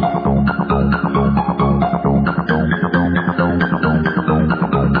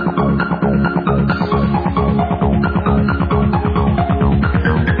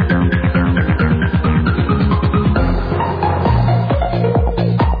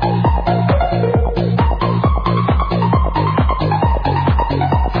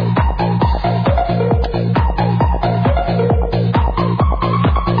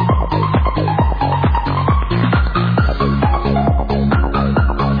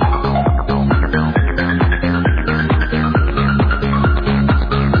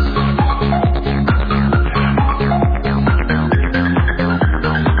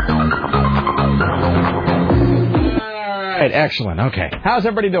 Excellent. Okay. How's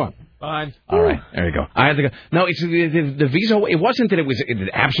everybody doing? Fine. All right, there you go. I had to go. No, it's the Viso. It wasn't that it was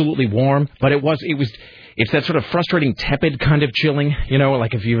absolutely warm, but it's that sort of frustrating, tepid kind of chilling. You know,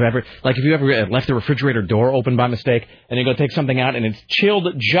 like if you've ever left the refrigerator door open by mistake, and you go take something out, and it's chilled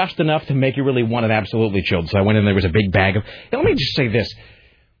just enough to make you really want it absolutely chilled. So I went in. There was a big bag of. Let me just say this.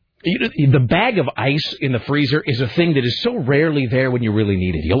 The bag of ice in the freezer is a thing that is so rarely there when you really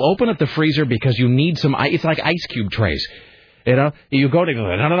need it. You'll open up the freezer because you need some ice. It's like ice cube trays. You know, you go to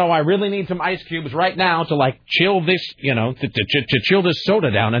no, I really need some ice cubes right now to like chill this, to chill this soda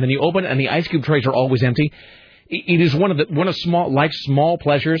down. And then you open it and the ice cube trays are always empty. It is one of life's small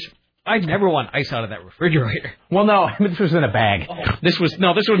pleasures. I'd never want ice out of that refrigerator. Well, no, this was in a bag. This was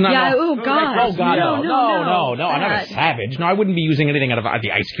not. Yeah, oh, God. Oh, God, no. I'm not a savage. No, I wouldn't be using anything out of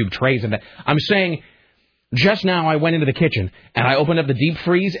the ice cube trays. And I'm saying, just now I went into the kitchen and I opened up the deep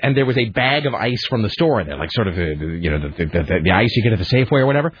freeze and there was a bag of ice from the store there, like sort of, the ice you get at the Safeway or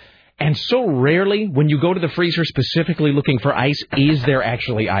whatever. And so rarely, when you go to the freezer specifically looking for ice, is there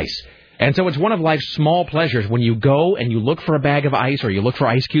actually ice. And so it's one of life's small pleasures when you go and you look for a bag of ice or you look for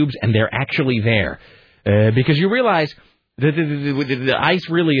ice cubes and they're actually there. Because you realize that the ice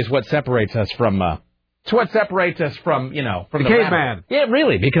really is what separates us from... it's what separates us from the caveman. Yeah,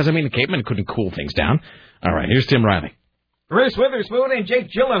 really, because, the caveman couldn't cool things down. All right, here's Tim Riley. Reese Witherspoon and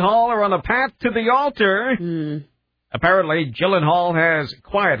Jake Gyllenhaal are on a path to the altar. Apparently, Gyllenhaal has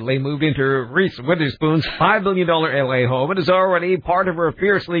quietly moved into Reese Witherspoon's $5 million L.A. home and is already part of her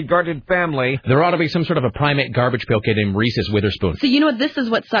fiercely guarded family. There ought to be some sort of a primate garbage pail kid named Reese's Witherspoon. So you know what? This is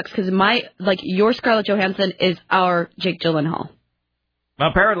what sucks, because your Scarlett Johansson is our Jake Gyllenhaal.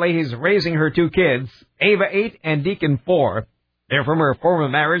 Apparently, he's raising her two kids, Ava 8 and Deacon 4. They're from her former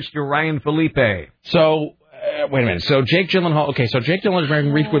marriage to Ryan Felipe. So... wait a minute. So Jake Gyllenhaal. Okay, so Jake Gyllenhaal is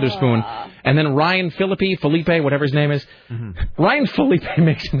marrying Reese Witherspoon, and then Ryan Felipe, whatever his name is. Mm-hmm. Ryan Felipe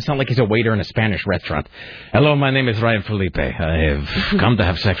makes him sound like he's a waiter in a Spanish restaurant. Hello, my name is Ryan Felipe. I have come to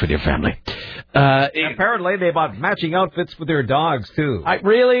have sex with your family. Apparently, they bought matching outfits for their dogs too.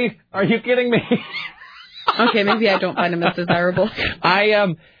 Really? Are you kidding me? Okay, maybe I don't find him as desirable.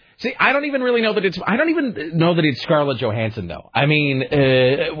 See, I don't even really know that it's Scarlett Johansson, though. I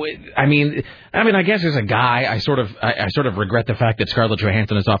guess as a guy, I sort of regret the fact that Scarlett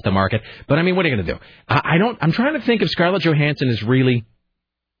Johansson is off the market. But what are you going to do? I'm trying to think if Scarlett Johansson is really.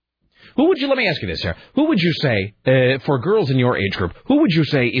 Let me ask you this, Sarah. Who would you say, for girls in your age group, who would you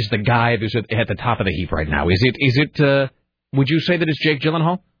say is the guy who's at the top of the heap right now? Would you say that it's Jake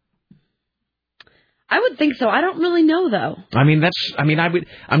Gyllenhaal? I would think so. I don't really know, though.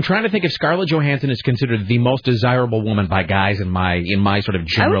 I'm trying to think if Scarlett Johansson is considered the most desirable woman by guys in my sort of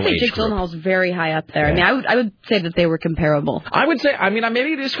general age group. I would say Jake Gyllenhaal's very high up there. Yeah. I would say that they were comparable. I would say,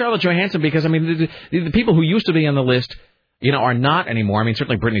 maybe it is Scarlett Johansson because, the people who used to be on the list, are not anymore.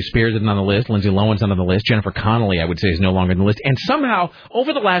 Certainly Britney Spears isn't on the list. Lindsay Lohan's not on the list. Jennifer Connelly, I would say, is no longer on the list. And somehow,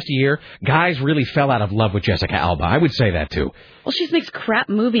 over the last year, guys really fell out of love with Jessica Alba. I would say that, too. Well, she makes crap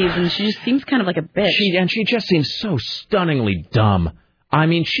movies, and she just seems kind of like a bitch. She just seems so stunningly dumb.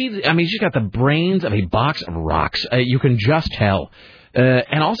 She's got the brains of a box of rocks. You can just tell.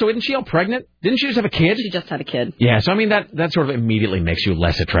 And also, isn't she all pregnant? Didn't she just have a kid? She just had a kid. Yeah, so that sort of immediately makes you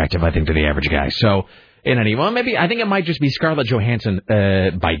less attractive, I think, to the average guy. So... maybe I think it might just be Scarlett Johansson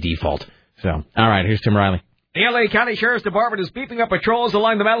by default. So, all right, here's Tim Riley. The L.A. County Sheriff's Department is beefing up patrols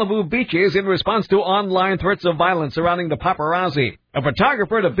along the Malibu beaches in response to online threats of violence surrounding the paparazzi. A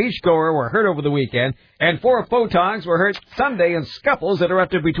photographer and a beachgoer were hurt over the weekend, and 4 photogs were hurt Sunday in scuffles that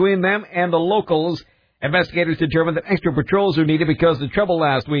erupted between them and the locals. Investigators determined that extra patrols are needed because of the trouble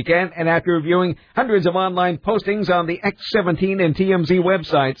last weekend, and after reviewing hundreds of online postings on the X17 and TMZ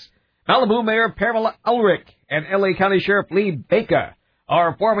websites, Malibu Mayor Pamela Ulrich and L.A. County Sheriff Lee Baker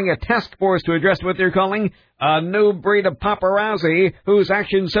are forming a task force to address what they're calling a new breed of paparazzi whose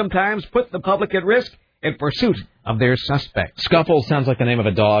actions sometimes put the public at risk in pursuit of their suspects. Scuffles sounds like the name of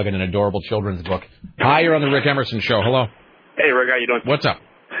a dog in an adorable children's book. Hi, you're on the Rick Emerson Show. Hello. Hey, Rick, how you doing? What's up?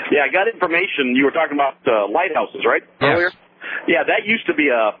 Yeah, I got information. You were talking about lighthouses, right? Yes. Earlier? Yeah, that used to be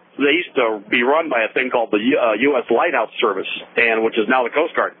they used to be run by a thing called the U.S. Lighthouse Service, which is now the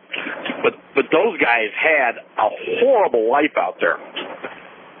Coast Guard. But those guys had a horrible life out there.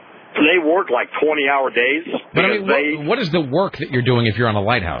 They worked like 20-hour days. But what is the work that you're doing if you're on a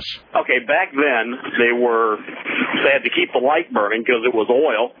lighthouse? Okay, back then they had to keep the light burning because it was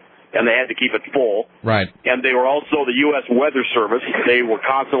oil, and they had to keep it full. Right. And they were also the U.S. Weather Service. They were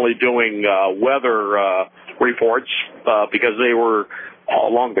constantly doing weather reports because they were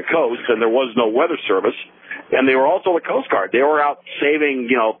along the coast, and there was no weather service. And they were also the Coast Guard. They were out saving,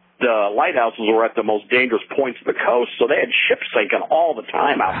 lighthouses were at the most dangerous points of the coast, so they had ships sinking all the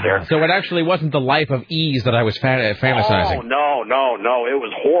time out there. So it actually wasn't the life of ease that I was fantasizing. Oh, no. It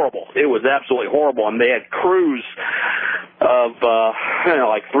was horrible. It was absolutely horrible. And they had crews of,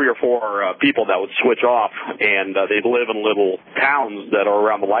 like 3 or 4 people that would switch off, and they'd live in little towns that are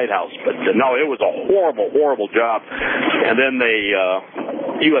around the lighthouse. But no, it was a horrible, horrible job. And then the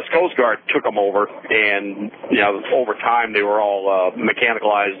U.S. Coast Guard took them over, and, over time they were all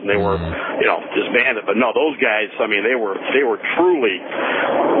mechanicalized, and they were, disbanded. But no, those guys, I mean, they were truly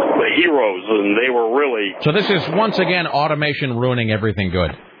the heroes, and they were really... So this is, once again, automation ruining everything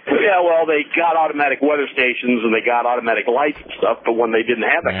good. Yeah, well, they got automatic weather stations and they got automatic lights and stuff, but when they didn't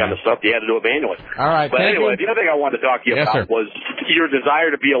have that kind of stuff, you had to do it manually. All right, but anyway, the other thing I wanted to talk to you about was your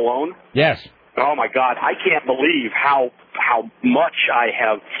desire to be alone. Yes. Oh, my God, I can't believe how much I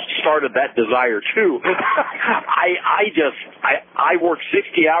have started that desire, too. I work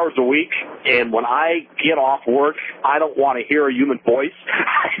 60 hours a week, and when I get off work, I don't want to hear a human voice.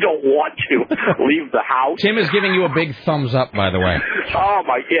 I don't want to leave the house. Tim is giving you a big thumbs up, by the way. Oh,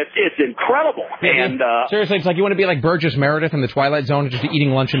 my, it's incredible. And seriously, it's like you want to be like Burgess Meredith in The Twilight Zone, just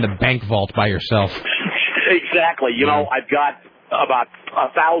eating lunch in the bank vault by yourself. Exactly. I've got about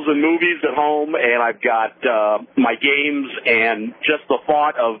 1,000 movies at home, and I've got my games, and just the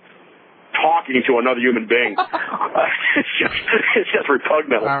thought of talking to another human being, it's just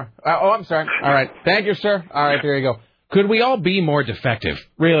repugnant. I'm sorry. All right. Thank you, sir. All right, there you go. Could we all be more defective?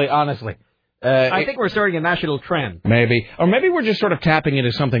 Really, honestly. I think we're starting a national trend. Maybe. Or maybe we're just sort of tapping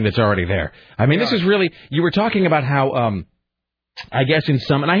into something that's already there. I mean, this is really... You were talking about how... I guess in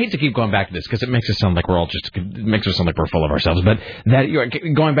some, and I hate to keep going back to this because it makes us sound like we're full of ourselves, but that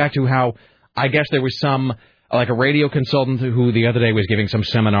going back to how I guess there was some, like a radio consultant who the other day was giving some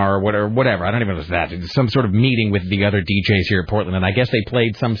seminar or whatever. I don't even know if it was that. Some sort of meeting with the other DJs here at Portland, and I guess they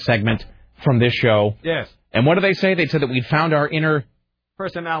played some segment from this show. Yes. And what did they say? They said that we'd found our inner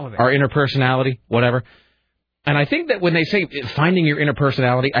personality, whatever. And I think that when they say finding your inner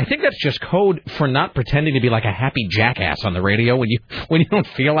personality, I think that's just code for not pretending to be like a happy jackass on the radio when you don't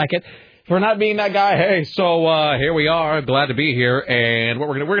feel like it. For not being that guy. Hey, so here we are, glad to be here, and what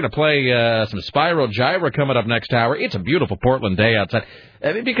we're gonna play some Spyro Gyra coming up next hour. It's a beautiful Portland day outside,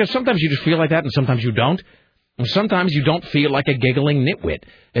 because sometimes you just feel like that, and sometimes you don't. And sometimes you don't feel like a giggling nitwit.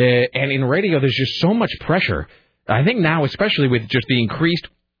 And in radio, there's just so much pressure. I think now, especially with just the increased.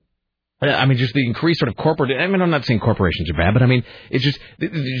 Just the increased sort of corporate... I'm not saying corporations are bad, but it's just...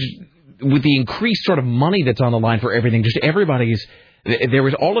 With the increased sort of money that's on the line for everything, just everybody's... There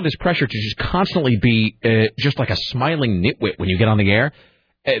is all of this pressure to just constantly be just like a smiling nitwit when you get on the air,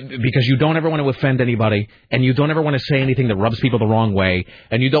 because you don't ever want to offend anybody, and you don't ever want to say anything that rubs people the wrong way,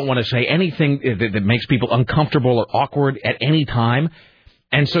 and you don't want to say anything that makes people uncomfortable or awkward at any time.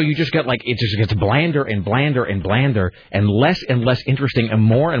 And so you just get it just gets blander and blander and blander and less interesting and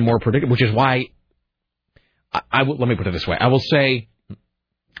more predictable, which is why let me put it this way. I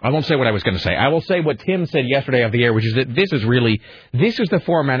won't say what I was going to say. I will say what Tim said yesterday off the air, which is that this is the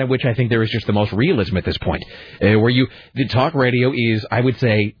format in which I think there is just the most realism at this point, the talk radio is, I would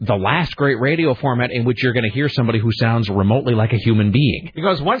say, the last great radio format in which you're going to hear somebody who sounds remotely like a human being.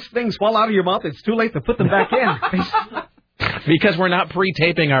 Because once things fall out of your mouth, it's too late to put them back in. Because we're not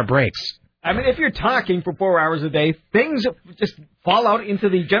pre-taping our breaks. I mean, if you're talking for 4 hours a day, things just fall out into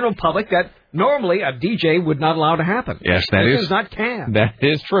the general public that normally a DJ would not allow to happen. Yes, that is not can. That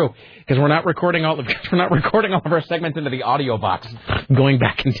is true. Because we're not recording all of our segments into the audio box, going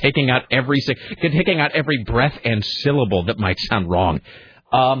back and taking out every breath and syllable that might sound wrong.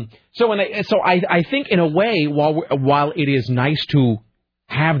 So I think in a way, while it is nice to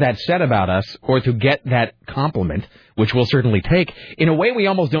have that said about us, or to get that compliment, which we'll certainly take, in a way we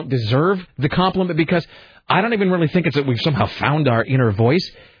almost don't deserve the compliment, because I don't even really think it's that we've somehow found our inner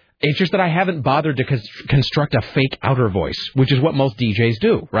voice. It's just that I haven't bothered to construct a fake outer voice, which is what most DJs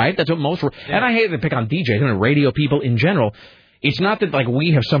do, right? That's what most... And I hate to pick on DJs and radio people in general. It's not that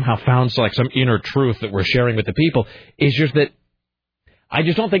we have somehow found some inner truth that we're sharing with the people. It's just that I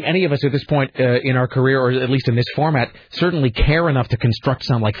just don't think any of us at this point in our career, or at least in this format, certainly care enough to construct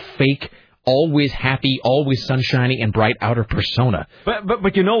some fake, always happy, always sunshiny and bright outer persona.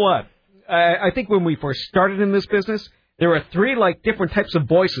 But you know what? I think when we first started in this business, there were 3 different types of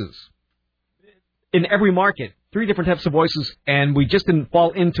voices in every market. 3 different types of voices, and we just didn't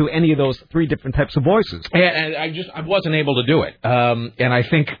fall into any of those 3 different types of voices. And I wasn't able to do it. And I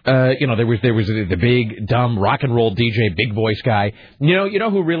think there was the big dumb rock and roll DJ, big voice guy. You know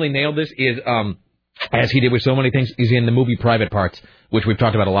who really nailed this is as he did with so many things, is in the movie Private Parts, which we've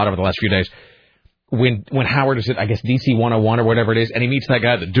talked about a lot over the last few days. when Howard is at, I guess, DC 101 or whatever it is, and he meets that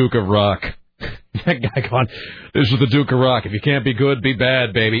guy, the Duke of Rock. That guy going, this is the Duke of Rock. If you can't be good, be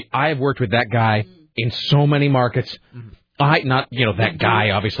bad, baby. I have worked with that guy in so many markets. Not that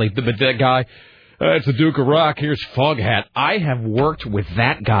guy, obviously, but that guy, it's the Duke of Rock. Here's Foghat. I have worked with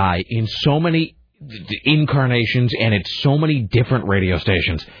that guy in so many incarnations and at so many different radio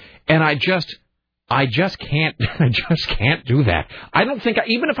stations. And I just can't do that. I don't think,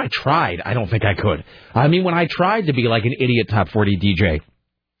 even if I tried, I don't think I could. I mean, when I tried to be like an idiot top 40 DJ,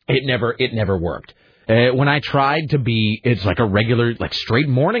 it never worked. When I tried to be, it's like a regular, like straight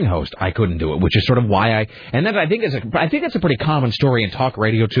morning host, I couldn't do it, which is sort of why and then I think it's a pretty common story in talk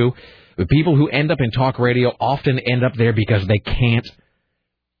radio too. The people who end up in talk radio often end up there because they can't.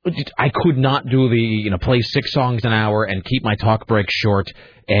 I could not do the, play 6 songs an hour and keep my talk break short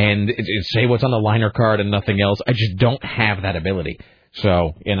and say what's on the liner card and nothing else. I just don't have that ability.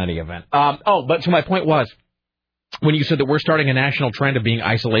 So, in any event. But so my point was, when you said that we're starting a national trend of being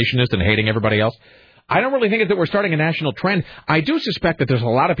isolationist and hating everybody else, I don't really think that we're starting a national trend. I do suspect that there's a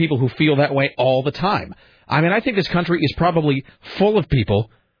lot of people who feel that way all the time. I mean, I think this country is probably full of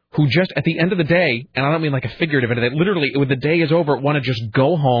people who just, at the end of the day, and I don't mean like a figurative, they literally, when the day is over, want to just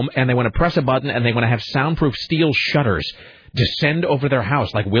go home and they want to press a button and they want to have soundproof steel shutters descend over their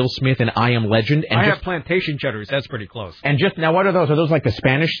house like Will Smith in I Am Legend. And I have plantation shutters. That's pretty close. And just, now what are those? Are those like the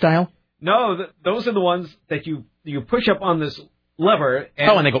Spanish style? No, those are the ones that you push up on this lever.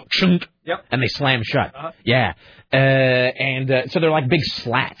 And they go, chunk, yep, and they slam shut. Yeah. So they're like big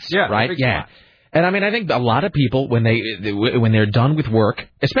slats, right? Big yeah. slats. And I mean, I think a lot of people, when they're done with work,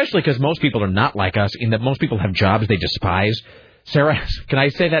 especially because most people are not like us, in that most people have jobs they despise. Sarah, can I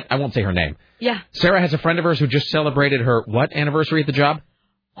say that? I won't say her name. Yeah. Sarah has a friend of hers who just celebrated her what anniversary at the job?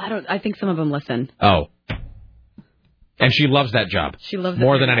 I think some of them listen. Oh. And she loves that job. She loves it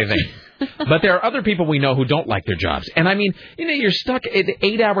more than anything. But there are other people we know who don't like their jobs. And I mean, you're stuck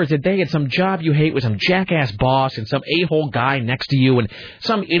 8 hours a day at some job you hate with some jackass boss and some a-hole guy next to you and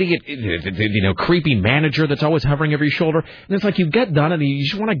some idiot, creepy manager that's always hovering over your shoulder. And it's like you get done and you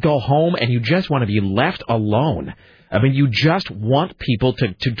just want to go home and you just want to be left alone. I mean, you just want people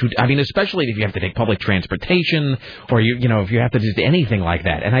to I mean, especially if you have to take public transportation or if you have to do anything like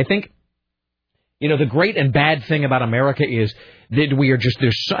that. And I think, the great and bad thing about America is that we are just,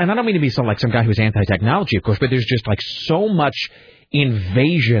 and I don't mean to be some guy who's anti-technology, of course, but there's just so much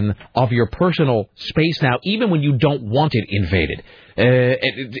invasion of your personal space now, even when you don't want it invaded.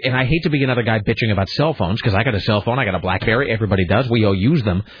 And I hate to be another guy bitching about cell phones, because I got a cell phone, I got a BlackBerry, everybody does, we all use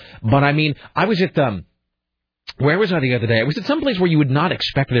them. But I mean, I was at, where was I the other day? I was at some place where you would not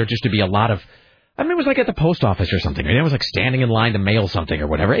expect there just to be a lot of, I mean, it was like at the post office or something. I was like standing in line to mail something or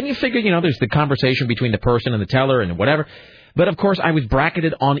whatever. And you figure, there's the conversation between the person and the teller and whatever. But, of course, I was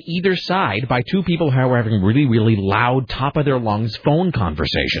bracketed on either side by two people who were having really, really loud, top-of-their-lungs phone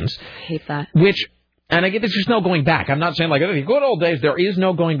conversations. I hate that. And I get there's just no going back. I'm not saying, the good old days. There is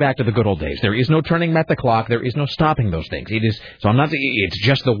no going back to the good old days. There is no turning back the clock. There is no stopping those things. It's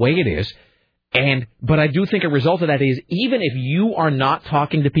just the way it is. But I do think a result of that is, even if you are not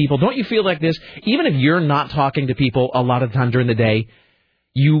talking to people, don't you feel like this? Even if you're not talking to people a lot of the time during the day,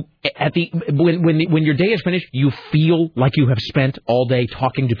 when your day is finished, you feel like you have spent all day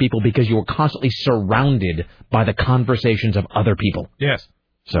talking to people because you are constantly surrounded by the conversations of other people. Yes.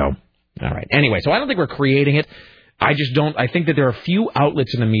 So, all right. Anyway, so I don't think we're creating it. I think that there are a few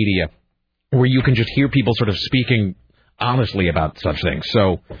outlets in the media where you can just hear people sort of speaking honestly about such things.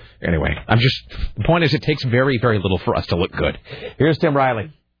 So, anyway, the point is it takes very, very little for us to look good. Here's Tim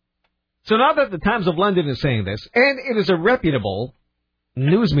Riley. So now that the Times of London is saying this, and it is a reputable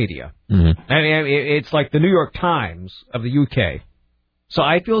news media, mm-hmm. I mean, it's like the New York Times of the UK, so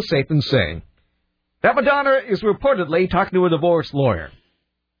I feel safe in saying that Madonna is reportedly talking to a divorce lawyer.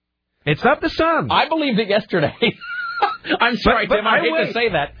 It's not the Sun. I believed it yesterday. I'm sorry, Tim, I hate to say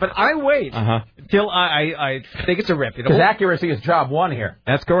that. But I wait till I think it's a reputable. Because accuracy is job one here.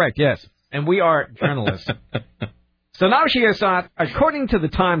 That's correct, yes. And we are journalists. So now she has sought, according to the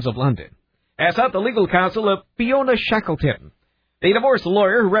Times of London, has sought the legal counsel of Fiona Shackleton, the divorce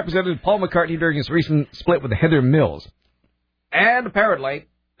lawyer who represented Paul McCartney during his recent split with Heather Mills. And apparently,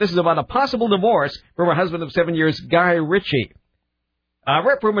 this is about a possible divorce from her husband of 7 years, Guy Ritchie.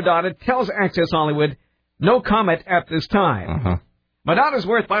 Rep for Madonna tells Access Hollywood, no comment at this time. Madonna's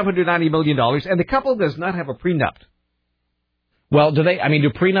worth $590 million, and the couple does not have a prenup. Well, do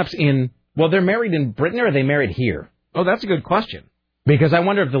prenups they're married in Britain, or are they married here? Oh, that's a good question. Because I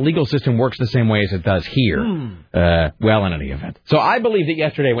wonder if the legal system works the same way as it does here. Well, in any event. So I believed it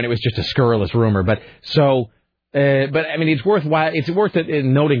yesterday when it was just a scurrilous rumor. But so But I mean, it's worth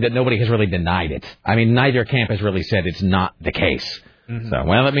noting that nobody has really denied it. I mean, neither camp has really said it's not the case. Mm-hmm. So,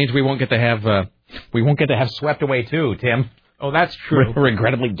 well, that means we won't get to have swept away too, Tim. Oh, that's true.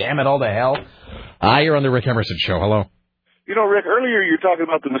 Regrettably, damn it all to hell. You're on the Rick Emerson Show. Hello. You know, Rick, earlier you were talking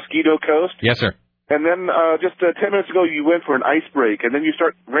about the Mosquito Coast. Yes, sir. And then just 10 minutes ago you went for an ice break, and then you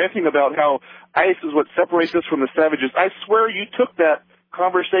start ranting about how ice is what separates us from the savages. I swear you took that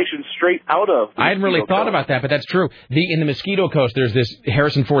conversation straight out of the I hadn't really thought about that, but that's true. In the Mosquito Coast, there's this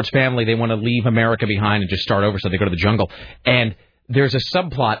Harrison Ford's family. They want to leave America behind and just start over, so they go to the jungle. And there's a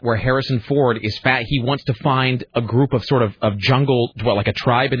subplot where Harrison Ford is he wants to find a group of of jungle, like a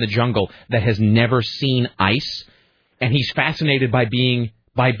tribe in the jungle that has never seen ice, and he's fascinated by being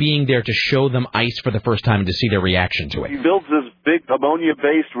there to show them ice for the first time and to see their reaction to it. He builds this big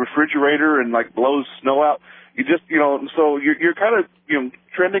ammonia-based refrigerator and blows snow out. You just, so you're kind of,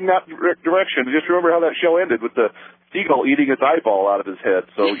 trending that direction. Just remember how that show ended with the seagull eating his eyeball out of his head.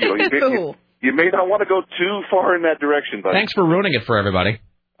 So, you may not want to go too far in that direction, buddy. Thanks for ruining it for everybody.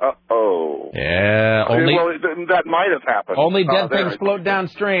 Uh-oh. Yeah, that might have happened. Only dead things float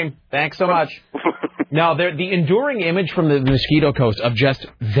downstream. Thanks so much. Now, the enduring image from the Mosquito Coast of just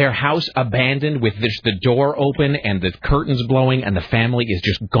their house abandoned with the door open and the curtains blowing and the family is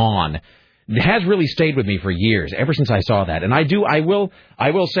just gone. It has really stayed with me for years, ever since I saw that. And I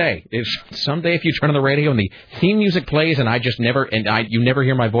will say, someday if you turn on the radio and the theme music plays and you never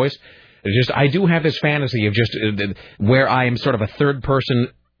hear my voice, I do have this fantasy of just where I am sort of a third person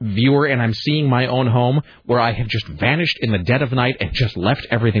viewer and I'm seeing my own home where I have just vanished in the dead of night and just left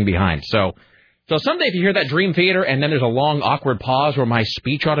everything behind. So someday if you hear that dream theater and then there's a long awkward pause where my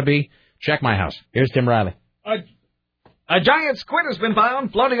speech ought to be, check my house. Here's Tim Riley. A giant squid has been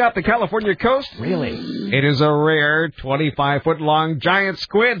found floating off the California coast. Really? It is a rare 25-foot-long giant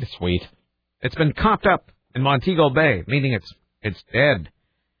squid. Sweet. It's been copped up in Montego Bay, meaning it's dead.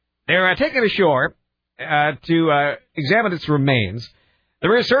 They're taken ashore to examine its remains. The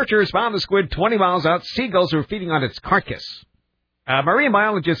researchers found the squid 20 miles out. Seagulls were feeding on its carcass. A marine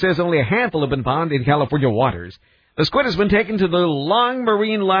biologist says only a handful have been found in California waters. The squid has been taken to the Long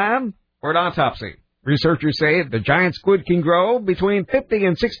Marine Lab for an autopsy. Researchers say the giant squid can grow between 50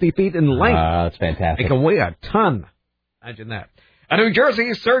 and 60 feet in length. That's fantastic. It can weigh a ton. Imagine that. A New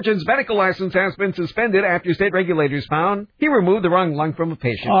Jersey surgeon's medical license has been suspended after state regulators found he removed the wrong lung from a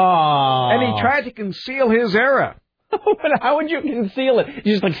patient. Aww. And he tried to conceal his error. But how would you conceal it?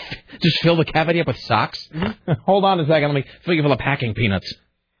 You just fill the cavity up with socks? Mm-hmm. Hold on a second. Let me fill you full of packing peanuts.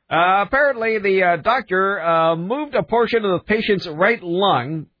 Apparently, the doctor moved a portion of the patient's right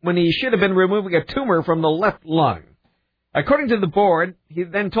lung when he should have been removing a tumor from the left lung. According to the board, he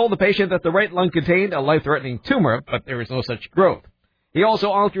then told the patient that the right lung contained a life-threatening tumor, but there was no such growth. He also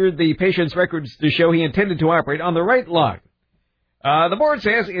altered the patient's records to show he intended to operate on the right lung. The board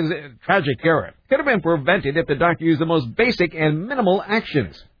says it is a tragic error. Could have been prevented if the doctor used the most basic and minimal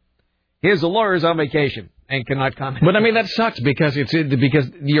actions. His lawyer is on vacation and cannot comment. But I mean that sucks because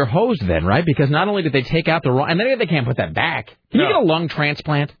you're hosed then, right? Because not only did they take out the wrong, and then they can't put that back. Can you get a lung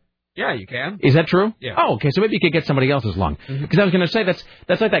transplant? Yeah, you can. Is that true? Yeah. Oh, okay. So maybe you could get somebody else's lung. Because I was going to say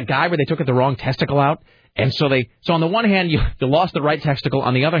that's like that guy where they took the wrong testicle out, and so on the one hand you lost the right testicle,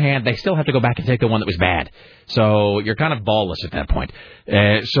 on the other hand they still have to go back and take the one that was bad. So you're kind of ballless at that point.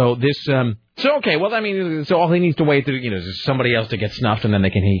 So okay. Well, I mean, so all he needs to wait is somebody else to get snuffed, and then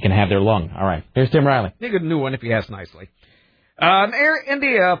he can have their lung. All right. Here's Tim Riley. You get a new one if you ask nicely. An Air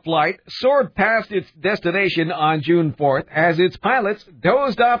India flight soared past its destination on June 4th as its pilots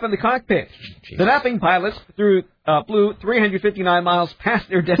dozed off in the cockpit. Jeez. The napping pilots flew 359 miles past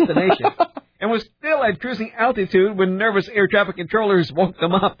their destination and was still at cruising altitude when nervous air traffic controllers woke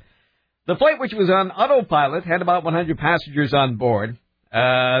them up. The flight, which was on autopilot, had about 100 passengers on board.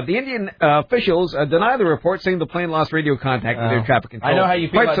 The Indian officials deny the report, saying the plane lost radio contact with air traffic controllers. I know how you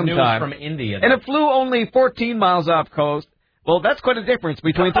feel about news time. From India. And it flew only 14 miles off coast. Well, that's quite a difference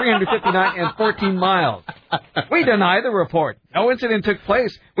between 359 and 14 miles. We deny the report. No incident took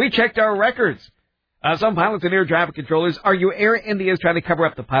place. We checked our records. Some pilots and air traffic controllers argue Air India is trying to cover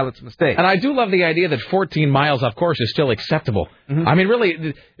up the pilot's mistake. And I do love the idea that 14 miles off course is still acceptable. Mm-hmm. I mean,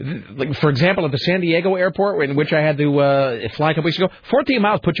 really, like, for example, at the San Diego airport, in which I had to fly a couple weeks ago, 14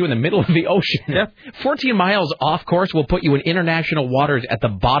 miles put you in the middle of the ocean. Yeah. 14 miles off course will put you in international waters at the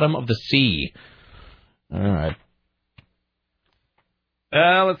bottom of the sea. All right.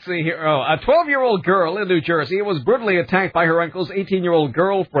 Let's see here. A 12-year-old girl in New Jersey was brutally attacked by her uncle's 18-year-old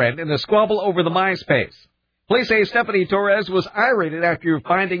girlfriend in a squabble over the MySpace. Police say Stephanie Torres was irate after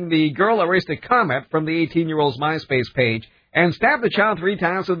finding the girl erased a comment from the 18-year-old's MySpace page and stabbed the child 3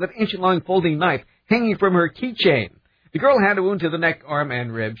 times with an inch-long folding knife hanging from her keychain. The girl had a wound to the neck, arm,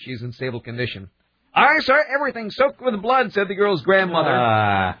 and rib. She's in stable condition. I saw everything soaked with blood, said the girl's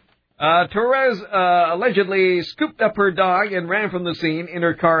grandmother. Torres allegedly scooped up her dog and ran from the scene in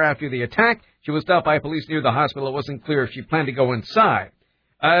her car after the attack. She was stopped by police near the hospital. It wasn't clear if she planned to go inside.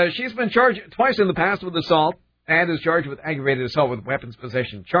 She's been charged twice in the past with assault and is charged with aggravated assault with weapons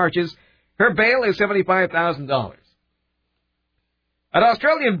possession charges. Her bail is $75,000. An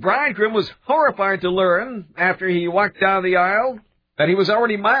Australian bridegroom was horrified to learn after he walked down the aisle that he was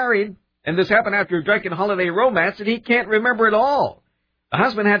already married, and this happened after a drunken holiday romance that he can't remember at all. The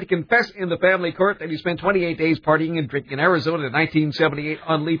husband had to confess in the family court that he spent 28 days partying and drinking in Arizona in 1978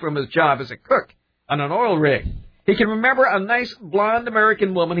 on leave from his job as a cook on an oil rig. He can remember a nice blonde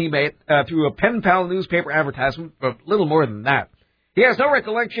American woman he met through a pen pal newspaper advertisement, but little more than that. He has no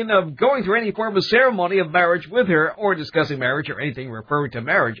recollection of going through any form of ceremony of marriage with her or discussing marriage or anything referring to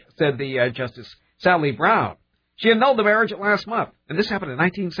marriage, said the Justice Sally Brown. She annulled the marriage last month, and this happened in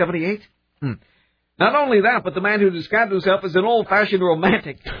 1978? Not only that, but the man who described himself as an old-fashioned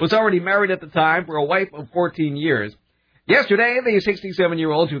romantic was already married at the time for a wife of 14 years. Yesterday, the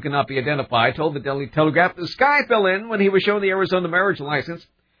 67-year-old, who cannot be identified, told the Daily Telegraph the sky fell in when he was shown the Arizona marriage license.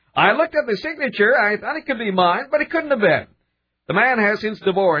 I looked at the signature. I thought it could be mine, but it couldn't have been. The man has since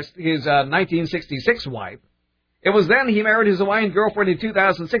divorced his 1966 wife. It was then he married his Hawaiian girlfriend in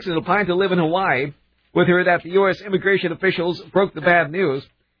 2006 and applied to live in Hawaii with her that the U.S. immigration officials broke the bad news.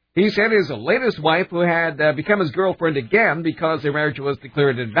 He said his latest wife, who had become his girlfriend again because their marriage was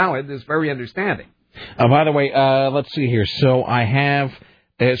declared invalid, is very understanding. By the way, let's see here. So I have...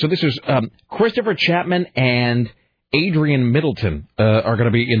 so this is Christopher Chapman and Adrian Middleton are going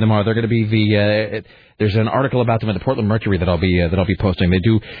to be in tomorrow. They're going to be the... there's an article about them in the Portland Mercury that I'll be posting. They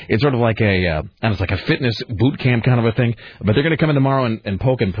do... It's sort of like it's like a fitness boot camp kind of a thing. But they're going to come in tomorrow and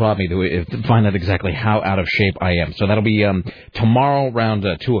poke and prod me to find out exactly how out of shape I am. So that'll be tomorrow around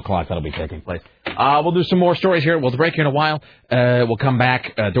 2 o'clock. That'll be taking place. We'll do some more stories here. We'll break here in a while. We'll come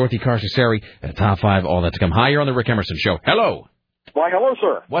back. Dorothy Carcasseri, top 5, all that to come. Hi, you're on the Rick Emerson Show. Hello. Why, hello,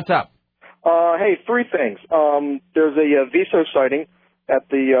 sir. What's up? Hey, 3 things. There's a Viso sighting at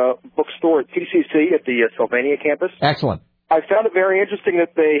the bookstore at TCC at the Sylvania campus. Excellent. I found it very interesting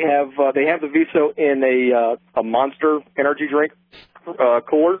that they have the Viso in a Monster energy drink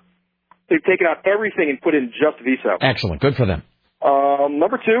cooler. They've taken out everything and put in just Viso. Excellent. Good for them.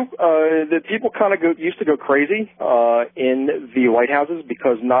 Number 2, the people kind of used to go crazy in the White Houses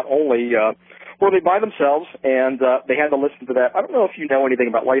because not only were they by themselves and they had to listen to that. I don't know if you know anything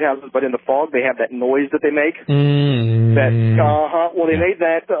about White Houses, but in the fog they have that noise that they make. Well, they made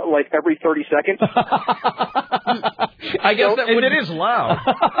that like every 30 seconds. I guess it is loud.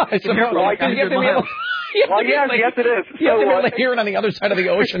 Yes, it is. You have to be able to hear it on the other side of the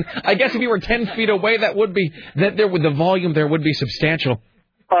ocean. I guess if you were 10 feet away, the volume there would be substantial.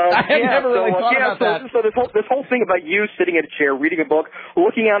 I had never really thought about that. So this whole thing about you sitting in a chair, reading a book,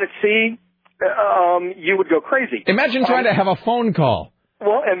 looking out at sea, you would go crazy. Imagine trying to have a phone call.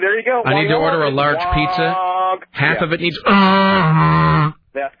 Well, and there you go. I need to order a large pizza. Half of it needs...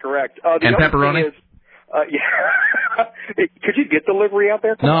 That's correct. And pepperoni? Could you get delivery out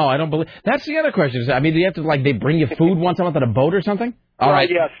there? No, I don't believe... That's the other question. I mean, do you have to, they bring you food once a month on a boat or something? All right.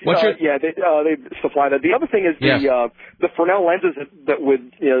 Yes. They supply that. The other thing is the Fresnel lenses that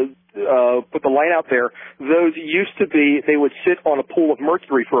would put the light out there. Those used to be, they would sit on a pool of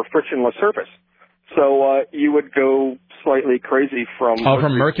mercury for a frictionless surface. So you would go slightly crazy from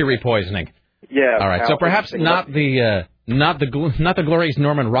mercury poisoning. Yeah. All right. So perhaps not the glorious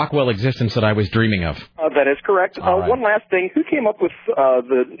Norman Rockwell existence that I was dreaming of. That is correct. Right. One last thing. Who came up with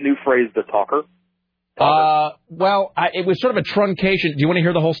the new phrase, the talker? It was sort of a truncation. Do you want to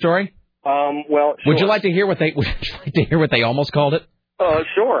hear the whole story? Sure. Would you like to hear what they almost called it?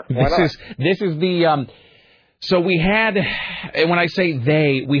 Sure. Why not? This is the so we had, when I say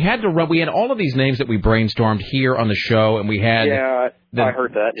they, we had all of these names that we brainstormed here on the show, and we had I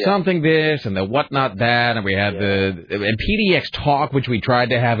heard that. Yeah. Something this and the whatnot that, and we had and PDX Talk, which we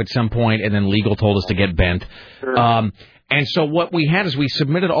tried to have at some point, and then legal told us to get bent. Sure. And so what we had is we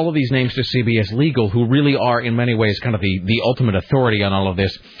submitted all of these names to CBS Legal, who really are in many ways kind of the ultimate authority on all of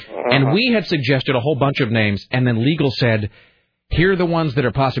this. And we had suggested a whole bunch of names, and then Legal said, here are the ones that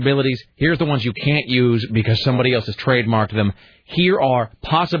are possibilities. Here's the ones you can't use because somebody else has trademarked them. Here are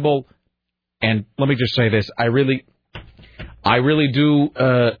possible, and let me just say this, I really do,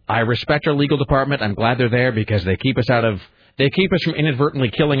 I respect our legal department. I'm glad they're there because they keep us from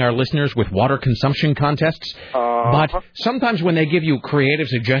inadvertently killing our listeners with water consumption contests. But sometimes when they give you creative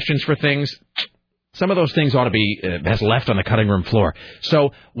suggestions for things, Some of those things ought to be best left on the cutting room floor.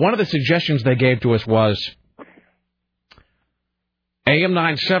 So one of the suggestions they gave to us was AM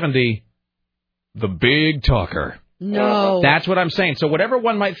 970, the big talker. No. That's what I'm saying. So whatever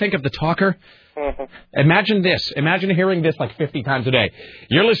one might think of the talker, imagine this. Imagine hearing this like 50 times a day.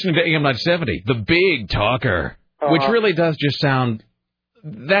 You're listening to AM 970, the big talker, which really does just sound,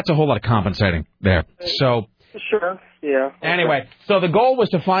 that's a whole lot of compensating there. So. Sure. Yeah. Anyway, so the goal was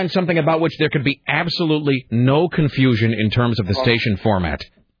to find something about which there could be absolutely no confusion in terms of the station format.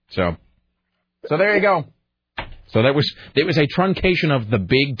 So there you go. So there was a truncation of the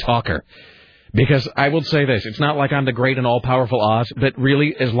big talker. Because I will say this, it's not like I'm the great and all-powerful Oz, but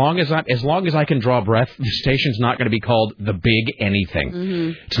really, as long as I can draw breath, the station's not going to be called the big anything.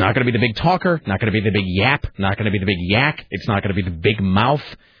 Mm-hmm. It's not going to be the big talker, not going to be the big yap, not going to be the big yak, it's not going to be the big mouth.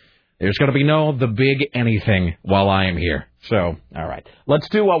 There's going to be no the big anything while I am here. So, all right. Let's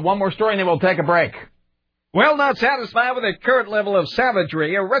do one more story and then we'll take a break. Well, not satisfied with the current level of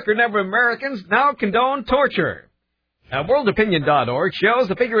savagery, a record number of Americans now condone torture. Now, WorldOpinion.org shows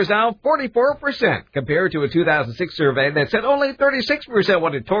the figure is now 44% compared to a 2006 survey that said only 36%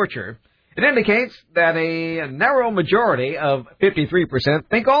 wanted torture. It indicates that a narrow majority of 53%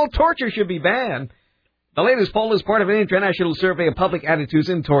 think all torture should be banned. The latest poll is part of an international survey of public attitudes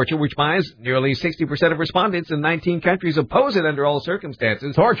in torture, which finds nearly 60% of respondents in 19 countries oppose it under all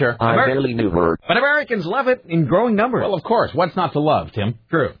circumstances. Torture? I barely knew her. But Americans love it in growing numbers. Well, of course. What's not to love, Tim?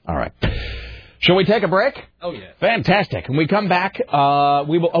 True. All right. Shall we take a break? Oh, yeah. Fantastic. When we come back,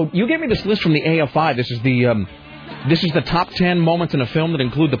 we will... Oh, you gave me this list from the AFI. This is the top 10 moments in a film that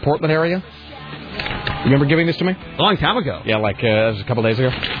include the Portland area. Remember giving this to me? A long time ago. Yeah, like it was a couple days ago.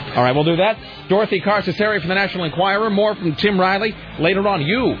 All right, we'll do that. Dorothy Carcasseri from the National Enquirer. More from Tim Riley. Later on,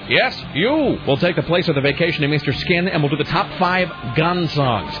 you will take the place of the vacation in Mr. Skin, and we'll do the top 5 gun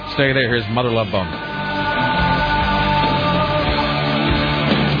songs. Stay there. Here's Mother Love Bone.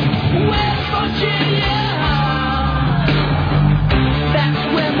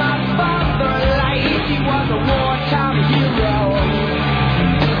 That's where my father lied. He was a wartime hero.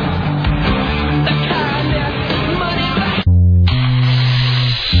 The kindest money back.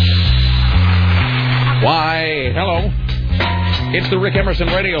 Why, hello. It's the Rick Emerson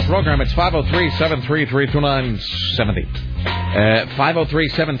radio program. It's 503-733-2970.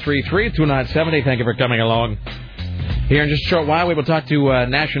 503-733-2970. Thank you for coming along. Here in just a short while, we will talk to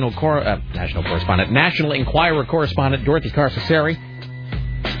National Enquirer correspondent Dorothy Carcasseri.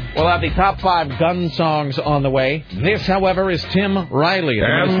 We'll have the top 5 gun songs on the way. This, however, is Tim Riley.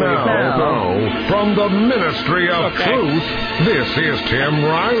 And now, from the Ministry of Truth, this is Tim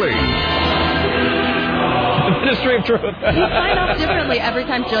Riley. The Ministry of Truth. You sign off differently every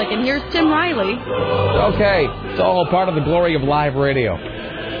time you're like, and here's Tim Riley. Okay. It's all part of the glory of live radio.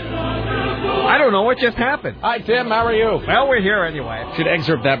 I don't know what just happened. Hi, Tim. How are you? Well, we're here anyway. Should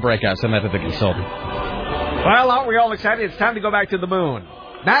excerpt that breakout. Send that to the consultant. Well, aren't we all excited? It's time to go back to the moon.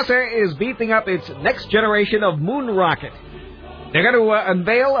 NASA is beefing up its next generation of moon rocket. They're going to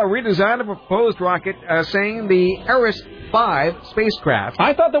unveil a redesign of a proposed rocket, saying the Eris 5 spacecraft.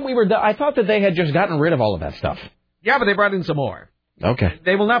 I thought that they had just gotten rid of all of that stuff. Yeah, but they brought in some more. Okay.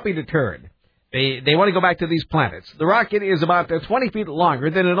 They will not be deterred. They want to go back to these planets. The rocket is about 20 feet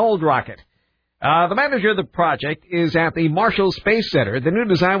longer than an old rocket. The manager of the project is at the Marshall Space Center. The new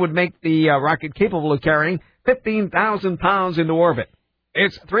design would make the rocket capable of carrying 15,000 pounds into orbit.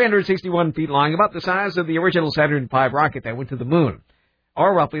 It's 361 feet long, about the size of the original Saturn V rocket that went to the moon,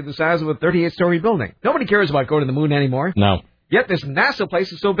 or roughly the size of a 38-story building. Nobody cares about going to the moon anymore. No. Yet this NASA place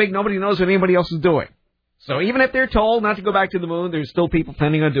is so big, nobody knows what anybody else is doing. So even if they're told not to go back to the moon, there's still people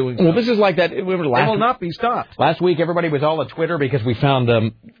planning on doing so. Well, this is like that. They will not be stopped. Last week, everybody was all at Twitter because we found,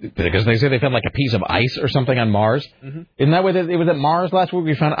 because they say they found like a piece of ice or something on Mars. Mm-hmm. Isn't that what it was at Mars last week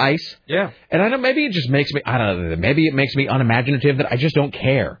we found ice? Yeah. And I know maybe it just makes me, I don't know, maybe it makes me unimaginative that I just don't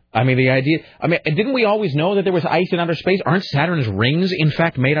care. I mean, the idea, didn't we always know that there was ice in outer space? Aren't Saturn's rings, in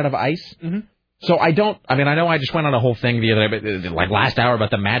fact, made out of ice? Mm-hmm. So I know I just went on a whole thing the other day, like last hour,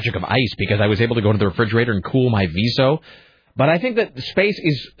 about the magic of ice because I was able to go to the refrigerator and cool my Viso. But I think that space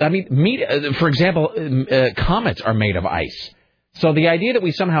is, for example, comets are made of ice. So the idea that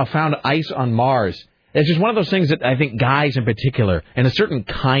we somehow found ice on Mars, it's just one of those things that I think guys in particular, and a certain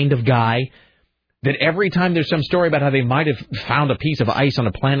kind of guy, that every time there's some story about how they might have found a piece of ice on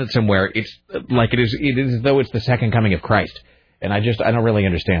a planet somewhere, it's like it is as though it's the second coming of Christ. And I don't really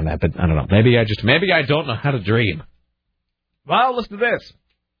understand that, but I don't know. Maybe I don't know how to dream. Well, listen to this.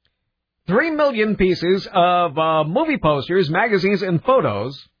 3 million pieces of movie posters, magazines, and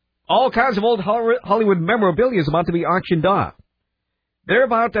photos, all kinds of old Hollywood memorabilia is about to be auctioned off. There are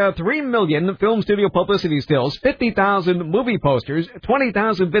about 3 million film studio publicity stills, 50,000 movie posters,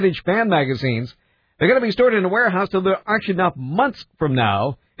 20,000 vintage fan magazines. They're going to be stored in a warehouse till they're auctioned off months from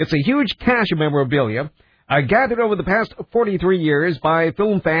now. It's a huge cache of memorabilia gathered over the past 43 years by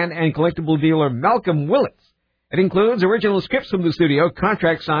film fan and collectible dealer Malcolm Willits. It includes original scripts from the studio,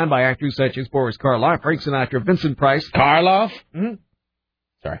 contracts signed by actors such as Boris Karloff, Frank Sinatra, Vincent Price. Karloff? Mm-hmm.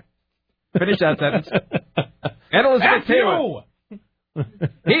 Sorry. Finish that sentence. And Elizabeth Taylor.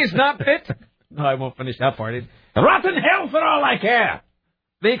 He's not fit. No, I won't finish that part. Rotten hell for all I care.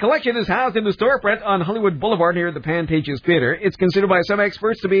 The collection is housed in the storefront on Hollywood Boulevard near the Pantages Theater. It's considered by some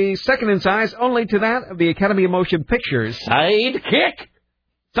experts to be second in size only to that of the Academy of Motion Pictures. Sidekick.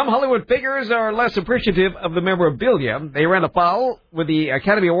 Some Hollywood figures are less appreciative of the memorabilia. They ran afoul with the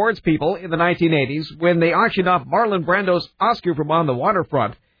Academy Awards people in the 1980s when they auctioned off Marlon Brando's Oscar from On the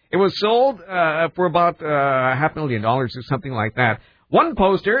Waterfront. It was sold for about $500,000 or something like that. One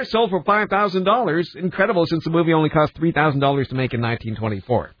poster sold for $5,000. Incredible, since the movie only cost $3,000 to make in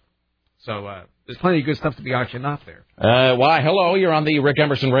 1924. So there's plenty of good stuff to be auctioned off there. Why, hello, you're on the Rick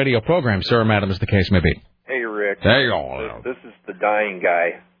Emerson radio program, sir, madam, as the case may be. Hey, Rick. There you go. This is the dying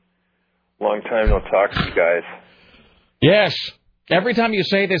guy. Long time no talk to you guys. Yes. Every time you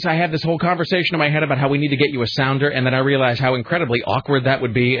say this, I have this whole conversation in my head about how we need to get you a sounder, and then I realize how incredibly awkward that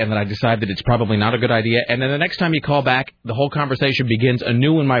would be, and then I decide that it's probably not a good idea, and then the next time you call back, the whole conversation begins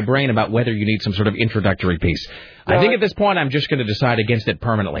anew in my brain about whether you need some sort of introductory piece. Well, I think at this point I'm just going to decide against it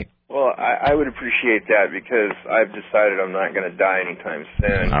permanently. Well, I would appreciate that, because I've decided I'm not going to die anytime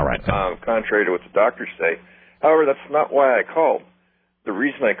soon. All right. Contrary to what the doctors say. However, that's not why I called. The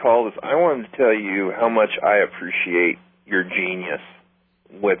reason I called is I wanted to tell you how much I appreciate your genius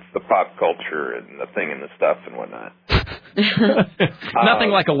with the pop culture and the thing and the stuff and whatnot. Nothing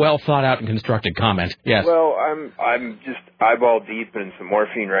like a well thought out and constructed comment. Yes. Well, I'm just eyeball deep in some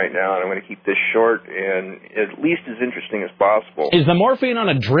morphine right now, and I'm going to keep this short and at least as interesting as possible. Is the morphine on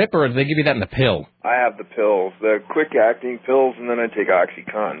a drip, or do they give you that in the pill? I have the pills, the quick acting pills, and then I take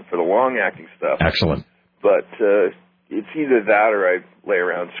OxyContin for the long acting stuff. Excellent. But it's either that or I lay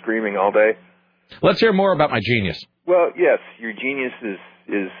around screaming all day. Let's hear more about my genius. Well, yes, your genius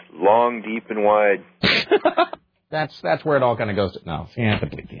is long, deep, and wide. That's where it all kind of goes to. No, you have to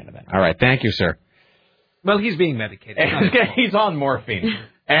believe the end of that. All right, thank you, sir. Well, he's being medicated. He's on morphine.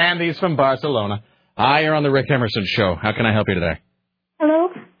 And he's from Barcelona. Hi, you're on the Rick Emerson Show. How can I help you today? Hello.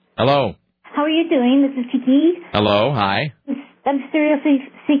 Hello. How are you doing? This is Kiki. Hello, hi. I'm seriously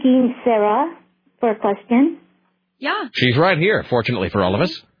seeking Sarah for a question. Yeah. She's right here, fortunately for all of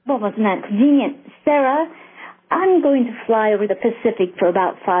us. Well, wasn't that convenient? Sarah, I'm going to fly over the Pacific for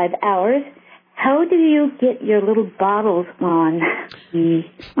about 5 hours. How do you get your little bottles on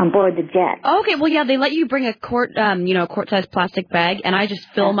board the jet? Okay, well, yeah, they let you bring a quart-sized plastic bag, and I just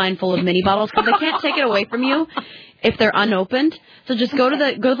fill mine full of mini bottles because they can't take it away from you if they're unopened. So just go to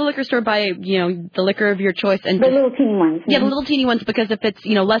the liquor store, buy the liquor of your choice, and the little teeny ones. Yeah, the little teeny ones, because if it's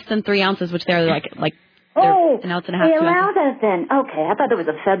less than 3 ounces, which they're like an ounce and a half. They allow that then? Okay, I thought it was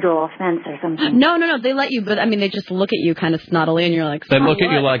a federal offense or something. No, they let you, but I mean, they just look at you kind of snottily, and you're like, they look at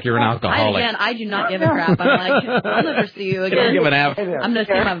you like you're an alcoholic. I do not give a crap. I'm like, I'll never see you again. Don't give an F. I'm going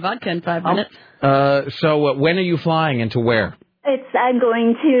to sip my vodka in 5 minutes. So when are you flying and to where? I'm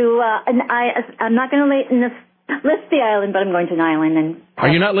going to I'm not going to list the island, but I'm going to an island. And are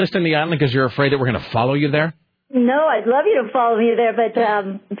you not listing the island because you're afraid that we're going to follow you there? No, I'd love you to follow me there, but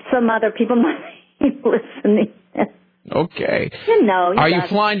some other people might be listening. Okay. Are you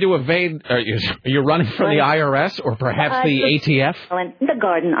flying to evade? Are you running from the IRS or perhaps the ATF? The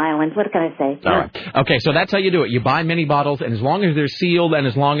Garden Islands. What can I say? All right. Okay, so that's how you do it. You buy mini bottles, and as long as they're sealed, and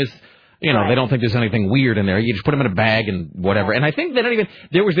as long as they don't think there's anything weird in there, you just put them in a bag and whatever. And I think that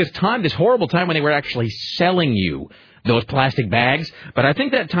there was this horrible time when they were actually selling you those plastic bags, but I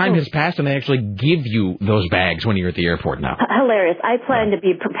think that time has passed and they actually give you those bags when you're at the airport now. Hilarious. I plan to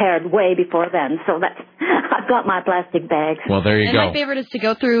be prepared way before then, so I've got my plastic bags. Well, there you go. My favorite is to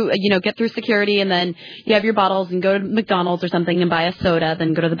go through, get through security, and then you have your bottles and go to McDonald's or something and buy a soda,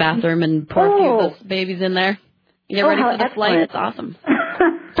 then go to the bathroom and pour a few of those babies in there. You get ready for the flight. It's awesome.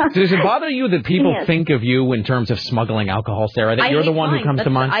 Does it bother you that people think of you in terms of smuggling alcohol, Sarah, that you're the one who comes to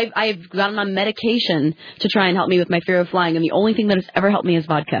mind? I've gotten on medication to try and help me with my fear of flying, and the only thing that has ever helped me is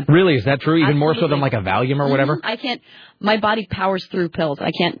vodka. Really? Is that true? Even more so than like a Valium or whatever? I can't. My body powers through pills.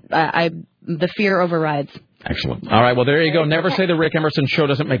 I can't. The fear overrides. Excellent. All right, well, there you go. Never say the Rick Emerson Show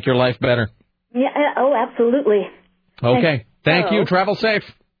doesn't make your life better. Yeah. Oh, absolutely. Okay. Thank you. Travel safe.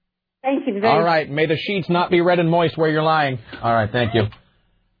 Thank you very much. All right. May the sheets not be red and moist where you're lying. All right. Thank you.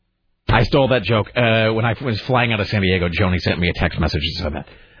 I stole that joke. When I was flying out of San Diego, Joni sent me a text message that said that.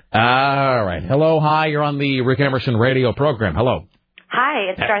 All right. Hello, hi. You're on the Rick Emerson radio program. Hello.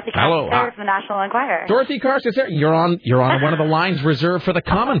 Hi, it's Dorothy Hello. Carstairs from the National Enquirer. Dorothy Carstairs, you're on one of the lines reserved for the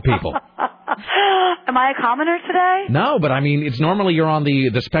common people. Am I a commoner today? No, but I mean, it's normally you're on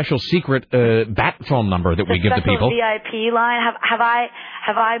the special secret bat phone number that we give to people. VIP line. Have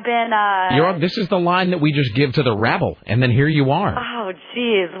I been? You're on, this is the line that we just give to the rabble, and then here you are. Oh,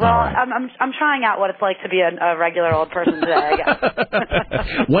 jeez. Well, right. I'm trying out what it's like to be a regular old person today, I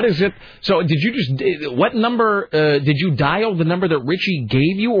guess. What is it? So, did you just what number did you dial? The number that Richie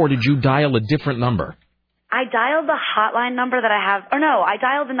gave you, or did you dial a different number? I dialed the hotline number that I have. Or no, I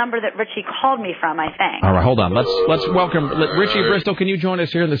dialed the number that Richie called me from, I think. All right, hold on. Let's welcome Richie Bristol. Can you join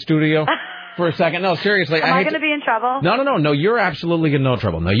us here in the studio for a second? No, seriously. Am I going to be in trouble? No. You're absolutely in no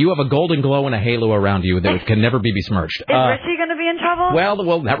trouble. No, you have a golden glow and a halo around you that can never be besmirched. Is Richie going to be in trouble?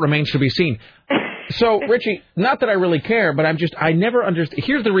 Well, that remains to be seen. So, Richie, not that I really care, but I never understand.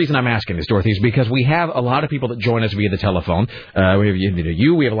 Here's the reason I'm asking this, Dorothy, is because we have a lot of people that join us via the telephone.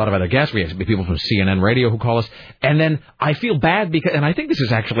 We have a lot of other guests. We have people from CNN Radio who call us. And then I feel bad because, and I think this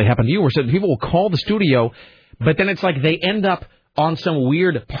has actually happened to you, where people will call the studio, but then it's like they end up on some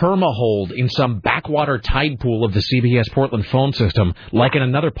weird perma-hold in some backwater tide pool of the CBS Portland phone system, like in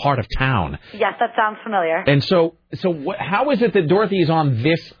another part of town. Yes, that sounds familiar. And so how is it that Dorothy is on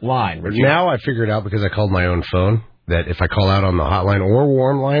this line, Richie? Now I figured out, because I called my own phone, that if I call out on the hotline or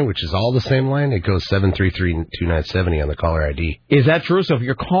warm line, which is all the same line, it goes 733-2970 on the caller ID. Is that true? So if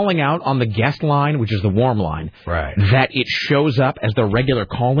you're calling out on the guest line, which is the warm line, right, that it shows up as the regular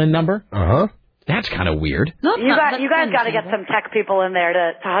call-in number? Uh-huh. That's kind of weird. You guys got to get some tech people in there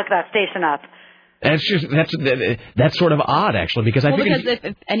to hook that station up. That's sort of odd, actually, because I figured... because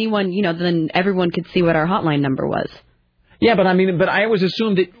if anyone, then everyone could see what our hotline number was. Yeah, but I always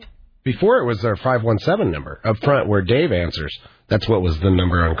assumed that... Before it was our 517 number up front where Dave answers. That's what was the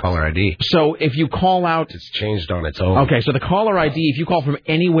number on caller ID. So if you call out... It's changed on its own. Okay, so the caller ID, if you call from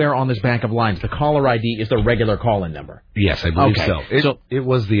anywhere on this bank of lines, the caller ID is the regular call-in number. Yes, I believe so. It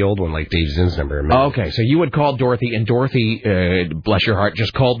was the old one, like Dave Zinn's number. Okay, so you would call Dorothy, and Dorothy, bless your heart,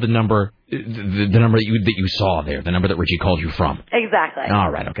 just called the number... The number that you saw there, the number that Richie called you from. Exactly.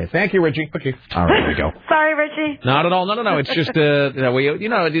 All right, okay. Thank you, Richie. Okay. All right, there we go. Sorry, Richie. Not at all. No. It's just,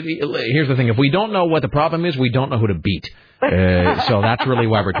 here's the thing. If we don't know what the problem is, we don't know who to beat. So that's really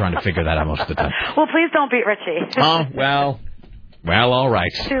why we're trying to figure that out most of the time. Well, please don't beat Richie. Oh, well, all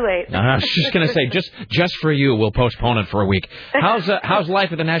right. Too late. I was just going to say, just for you, we'll postpone it for a week. How's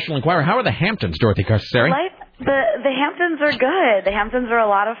life at the National Enquirer? How are the Hamptons, Dorothy Carstairs? The Hamptons are good. The Hamptons are a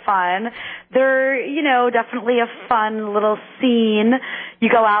lot of fun. They're, definitely a fun little scene. You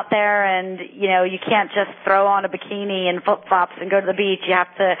go out there and, you can't just throw on a bikini and flip-flops and go to the beach. You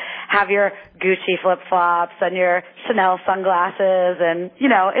have to have your Gucci flip-flops and your Chanel sunglasses and,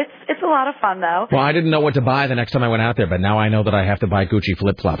 it's a lot of fun, though. Well, I didn't know what to buy the next time I went out there, but now I know that I have to buy Gucci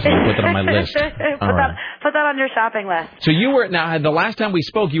flip-flops. I'm going to put that on my list. Put that on your shopping list. So the last time we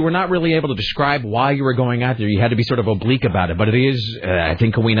spoke, you were not really able to describe why you were going out there. You had to be sort of oblique about it, but it is, I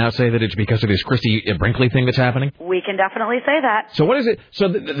think, can we now say that it's because of this Christy Brinkley thing that's happening? We can definitely say that. So what is it? So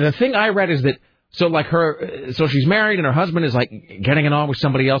the thing I read is that, so she's married and her husband is like getting it on with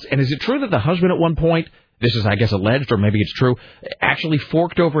somebody else. And is it true that the husband at one point, this is I guess alleged or maybe it's true, actually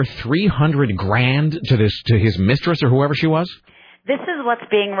forked over $300,000 to his mistress or whoever she was? This is what's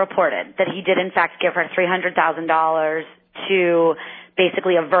being reported, that he did in fact give her $300,000 to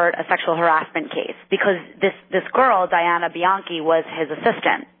basically avert a sexual harassment case, because this girl, Diana Bianchi, was his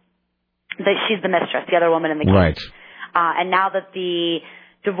assistant. She's the mistress, the other woman in the case. Right. And now that the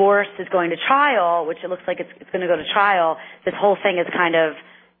divorce is going to trial, which it looks like it's going to go to trial, this whole thing is kind of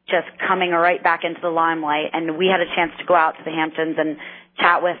just coming right back into the limelight. And we had a chance to go out to the Hamptons and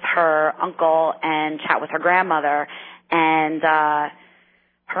chat with her uncle and chat with her grandmother. And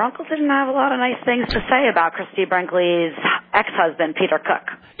her uncle didn't have a lot of nice things to say about Christy Brinkley's ex-husband, Peter Cook.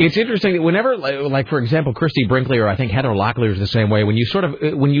 It's interesting that whenever, like for example, Christy Brinkley or I think Heather Locklear is the same way. When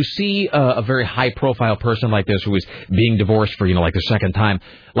you see a very high-profile person like this who is being divorced for like the second time,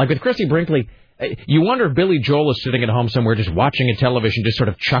 like with Christy Brinkley, you wonder if Billy Joel is sitting at home somewhere just watching a television, just sort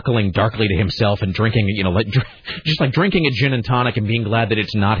of chuckling darkly to himself and drinking, just like drinking a gin and tonic and being glad that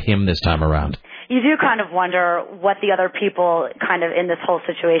it's not him this time around. You do kind of wonder what the other people kind of in this whole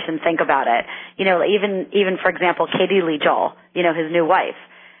situation think about it. Even for example, Katie Lee Joel, his new wife.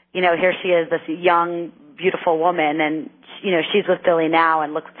 Here she is, this young, beautiful woman, and she's with Billy now,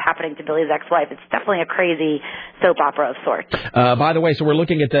 and look what's happening to Billy's ex-wife. It's definitely a crazy soap opera of sorts. By the way, so we're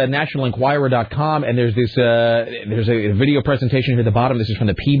looking at nationalenquirer.com, and there's a video presentation here at the bottom. This is from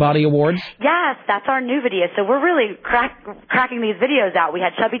the Peabody Awards. Yes, that's our new video. So we're really cracking these videos out. We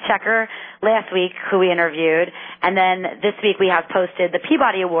had Chubby Checker last week, who we interviewed, and then this week we have posted the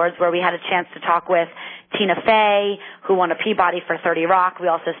Peabody Awards, where we had a chance to talk with Tina Fey, who won a Peabody for 30 Rock. We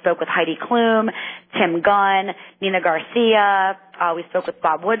also spoke with Heidi Klum, Tim Gunn, Nina Garcia. We spoke with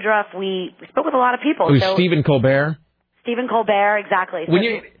Bob Woodruff. We spoke with a lot of people. Who's Stephen Colbert? Stephen Colbert, exactly. When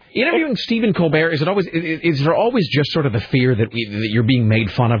you're interviewing Stephen Colbert, is there always just sort of the fear that you're being made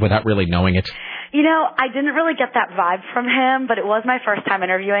fun of without really knowing it? I didn't really get that vibe from him, but it was my first time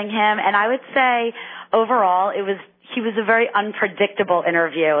interviewing him, and I would say overall he was a very unpredictable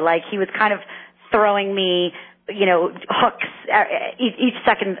interview. Like, he was kind of throwing me, hooks each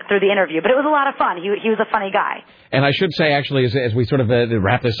second through the interview. But it was a lot of fun. He was a funny guy. And I should say, actually, as we sort of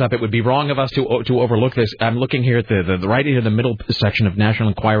wrap this up, it would be wrong of us to overlook this. I'm looking here at the right in the middle section of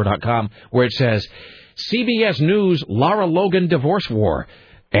nationalenquirer.com, where it says, CBS News, Lara Logan divorce war.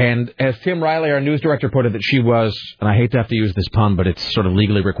 And as Tim Riley, our news director, put it, that she was, and I hate to have to use this pun, but it's sort of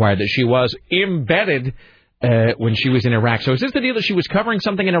legally required, that she was embedded when she was in Iraq. So is this the deal that she was covering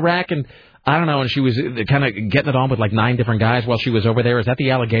something in Iraq, and I don't know, and she was kind of getting it on with like 9 different guys while she was over there? Is that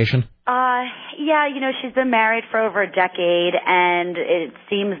the allegation? Yeah, she's been married for over a decade, and it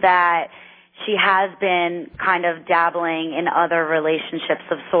seems that she has been kind of dabbling in other relationships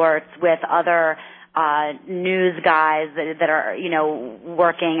of sorts with other news guys that are,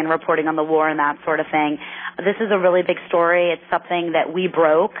 working and reporting on the war and that sort of thing. This is a really big story. It's something that we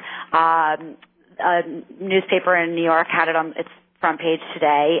broke. A newspaper in New York had it on its front page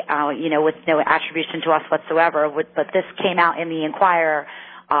today, with no attribution to us whatsoever. But this came out in the Enquirer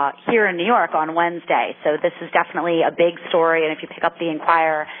here in New York on Wednesday. So this is definitely a big story, and if you pick up the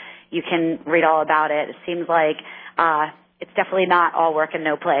Enquirer, you can read all about it. It seems like it's definitely not all work and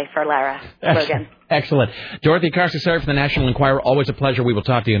no play for Lara Logan. Excellent. Dorothy Carcassari from the National Enquirer, always a pleasure. We will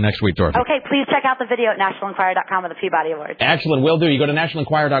talk to you next week, Dorothy. Okay, please check out the video at nationalenquirer.com of the Peabody Awards. Excellent, will do. You go to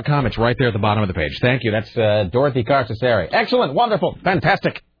nationalenquirer.com. It's right there at the bottom of the page. Thank you. That's Dorothy Carcassari. Excellent, wonderful,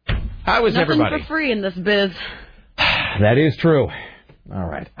 fantastic. How is everybody? Nothing for free in this biz. That is true. All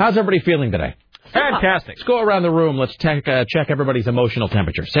right. How's everybody feeling today? Fantastic. Let's go around the room. Let's check everybody's emotional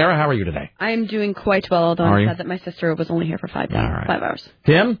temperature. Sarah, how are you today? I am doing quite well, although I'm sad that my sister was only here for 5 hours.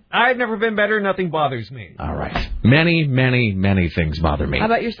 Tim? I've never been better. Nothing bothers me. All right. Many, many, many things bother me. How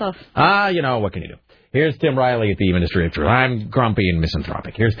about yourself? What can you do? Here's Tim Riley at the Ministry of Truth. I'm grumpy and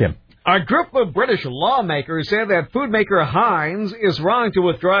misanthropic. Here's Tim. A group of British lawmakers said that food maker Heinz is wrong to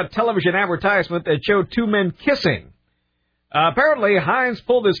withdraw a television advertisement that showed 2 men kissing. Apparently, Heinz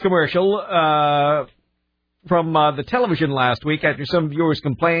pulled this commercial from the television last week after some viewers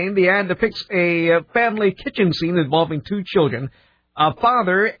complained. The ad depicts a family kitchen scene involving 2 children, a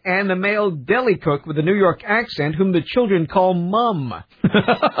father and a male deli cook with a New York accent whom the children call Mum.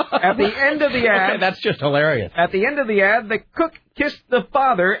 At the end of the ad... Okay, that's just hilarious. At the end of the ad, the cook kissed the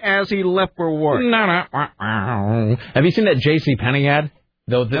father as he left for work. Have you seen that J.C. Penney ad?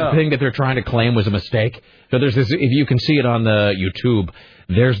 The thing that they're trying to claim was a mistake. So there's this, if you can see it on the YouTube,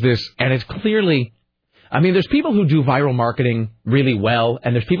 there's this, and it's clearly, there's people who do viral marketing really well,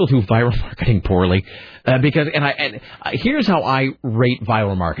 and there's people who do viral marketing poorly. Here's how I rate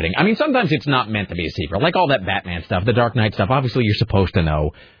viral marketing. Sometimes it's not meant to be a secret. Like all that Batman stuff, the Dark Knight stuff, obviously you're supposed to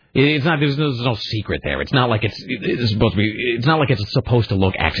know. It's not. There's no secret there. It's not like it's supposed to be. It's not like it's supposed to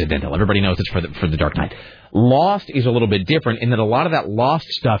look accidental. Everybody knows it's for the Dark Knight. Lost is a little bit different in that a lot of that Lost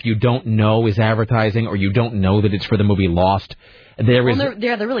stuff you don't know is advertising, or you don't know that it's for the movie Lost. They're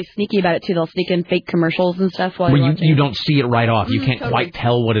really sneaky about it too. They'll sneak in fake commercials and stuff while where you don't see it right off. You can't quite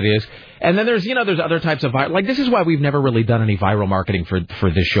tell what it is. And then there's other types of like this is why we've never really done any viral marketing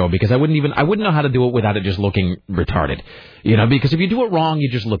for this show, because I wouldn't know how to do it without it just looking retarded. Because if you do it wrong, you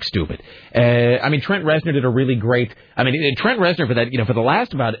just look stupid. Trent Reznor did a really great. Trent Reznor for that. For the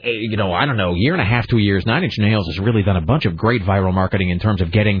last about year and a half, 2 years, 9 Inch Nails has really done a bunch of great viral marketing in terms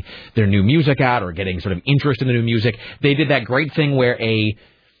of getting their new music out or getting sort of interest in the new music. They did that great thing where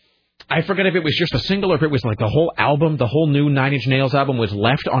I forget if it was just a single or if it was like the whole album, the whole new 9 Inch Nails album was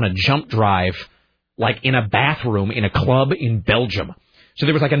left on a jump drive, like in a bathroom in a club in Belgium. So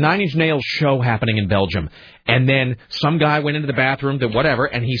there was like a 9 Inch Nails show happening in Belgium, and then some guy went into the bathroom,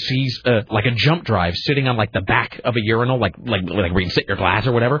 and he sees like a jump drive sitting on like the back of a urinal, like where you can sit your glass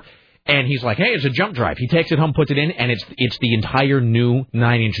or whatever. And he's like, hey, it's a jump drive. He takes it home, puts it in, and it's the entire new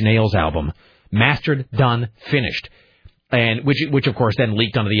 9 Inch Nails album, mastered, done, finished. And which of course then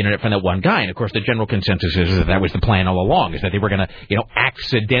leaked onto the internet from that one guy. And of course the general consensus is that was the plan all along, is that they were going to,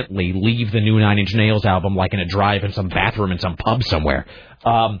 accidentally leave the new Nine Inch Nails album like in a drive in some bathroom in some pub somewhere.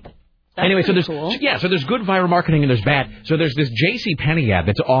 Anyway, so there's cool. so there's good viral marketing and there's bad. So there's this JCPenney ad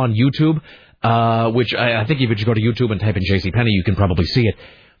that's on YouTube, which I think if you just go to YouTube and type in JCPenney, you can probably see it.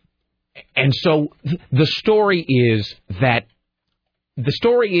 And so the story is that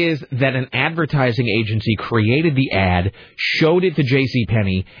an advertising agency created the ad, showed it to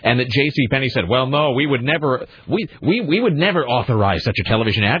JCPenney, and that JCPenney said, well, no, we would never authorize such a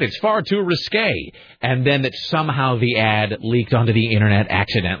television ad. It's far too risque. And then that somehow the ad leaked onto the internet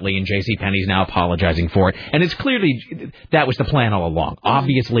accidentally, and JCPenney's now apologizing for it. And it's clearly that was the plan all along.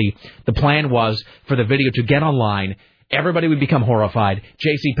 Obviously, the plan was for the video to get online. Everybody would become horrified.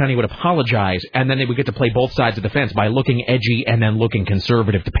 JCPenney would apologize, and then they would get to play both sides of the fence by looking edgy and then looking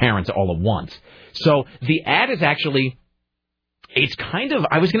conservative to parents all at once. So the ad is actually, it's kind of,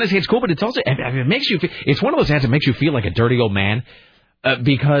 I was going to say it's cool, but it's also, it makes you feel, it's one of those ads that makes you feel like a dirty old man,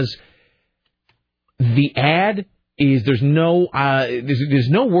 because the ad is, there's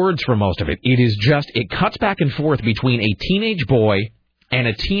no words for most of it. It is just, it cuts back and forth between a teenage boy and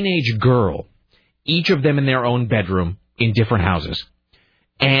a teenage girl, each of them in their own bedroom in different houses.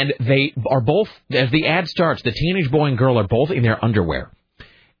 And they are both, as the ad starts, the teenage boy and girl are both in their underwear.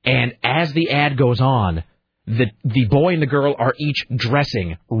 And as the ad goes on, the boy and the girl are each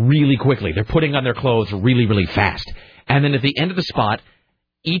dressing really quickly. They're putting on their clothes really, really fast. And then at the end of the spot,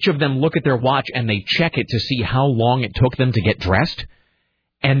 each of them look at their watch and they check it to see how long it took them to get dressed.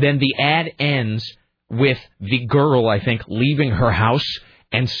 And then the ad ends with the girl, I think, leaving her house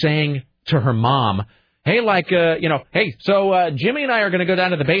and saying to her mom, hey, so Jimmy and I are going to go down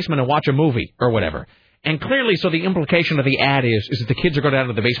to the basement and watch a movie or whatever. And clearly, so the implication of the ad is that the kids are going down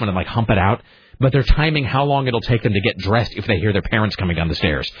to the basement and, hump it out, but they're timing how long it'll take them to get dressed if they hear their parents coming down the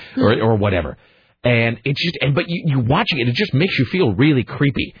stairs or whatever. And it's just, but you watching it, it just makes you feel really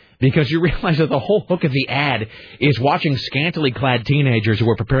creepy because you realize that the whole hook of the ad is watching scantily clad teenagers who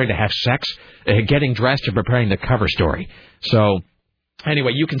are preparing to have sex, getting dressed and preparing the cover story. So,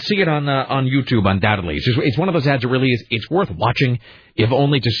 anyway, you can see it on YouTube, undoubtedly. It's one of those ads that really is, it's worth watching, if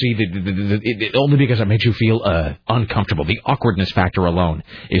only to see, only because it makes you feel uncomfortable. The awkwardness factor alone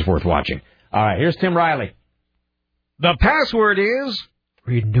is worth watching. All right, here's Tim Riley. The password is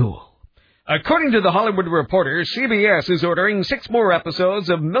renewal. According to The Hollywood Reporter, CBS is ordering 6 more episodes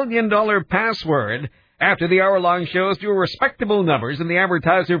of $1 Million Password after the hour-long shows do respectable numbers in the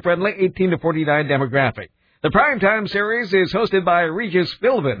advertiser-friendly 18 to 49 demographic. The primetime series is hosted by Regis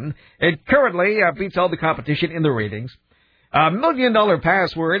Philbin. It currently beats all the competition in the ratings. $1 Million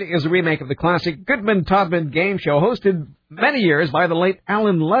Password is a remake of the classic Goodman-Todman game show hosted many years by the late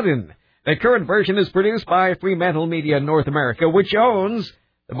Alan Ludden. The current version is produced by Fremantle Media North America, which owns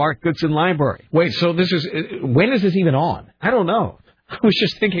the Mark Goodson Library. Wait, so this is, when is this even on? I don't know. I was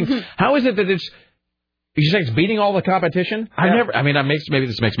just thinking, how is it that it's, you say it's beating all the competition? Yeah. Maybe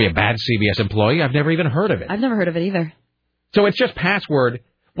this makes me a bad CBS employee. I've never even heard of it. I've never heard of it either. So it's just Password.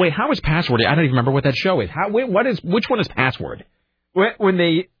 Wait, how is Password? I don't even remember what that show is. Which one is Password? When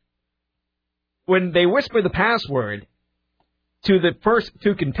they whisper the password to the first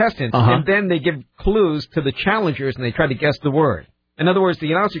 2 contestants, and then they give clues to the challengers, and they try to guess the word. In other words,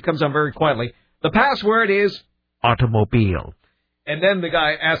 the announcer comes on very quietly. The password is automobile. And then the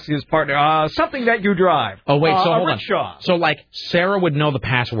guy asks his partner, something that you drive. Oh, wait, so hold rickshaw. on. So, Sarah would know the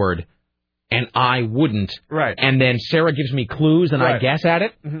password, and I wouldn't. Right. And then Sarah gives me clues, and I guess at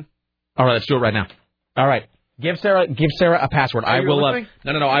it? Mm-hmm. All right, let's do it right now. All right. Give Sarah a password. I will.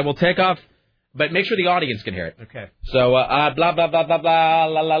 No. I will take off, but make sure the audience can hear it. Okay. So, blah, blah, blah, blah, blah,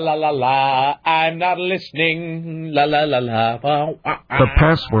 la, la, la, la, la, I'm not listening, la, la, la, la. The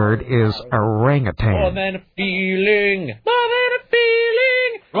password is orangutan. More than a feeling, more than a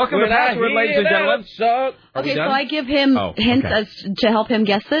feeling. Welcome to Password, ladies and gentlemen. Okay, so I give him hints to help him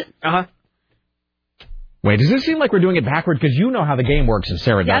guess it. Uh-huh. Wait, does this seem like we're doing it backward? Because you know how the game works, and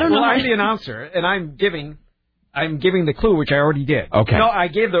Sarah doesn't. I don't know. Well, I'm the announcer, and I'm giving the clue, which I already did. Okay. No, I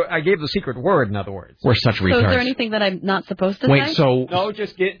gave the secret word, in other words. We're such retards. So is there anything that I'm not supposed to say? Wait, so... No,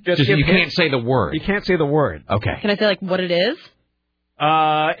 just give you can't say the word. You can't say the word. Okay. Can I say, what it is?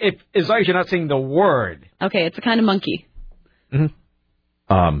 As long as you're not saying the word. Okay, it's a kind of monkey. Mm-hmm.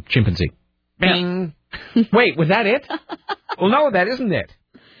 Chimpanzee. Bing. Wait, was that it? Well, no, that isn't it.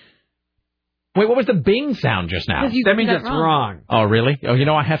 Wait, what was the bing sound just now? That means it's wrong. Oh, really? Oh, you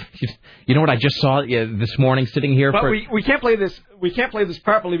know what I just saw this morning sitting here? But we can't play this. We can't play this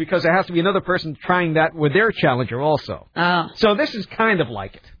properly because there has to be another person trying that with their challenger also. Oh. So this is kind of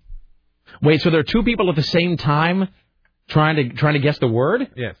like it. Wait, so there are 2 people at the same time Trying to guess the word?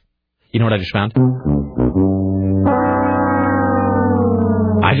 Yes. You know what I just found?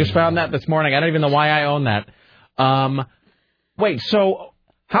 I just found that this morning. I don't even know why I own that. Wait, so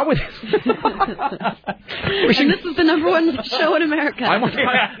how would... And this is the number one show in America. I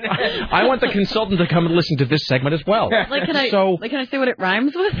want the consultant to come and listen to this segment as well. Can I say what it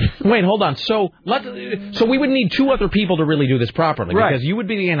rhymes with? Wait, hold on. So we would need two other people to really do this properly, Right. because you would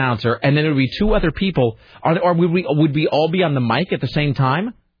be the announcer, and then it would be two other people. Or would we all be on the mic at the same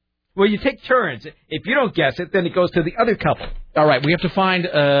time? Well, you take turns. If you don't guess it, then it goes to the other couple. All right, we have to find.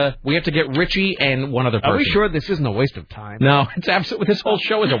 We have to get Richie and one other person. Are we sure this isn't a waste of time? No, it's absolutely. This whole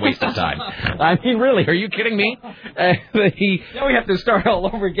show is a waste of time. I mean, really, are you kidding me? Now we have to start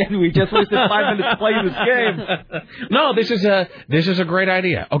all over again. We just wasted 5 minutes playing this game. No, this is a great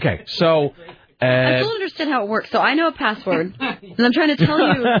idea. Okay, so. I still don't understand how it works. So I know a password, and I'm trying to tell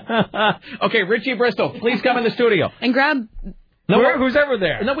you. Okay, Richie Bristol, please come in the studio And grab. No, who's ever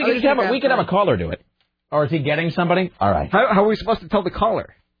there? No, we could have a caller do it. Or is he getting somebody? All right. How are we supposed to tell the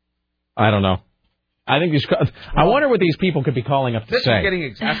caller? I don't know. I think I wonder what these people could be calling up to This say. is getting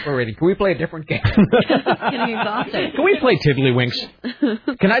exasperating. Can we play a different game? Getting exhausted. Can we play Tiddlywinks?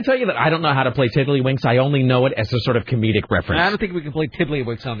 Can I tell you that I don't know how to play Tiddlywinks? I only know it as a sort of comedic reference. I don't think we can play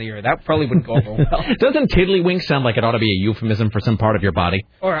Tiddlywinks on the air. That probably wouldn't go over well. Doesn't Tiddlywinks sound like it ought to be a euphemism for some part of your body?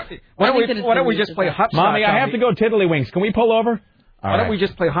 Or why don't we just play hopscotch? Mommy, I have to go Tiddlywinks. Can we pull over? Why don't we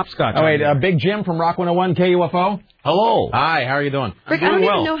just play hopscotch? Oh, wait, Big Jim from Rock 101 KUFO? Hello. Hi, how are you doing? Rick, I don't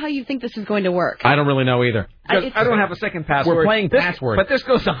even know how you think this is going to work. I don't really know either. I don't have a second password. We're playing password. But this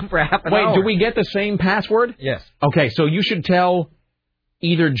goes on for half an hour. Wait, do we get the same password? Yes. Okay, so you should tell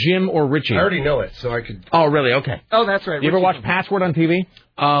either Jim or Richie. I already know it, so I could... Oh, really? Okay. Oh, that's right. You ever watch Password on TV?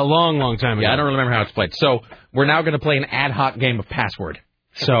 A long time ago. Yeah, I don't remember how it's played. So we're now going to play an ad hoc game of Password.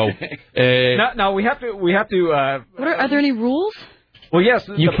 So... now we have to... Are there any rules? Well, yes.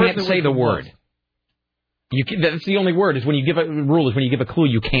 You can't say the word. That's the only word. Is when you give a rule. Is when you give a clue,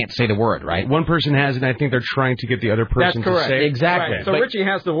 you can't say the word, right? One person has it, and I think they're trying to get the other person That's correct. to say it. Exactly. Right. So Richie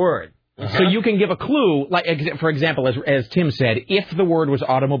has the word. So you can give a clue, like for example, as Tim said, if the word was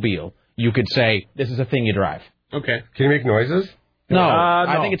automobile, you could say this is a thing you drive. Okay. Can you make noises? No, no.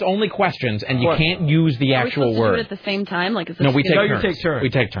 I think it's only questions, and you can't use the actual word. word. Do it at the same time, like No, we take turns. You take turns. We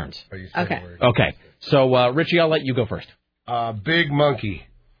take turns. Okay. Okay. So Richie, I'll let you go first. Big monkey.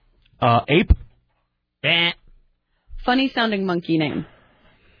 Ape. Funny sounding monkey name.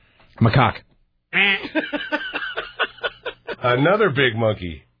 Macaque. Another big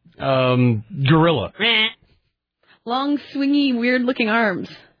monkey. Gorilla. Long, swingy, weird looking arms.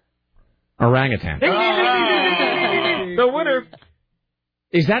 Orangutan. The winner.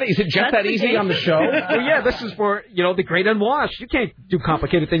 Is it just that easy on the show? Well, yeah, this is for, the great unwashed. You can't do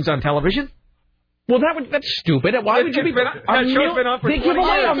complicated things on television. Well, that's stupid. Why would you be... That show's been on for They 20 give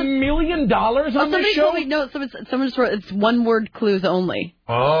away years. $1 million on this show? Someone just wrote it's one word clues only.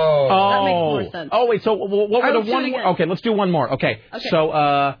 Oh. That makes more sense. Oh, wait, so what were the one... again. Okay, let's do one more. Okay. So,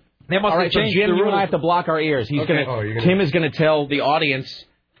 all right, so Jim, you and I have to block our ears. Tim is going to tell the audience...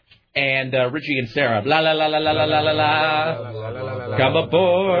 And Richie and Sarah, la la la la la la la la la. Come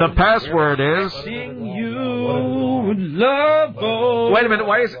aboard. The password is. Wait a minute.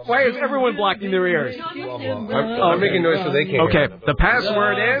 Why is everyone blocking their ears? I'm making noise so they can't. Okay. The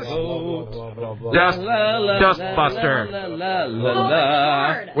password is Dustbuster.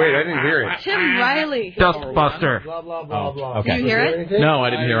 Wait, I didn't hear it. Tim Riley. Dustbuster. Oh, okay. Did you hear it? No, I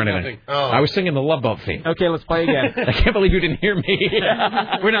didn't hear anything. Oh. I was singing the Love Boat theme. Okay, let's play again. I can't believe you didn't hear me.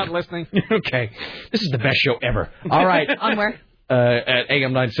 We're not listening. Okay. This is the best show ever. All right. On where? At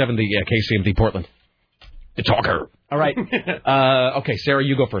AM 970 KCMD Portland. The Talker. All right. Okay, Sarah,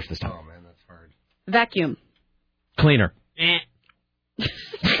 you go first this time. Oh, man, that's hard. Vacuum. Cleaner.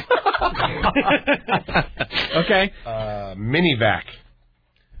 Okay. Mini-vac.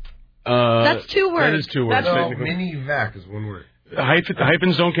 That's 2 words. That is 2 words. No, mini-vac is 1 word.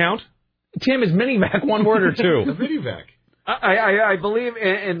 Hyphens don't count? Tim, is mini-vac 1 word or 2? A mini-vac. I believe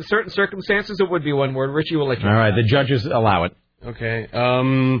in certain circumstances it would be 1 word. Richie will let you know. All right, the judges allow it. Okay.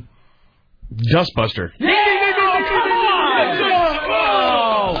 Dustbuster.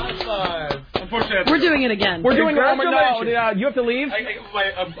 We're doing it again. We're doing it. No, you have to leave?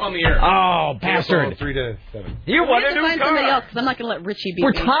 I'm on the air. Oh, bastard. 3 to 7. You want to find somebody else because I'm not going to let Richie beat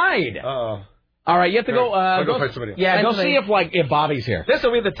We're me. tied. Uh-oh. All right, you have to go. I'll go find somebody else. Yeah, go see if Bobby's here. This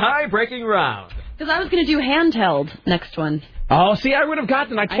will be the tie-breaking round. Because I was going to do handheld next one. Oh, see, I would have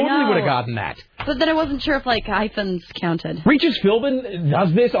gotten. I totally would have gotten that. But then I wasn't sure if hyphens counted. Regis Philbin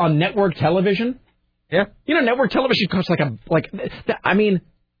does this on network television. Yeah. Network television costs I mean,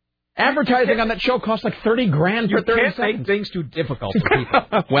 Advertising on that show costs like $30,000 for 30 can't seconds. make things too difficult for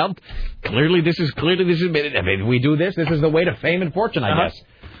people. Well, clearly this is. I mean, we do this. This is the way to fame and fortune, I guess.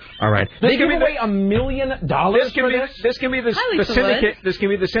 All right. They give away $1 million for this. This can be the syndicate. This can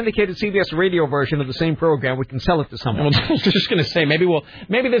be the syndicated CBS radio version of the same program. We can sell it to someone. I was just going to say maybe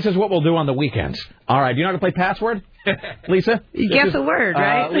this is what we'll do on the weekends. All right. Do you know how to play password, Lisa? You guess a word,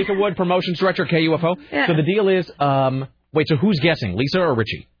 right? Lisa Wood, Promotions Director, KUFO. Yeah. So the deal is, wait. So who's guessing, Lisa or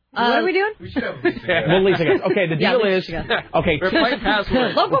Richie? What are we doing? Well, Lisa guess. Okay. The deal is okay. We're playing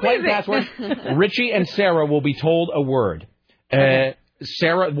password. Local playing music. password. Richie and Sarah will be told a word.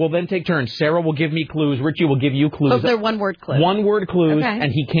 Sarah will then take turns. Sarah will give me clues. Richie will give you clues. Oh, they're one-word clues. One-word clues, Okay.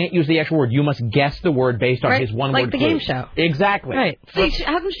 and he can't use the actual word. You must guess the word based on his one-word like the clues. game show. Exactly. Right. See,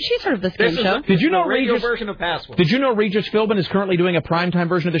 she's heard of this game show. Did you know radio Regis? version of Password? Did you know Regis Philbin is currently doing a primetime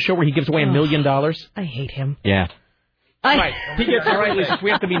version of the show where he gives away $1 million? I hate him. Yeah. Right. He gets all right, Lisa.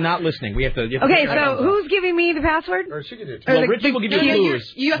 We have to be not listening. We have to. Okay, so who's giving me the password? Well, Richie will give you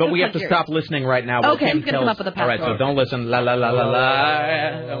clues, but we have to stop listening right now. Okay, Tim he's gonna tells- come up with a All right, so don't listen. La la la la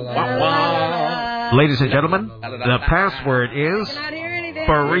la. Wah, wah. Ladies and gentlemen, the password is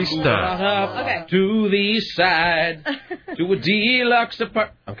barista. Okay. To the side, to a deluxe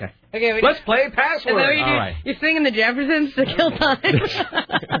apartment. Okay. Okay, let's play password. All right. You're singing the Jeffersons to kill time.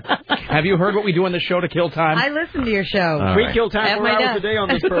 Have you heard what we do on the show to kill time? I listen to your show. All We right. kill time 4 hours a day on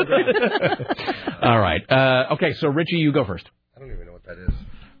this program. All right. Okay, so Richie, you go first. I don't even know what that is.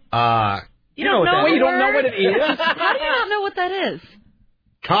 You don't know Wait, you the don't know word? what it is? How do you not know what that is?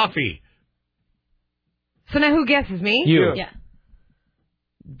 Coffee. So now who guesses me? You. Yeah.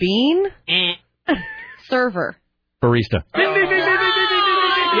 Bean? Server. Barista.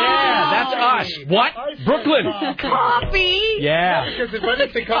 Yeah, that's us. What? Brooklyn. Coffee. Yeah. Because if I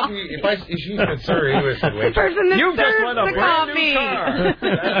didn't say coffee, if you said sir, English would wait. The person that You just serves won a the brand coffee. new car.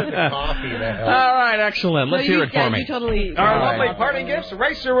 That's coffee that helps. All right, excellent. Let's hear it for me. You totally. Our All lovely right. parting gifts,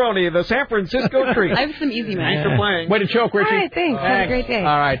 Rice Cerrone, the San Francisco treat. I have some easy Thanks math. for playing. Way to choke, Richie. All right, thanks. Have a great day.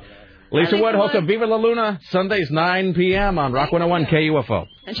 All right. Lisa Thanks Wood, so host of much. Viva La Luna, Sundays 9 p.m. on Rock 101 KUFO.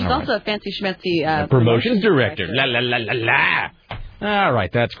 And she's All also a fancy schmancy Promotions Director. La la la la la. All right,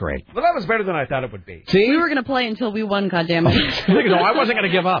 that's great. Well, that was better than I thought it would be. See? We were going to play until we won, goddammit. No, I wasn't going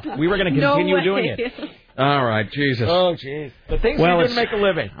to give up. We were going to No continue way. doing it. All right, Jesus. Oh, jeez. The things Well, we it's- didn't make a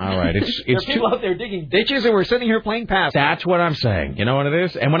living. All right, it's There are people too... out there digging ditches, and we're sitting here playing password. That's what I'm saying. You know what it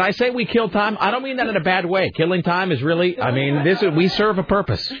is? And when I say we kill time, I don't mean that in a bad way. Killing time is really, we serve a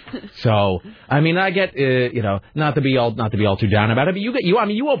purpose. So, I get, not to be all too down about it, but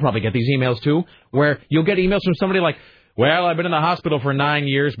you will probably get these emails too, where you'll get emails from somebody like, well, I've been in the hospital for 9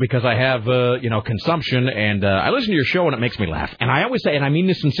 years because I have, consumption, and I listen to your show and it makes me laugh. And I always say, and I mean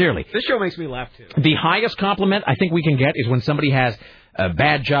this sincerely, This show makes me laugh, too. the highest compliment I think we can get is when somebody has a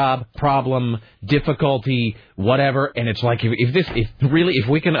bad job, problem, difficulty, whatever, and it's like if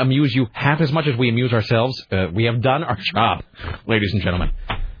we can amuse you half as much as we amuse ourselves, we have done our job, ladies and gentlemen.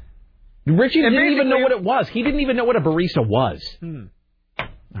 Richie didn't even know what it was. He didn't even know what a barista was.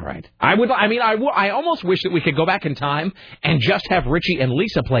 All right. I almost wish that we could go back in time and just have Richie and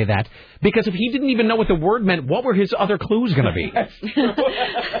Lisa play that, because if he didn't even know what the word meant, what were his other clues going to be?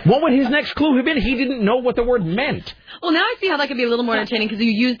 What would his next clue have been? He didn't know what the word meant. Well, now I see how that could be a little more entertaining because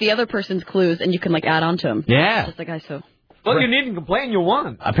you use the other person's clues and you can add on to them. Yeah. Just like I so. Well, you needn't complain. You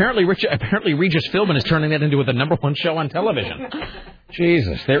won. Apparently Regis Philbin is turning that into the #1 show on television.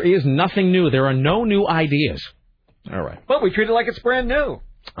 Jesus, there is nothing new. There are no new ideas. All right. Well, we treat it like it's brand new.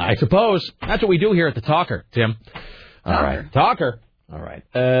 I suppose. That's what we do here at the Talker, Tim. All right. Talker. All right.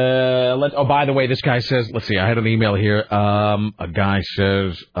 By the way, this guy says, let's see, I had an email here. A guy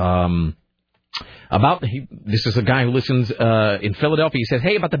says, this is a guy who listens in Philadelphia. He says,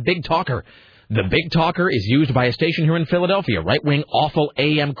 hey, about the Big Talker. The Big Talker is used by a station here in Philadelphia. Right-wing, awful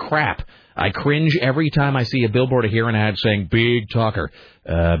AM crap. I cringe every time I see a billboard or hear an ad saying Big Talker.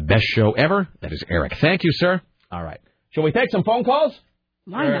 Best show ever. That is Eric. Thank you, sir. All right. Shall we take some phone calls?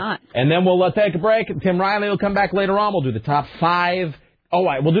 Why not? And then we'll take a break. Tim Riley will come back later on. We'll do the top 5.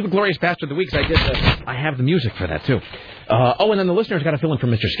 We'll do the Glorious Bastard of the Week. I have the music for that, too. And then the listeners got to fill in for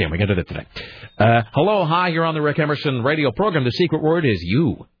Mr. Skim. We got to do that today. Hello, hi, you're on the Rick Emerson radio program. The secret word is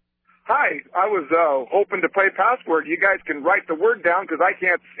you. Hi, I was hoping to play password. You guys can write the word down because I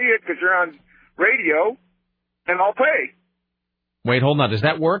can't see it because you're on radio, and I'll play. Wait, hold on. Does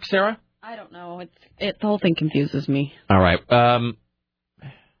that work, Sarah? I don't know. The whole thing confuses me. All right.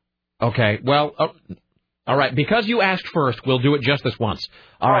 Okay. Well, all right. Because you asked first, we'll do it just this once.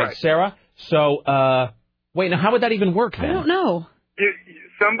 All right, Sarah. So, wait. Now, how would that even work then? I don't know.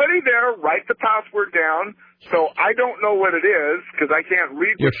 Somebody there, write the password down So I don't know what it is because I can't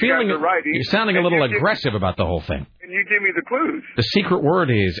read what you guys are writing. You're sounding a little aggressive about the whole thing. And you give me the clues. The secret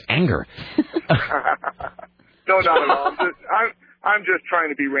word is anger. No, not at all. I'm just trying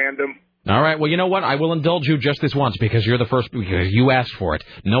to be random. All right. Well, you know what? I will indulge you just this once because you're the first. Because you asked for it.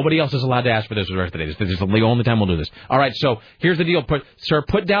 Nobody else is allowed to ask for this for the rest of the day. This is the only time we'll do this. All right. So here's the deal.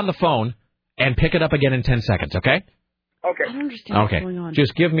 Put down the phone and pick it up again in 10 seconds. Okay? Okay. I don't understand what's going on.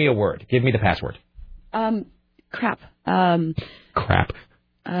 Just give me a word. Give me the password. Crap. Crap.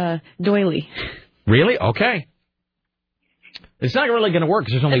 Doily. Really? Okay. It's not really going to work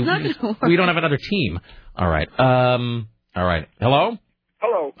because we don't have another team. All right. All right. Hello?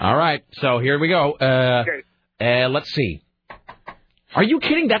 Hello. All right. So here we go. Okay. Let's see. Are you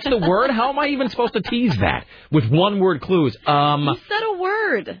kidding? That's the word? How am I even supposed to tease that with one-word clues? You said a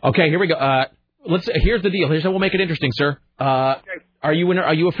word. Okay, here we go. Here's the deal. Here's how we'll make it interesting, sir. Okay. Are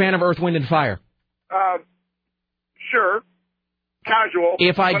you a fan of Earth, Wind, and Fire? Sure. Casual.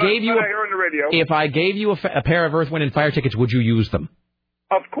 If I gave you a pair of Earth, Wind, and Fire tickets, would you use them?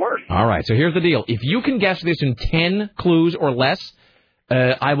 Of course. All right. So here's the deal. If you can guess this in 10 clues or less,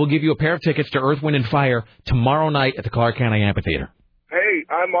 I will give you a pair of tickets to Earth, Wind, and Fire tomorrow night at the Clark County Amphitheater. Hey,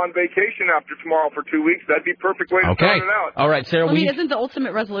 I'm on vacation after tomorrow for 2 weeks. That'd be a perfect way to start it out. All right, Sarah. Isn't the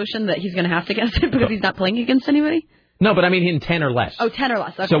ultimate resolution that he's going to have to guess it because he's not playing against anybody? No, but I mean in 10 or less. Oh, 10 or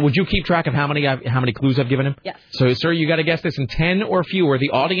less. Okay. So would you keep track of how many clues I've given him? Yes. So, sir, you got to guess this in 10 or fewer.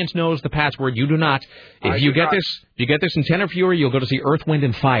 The audience knows the password. You do not. If you get this in 10 or fewer, you'll go to see Earth, Wind,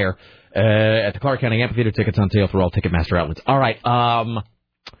 and Fire at the Clark County Amphitheater. Tickets on sale through all Ticketmaster outlets. All right.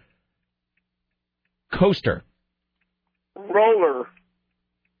 Coaster. Roller.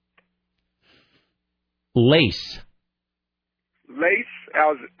 Lace. Lace.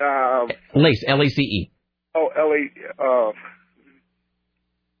 Lace. L-A-C-E. Oh,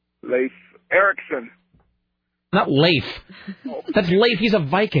 Leif Erikson. Not Leif. That's Leif. He's a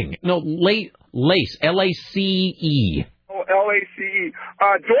Viking. No, Lace. L-A-C-E. Oh, L-A-C-E.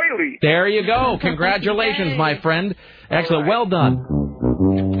 Doily. There you go. Congratulations, my friend. Excellent. Well done.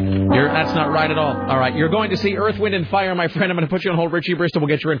 That's not right at all. All right. You're going to see Earth, Wind, and Fire, my friend. I'm going to put you on hold. Richie Bristol will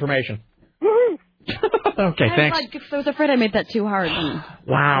get your information. Woohoo. Okay, thanks. I was afraid I made that too hard.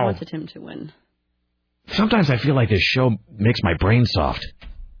 Wow. I wanted him to win. Sometimes I feel like this show makes my brain soft.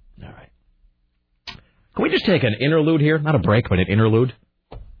 All right. Can we just take an interlude here? Not a break, but an interlude.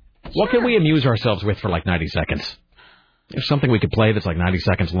 Sure. What can we amuse ourselves with for like 90 seconds? There's something we could play that's like 90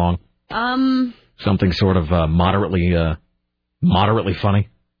 seconds long. Something sort of moderately funny.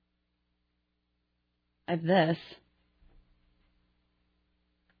 I have this.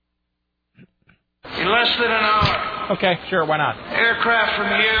 In less than an hour. Okay, sure, why not? Aircraft from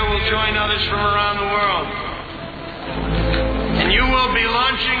here will join others from around the world. And you will be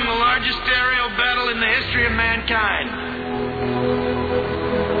launching the largest aerial battle in the history of mankind.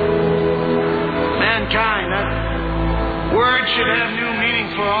 Mankind, that word should have new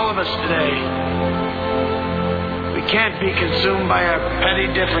meaning for all of us today. We can't be consumed by our petty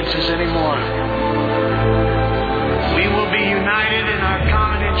differences anymore. We will be united in our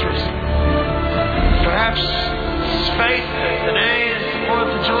common interest. Perhaps fate today is the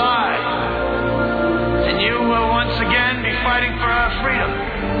 4th of July, and you will once again be fighting for our freedom.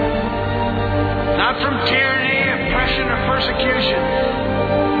 Not from tyranny, oppression, or persecution,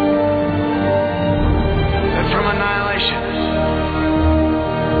 but from annihilation.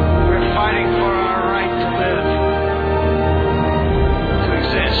 We're fighting for our right to live, to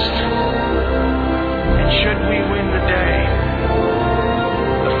exist. And should we win the day,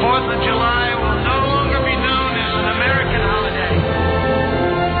 the 4th of July will no longer be known as an American holiday,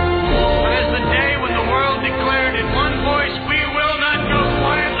 but as the day when the world declared in one voice, we will not go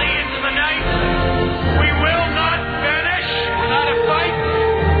quietly into the night. We will not vanish without a fight.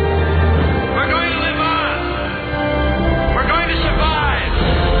 We're going to live on. We're going to survive.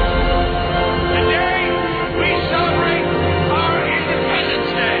 Today, we celebrate our Independence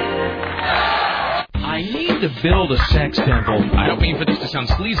Day. I need to build a sex temple. I don't mean for this to sound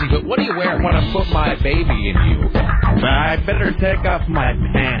sleazy, but what do you wear? I want to put my baby in you. I better take off my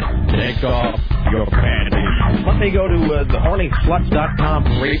pants. Take off your panties. Let me go to the hornysluts.com.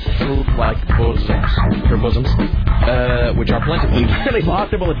 Grapefruit-like bosoms. Your bosoms? Which are plentiful. It's really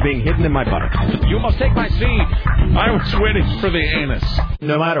possible it's being hidden in my butt. You must take my seed. I was waiting for the anus.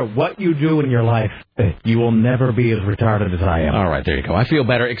 No matter what you do in your life, you will never be as retarded as I am. All right, there you go. I feel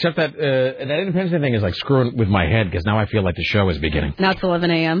better, except that that Independence Day thing is like screwing with my head, because now I feel like the show is beginning. Now it's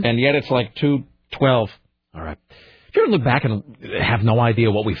 11 a.m. And yet it's like 2:12. All right. you ever look back and have no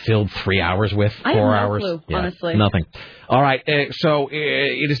idea what we filled 3 hours with? 4 I have no hours? clue, Yeah, honestly. Nothing. All right, so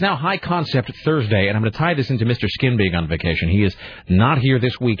it is now High Concept Thursday, and I'm going to tie this into Mr. Skin being on vacation. He is not here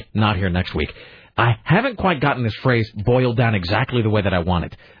this week, not here next week. I haven't quite gotten this phrase boiled down exactly the way that I want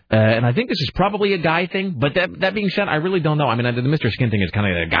it. And I think this is probably a guy thing, but that being said, I really don't know. I mean, the Mr. Skin thing is kind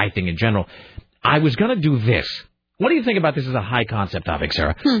of a guy thing in general. I was going to do this. What do you think about this as a high concept topic,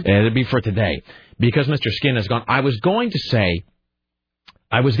 Sarah? It'd be for today. Because Mr. Skin has gone, I was going to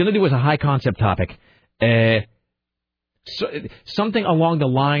do as a high concept topic something along the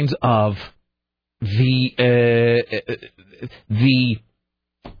lines of the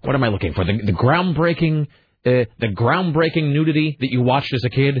what am I looking for? The groundbreaking nudity that you watched as a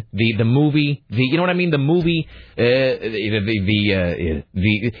kid, the movie, you know what I mean? The movie, because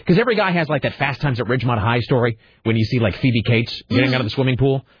every guy has like that Fast Times at Ridgemont High story when you see like Phoebe Cates getting out of the swimming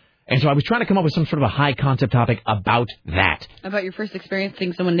pool. And so I was trying to come up with some sort of a high concept topic about that. About your first experience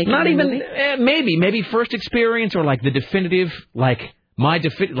seeing someone naked? Not in a even, movie? maybe first experience or like the definitive, like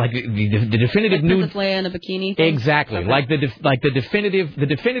the definitive nude. Princess Leia in a bikini thing? Exactly. Okay. The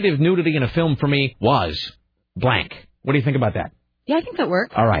definitive nudity in a film for me was blank. What do you think about that? Yeah, I think that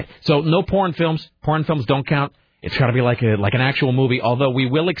works. All right. So no porn films. Porn films don't count. It's got to be like an actual movie, although we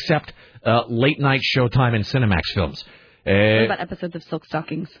will accept late night Showtime and Cinemax films. What about episodes of Silk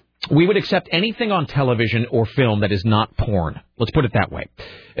Stockings? We would accept anything on television or film that is not porn. Let's put it that way.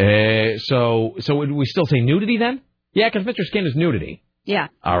 So would we still say nudity then? Yeah, because Mr. Skin is nudity. Yeah.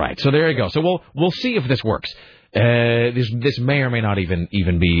 All right. So there you go. So we'll see if this works. This may or may not even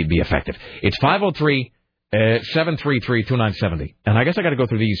be effective. It's 503-733-2970. And I guess I got to go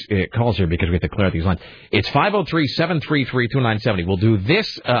through these calls here because we have to clear out these lines. It's 503-733-2970. We'll do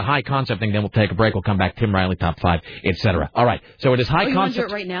this high concept thing, then we'll take a break. We'll come back. Tim Riley, top 5, etc. All right. So it is high you concept. Want to do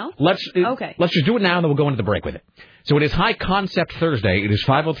it right now? Let's just do it now, and then we'll go into the break with it. So it is High Concept Thursday. It is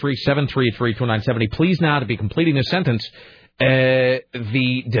 503-733-2970. Please now, to be completing this sentence,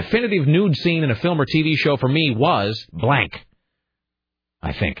 the definitive nude scene in a film or TV show for me was blank.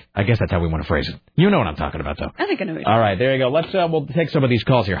 I think. I guess that's how we want to phrase it. You know what I'm talking about, though. I think I know what you're All right, there you go. Let's we'll take some of these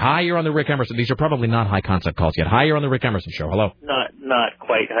calls here. Hi, you're on the Rick Emerson. These are probably not high concept calls yet. Hi, you're on the Rick Emerson show. Hello. Not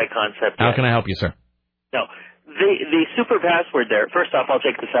quite high concept yet. How can I help you, sir? No. The super password there. First off, I'll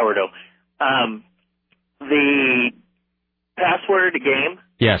take the sourdough. The password game.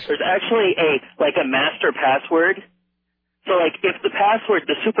 Yes. There's actually a master password. So if the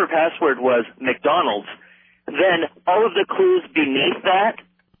super password was McDonald's, then all of the clues beneath that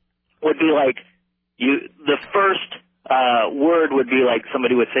would be the first word would be like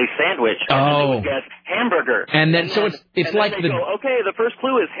somebody would say sandwich, and then they would guess hamburger. And then it's like they go, okay, the first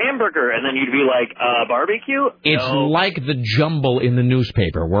clue is hamburger, and then you'd be like, barbecue? It's like the jumble in the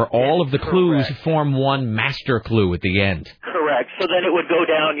newspaper where all of the clues form one master clue at the end. Correct. So then it would go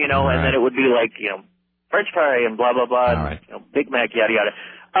down, and then it would be like, French fry and blah, blah, blah, all right. Big Mac, yada, yada.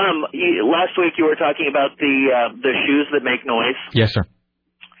 Last week you were talking about the shoes that make noise. Yes, sir.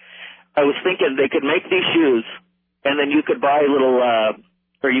 I was thinking they could make these shoes, and then you could buy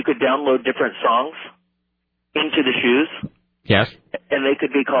or you could download different songs into the shoes. Yes. And they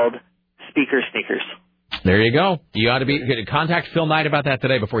could be called speaker sneakers. There you go. You ought to contact Phil Knight about that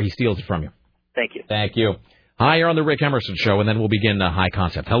today before he steals it from you. Thank you. Thank you. Hi, you're on the Rick Emerson show, and then we'll begin High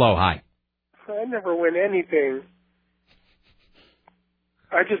Concept. Hello, hi. I never win anything.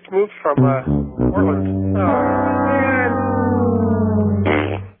 I just moved from Portland.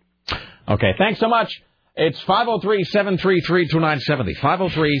 Okay, thanks so much. It's 503-733-2970.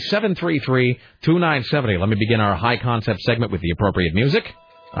 503-733-2970. Let me begin our High Concept segment with the appropriate music.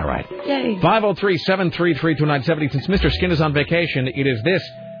 All right. Yay. 503-733-2970. Since Mr. Skin is on vacation, it is this.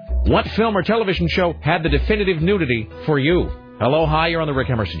 What film or television show had the definitive nudity for you? Hello, hi, you're on the Rick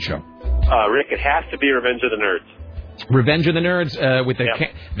Emerson show. Rick, it has to be Revenge of the Nerds. Revenge of the Nerds with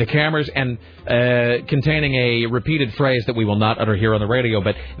the cameras and containing a repeated phrase that we will not utter here on the radio,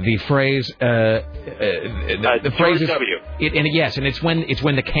 but the phrase the phrase is W. And it's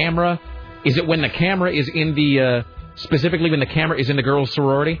when the camera is when the camera is in the specifically when the camera is in the girls'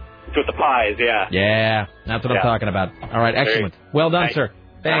 sorority. It's with the pies, yeah. Yeah, that's what I'm talking about. All right, excellent. Well done, sir.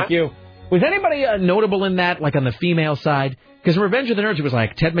 Thank you. Was anybody notable in that, like on the female side? Because in Revenge of the Nerds, it was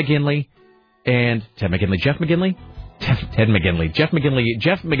like Jeff McGinley. Jeff McGinley's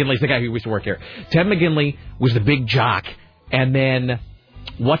the guy who used to work here. Ted McGinley was the big jock, and then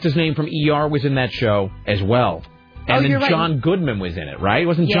what's his name from ER was in that show as well. And then John Goodman was in it, right?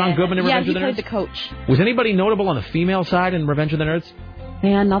 Wasn't John Goodman in Revenge of the Nerds? Yeah, he played the coach. Was anybody notable on the female side in Revenge of the Nerds?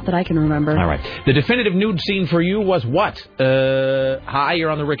 Man, not that I can remember. All right. The definitive nude scene for you was what? Hi, you're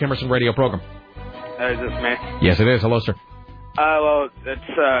on the Rick Emerson radio program. Is this me? Yes, it is. Hello, sir. Well,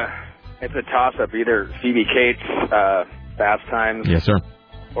 it's a toss-up. Either Phoebe Cates, Fast Times. Yes, sir.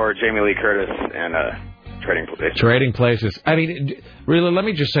 Or Jamie Lee Curtis and Trading Places. Trading Places. I mean, really, let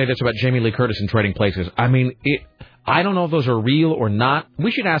me just say this about Jamie Lee Curtis and Trading Places. I mean, I don't know if those are real or not. We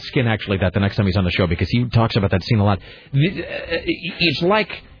should ask Skin, actually, that the next time he's on the show, because he talks about that scene a lot. It's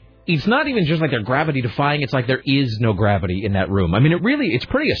like... It's not even just like they're gravity-defying. It's like there is no gravity in that room. I mean, it's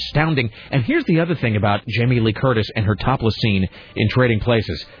pretty astounding. And here's the other thing about Jamie Lee Curtis and her topless scene in Trading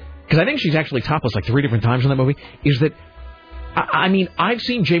Places, because I think she's actually topless like 3 different times in that movie, is that, I mean, I've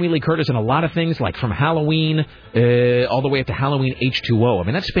seen Jamie Lee Curtis in a lot of things, like from Halloween all the way up to Halloween H2O. I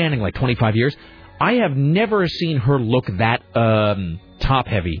mean, that's spanning like 25 years. I have never seen her look that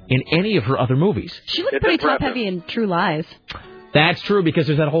top-heavy in any of her other movies. She looked pretty top-heavy in True Lies. That's true, because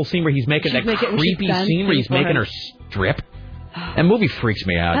there's that whole scene where he's making creepy scene where he's making her strip. That movie freaks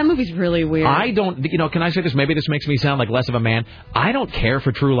me out. That movie's really weird. I don't, can I say this? Maybe this makes me sound like less of a man. I don't care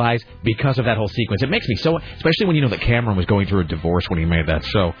for True Lies because of that whole sequence. It makes me so, especially when you know that Cameron was going through a divorce when he made that.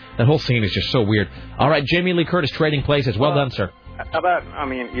 So that whole scene is just so weird. All right, Jamie Lee Curtis, Trading Places. Well done, sir. How about,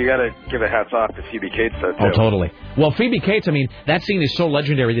 you got to give a hats off to Phoebe Cates, though, too. Oh, totally. Well, Phoebe Cates, that scene is so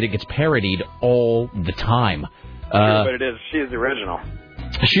legendary that it gets parodied all the time. But it is. She is the original.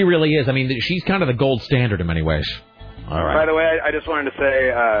 She really is. I mean, she's kind of the gold standard in many ways. All right. By the way, I just wanted to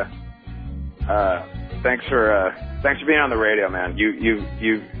say thanks for being on the radio, man.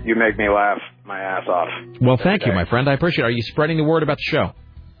 You make me laugh my ass off. Well, thank you, my friend. I appreciate it. Are you spreading the word about the show?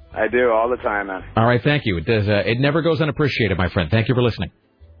 I do all the time, man. All right, thank you. It does. It never goes unappreciated, my friend. Thank you for listening.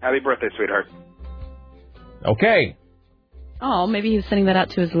 Happy birthday, sweetheart. Okay. Oh, maybe he was sending that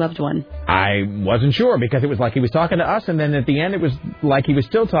out to his loved one. I wasn't sure, because it was like he was talking to us, and then at the end it was like he was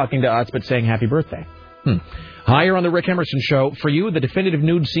still talking to us, but saying happy birthday. Hi, you're on the Rick Emerson Show. For you, the definitive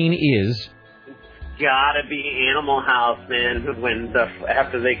nude scene is... Gotta be Animal House, man, when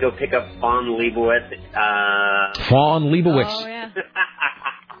after they go pick up Fawn Leibowitz. Fawn Leibowitz. Oh, yeah.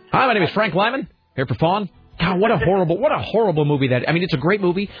 Hi, my name is Frank Lyman, here for Fawn. God, what a horrible movie that... I mean, it's a great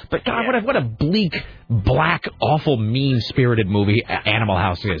movie, but God, what a bleak, black, awful, mean-spirited movie Animal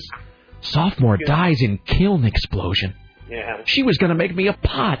House is. Sophomore dies in kiln explosion. Yeah. She was going to make me a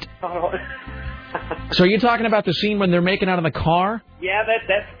pot. So you're talking about the scene when they're making out in the car? Yeah,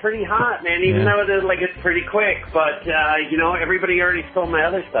 that's pretty hot, man, even though it's pretty quick. But, everybody already stole my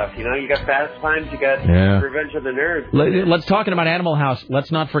other stuff. You got Fast Times, you got Revenge of the Nerds. Let's talking about Animal House.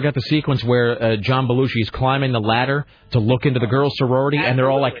 Let's not forget the sequence where John Belushi's climbing the ladder to look into the girls' sorority, and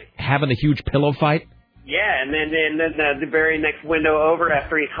they're all, like, having the huge pillow fight. Yeah, and then the very next window over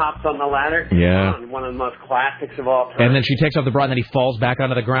after he hops on the ladder. Yeah. One of the most classics of all time. And then she takes off the bra and then he falls back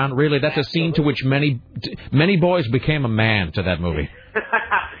onto the ground. Really, that's a scene to which many boys became a man to that movie.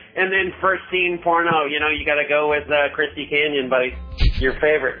 And then first scene porno, you got to go with Christy Canyon, buddy. Your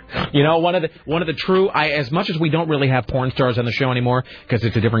favorite. One of the true, as much as we don't really have porn stars on the show anymore, because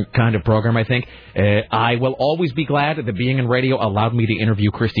it's a different kind of program, I think, I will always be glad that being in radio allowed me to interview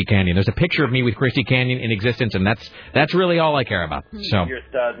Christy Canyon. There's a picture of me with Christy Canyon in existence, and that's really all I care about. So, you're a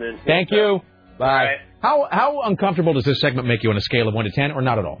stud, man. Thank you. Bye. Right. How uncomfortable does this segment make you on a scale of 1 to 10, or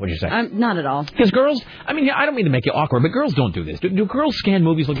not at all? Would you say? Not at all. Because girls, I don't mean to make you awkward, but girls don't do this. Do girls scan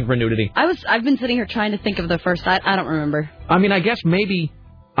movies looking for nudity? I've been sitting here trying to think of the first. I don't remember. I guess maybe.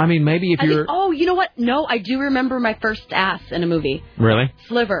 Maybe if you're. Oh, you know what? No, I do remember my first ass in a movie. Really?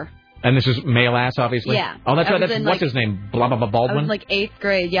 Sliver. And this is male ass, obviously. Yeah. Oh, that's right. That's in, what's his name? Blah blah blah Baldwin. I was like 8th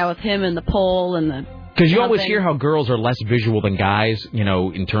grade. Yeah, with him and the pole and the. Because you always hear how girls are less visual than guys,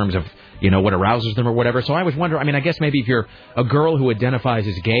 in terms of, what arouses them or whatever. So I always wonder, I guess maybe if you're a girl who identifies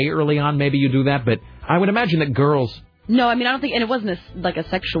as gay early on, maybe you do that. But I would imagine that girls... No, I don't think... And it wasn't a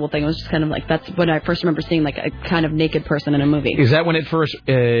sexual thing. It was just kind of like... That's when I first remember seeing, like, a kind of naked person in a movie. Is that when it first...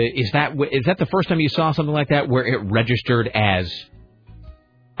 Is that the first time you saw something like that where it registered as...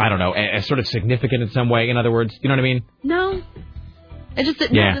 I don't know, as sort of significant in some way? In other words, you know what I mean? No. It just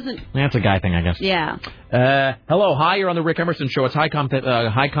it doesn't... That's a guy thing, I guess. Yeah. Hello, hi, you're on the Rick Emerson Show. It's High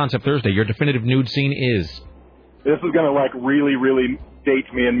Concept Thursday. Your definitive nude scene is... This is going to, really, really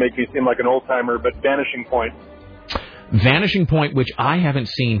date me and make me seem like an old-timer, but Vanishing Point. Vanishing Point, which I haven't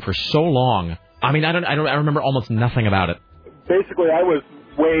seen for so long. I remember almost nothing about it. Basically, I was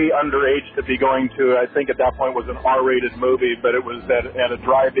way underage to be going to, I think at that point was an R-rated movie, but it was at a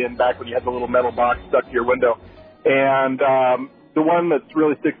drive-in back when you had the little metal box stuck to your window. And... the one that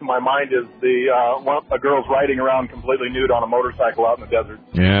really sticks in my mind is a girl's riding around completely nude on a motorcycle out in the desert.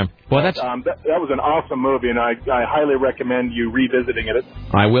 Yeah. Well, that was an awesome movie, and I highly recommend you revisiting it.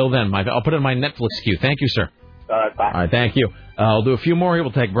 I will then. I'll put it in my Netflix queue. Thank you, sir. Bye. All right, thank you. I'll do a few more here.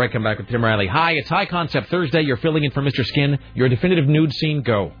 We'll take a break. Come back with Tim Riley. Hi, it's High Concept Thursday. You're filling in for Mr. Skin. Your definitive nude scene,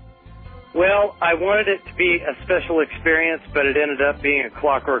 go. Well, I wanted it to be a special experience, but it ended up being a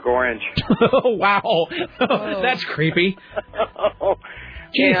Clockwork Orange. Oh, wow. That's creepy.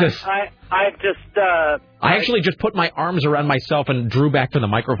 Jesus. And I just... I actually just put my arms around myself and drew back from the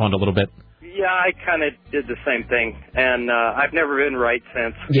microphone a little bit. Yeah, I kind of did the same thing, and I've never been right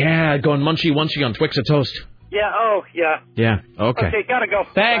since. Yeah, going munchy-wunchy on Twix of Toast. Yeah, yeah. Yeah, okay. Okay, gotta go.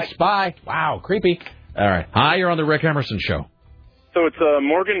 Thanks, bye. Wow, creepy. All right. Hi, you're on the Rick Emerson Show. So it's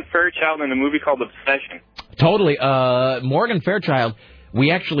Morgan Fairchild in a movie called Obsession. Totally. Morgan Fairchild,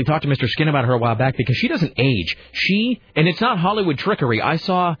 we actually talked to Mr. Skin about her a while back because she doesn't age. And it's not Hollywood trickery. I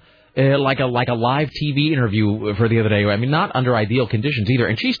saw like a live TV interview of her the other day. I mean, not under ideal conditions either.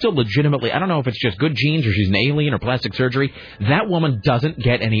 And she's still legitimately, I don't know if it's just good genes or she's an alien or plastic surgery. That woman doesn't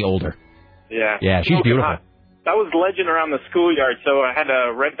get any older. Yeah. Yeah, she's beautiful. That was legend around the schoolyard, so I had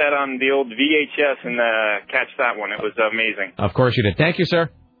to rent that on the old VHS and catch that one. It was amazing. Of course you did. Thank you, sir.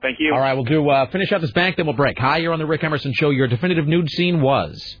 Thank you. All right, we'll do finish up this bank, then we'll break. Hi, you're on the Rick Emerson Show. Your definitive nude scene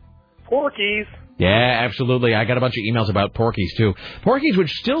was? Porky's. Yeah, absolutely. I got a bunch of emails about Porky's, too. Porky's,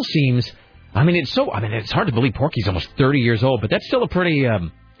 which still seems... it's hard to believe Porky's almost 30 years old, but that's still a pretty...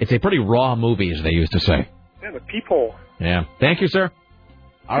 it's a pretty raw movie, as they used to say. Yeah, the people. Yeah. Thank you, sir.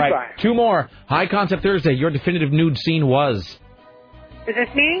 All right, Goodbye. two more. High Concept Thursday. Your definitive nude scene was? Is this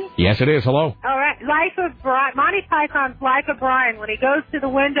me? Yes, it is. Hello. All right. Life of Brian. Monty Python's Life of Brian, when he goes to the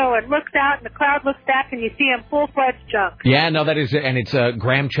window and looks out and the crowd looks back and you see him full-fledged junk. Yeah, no, that is, and it's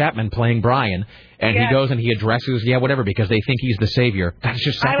Graham Chapman playing Brian, and Yes. he goes and he addresses, whatever, because they think he's the savior. That's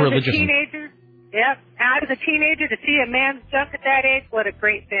just sacrilegious. I was a teenager. Yep. I was a teenager. To see a man's junk at that age, what a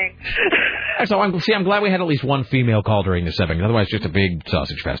great thing. So I'm glad we had at least one female call during the segment. Otherwise, just a big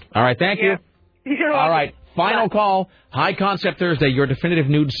sausage fest. All right, thank you. You're All right, final call. High Concept Thursday. Your definitive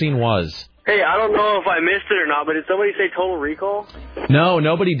nude scene was? Hey, I don't know if I missed it or not, but did somebody say Total Recall? No,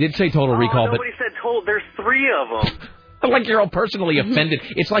 nobody did say Total Recall, Nobody said Total. There's 3 of them. but like you're all personally offended.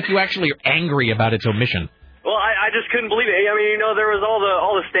 It's like you actually are angry about its omission. Well, I just couldn't believe it. I mean, there was all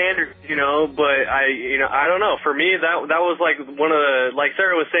the standards, but I don't know. For me, that was like one of the, like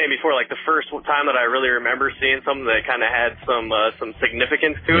Sarah was saying before, like the first time that I really remember seeing something that kind of had some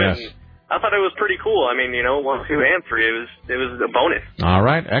significance to it. Yes. And I thought it was pretty cool. I mean, 1, 2, and 3. It was a bonus. All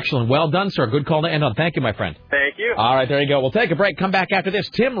right, excellent. Well done, sir. Good call to end on. Thank you, my friend. Thank you. All right, there you go. We'll take a break. Come back after this.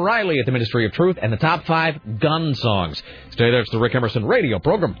 Tim Riley at the Ministry of Truth and the top 5 gun songs. Stay there. It's the Rick Emerson radio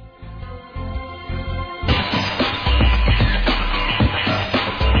program.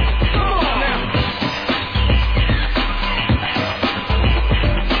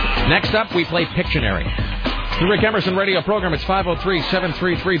 Next up, we play Pictionary. The Rick Emerson radio program. It's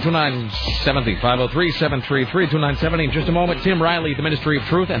 503-733-2970. 503-733-2970. In just a moment, Tim Riley, the Ministry of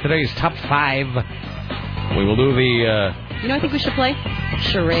Truth, and today's top 5. We will do the... I think we should play?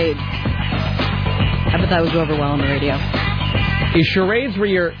 Charades. I bet that would go over well on the radio. Is charades where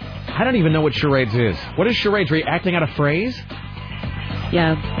you're... I don't even know what charades is. What is charades? Where you're acting out a phrase?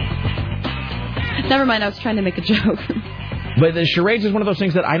 Yeah. Never mind, I was trying to make a joke. But the charades is one of those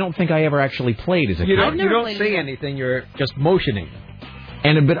things that I don't think I ever actually played as a kid. You don't say anything. You're just motioning.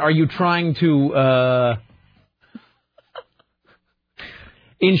 But are you trying to...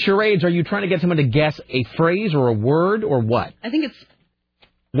 In charades, are you trying to get someone to guess a phrase or a word or what? I think it's...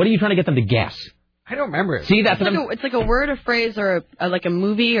 What are you trying to get them to guess? I don't remember it. See, that's it's like a word, a phrase, or like a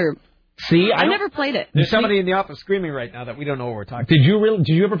movie, or... See, I never played it. There's somebody in the office screaming right now that we don't know what we're talking about.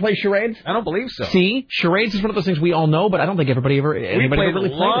 Did you ever play charades? I don't believe so. See, charades is one of those things we all know, but I don't think anybody ever really played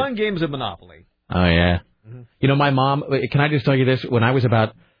long it. games of Monopoly. Oh, yeah. Mm-hmm. My mom, can I just tell you this? When I was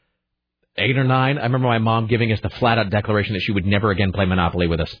about 8 or 9, I remember my mom giving us the flat-out declaration that she would never again play Monopoly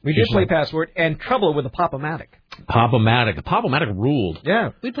with us. We did play Password and Trouble with a Pop-O-Matic. Pop-O-Matic. The Pop-O-Matic ruled.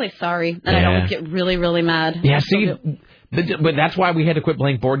 Yeah. We'd play Sorry, and I'd always get really, really mad. Yeah, see... But that's why we had to quit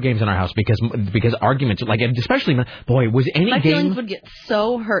playing board games in our house, because arguments, like, especially, boy, was any My game... feelings would get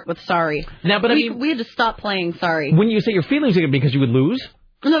so hurt with Sorry. Now, but we had to stop playing Sorry. When you say your feelings, because you would lose?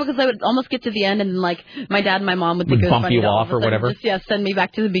 No, because I would almost get to the end, and, like, my dad and my mom would think it was bump funny you to off or whatever? Just, send me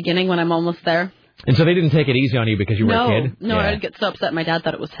back to the beginning when I'm almost there. And so they didn't take it easy on you because you were a kid? No, I'd get so upset. My dad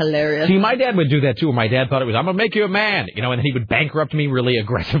thought it was hilarious. See, my dad would do that, too, where my dad thought it was, I'm going to make you a man, and then he would bankrupt me really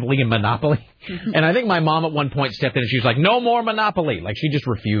aggressively in Monopoly. And I think my mom at one point stepped in and she was like, no more Monopoly. Like, she just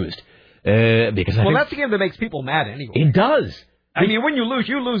refused. Because that's the game that makes people mad anyway. It does. I mean, when you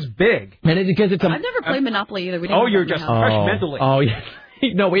lose big. And because it's I've never played Monopoly either. We didn't you're just fresh mentally. Oh, yeah.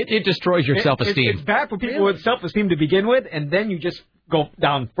 No, it destroys your self-esteem. It's bad for people with self-esteem to begin with, and then you just go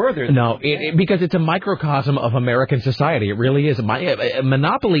down further. No, because it's a microcosm of American society. It really is.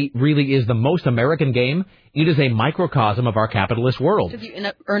 Monopoly really is the most American game. It is a microcosm of our capitalist world. Because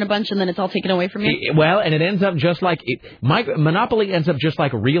you earn a bunch and then it's all taken away from you? Well, and it ends up just like... Monopoly ends up just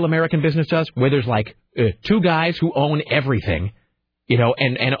like real American business does, where there's like two guys who own everything, you know,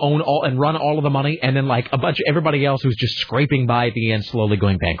 and own all and run all of the money, and then like a bunch of everybody else who's just scraping by at the end, slowly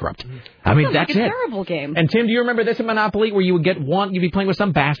going bankrupt. I mean, that's like a it. terrible game. And Tim, do you remember this in Monopoly, where you would you'd be playing with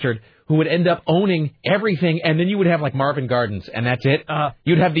some bastard who would end up owning everything, and then you would have like Marvin Gardens, and that's it.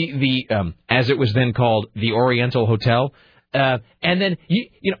 You'd have the as it was then called, the Oriental Hotel. And then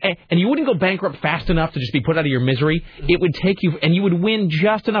and you wouldn't go bankrupt fast enough to just be put out of your misery. It would take you, and you would win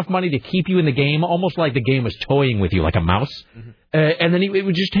just enough money to keep you in the game, almost like the game was toying with you, like a mouse. And then it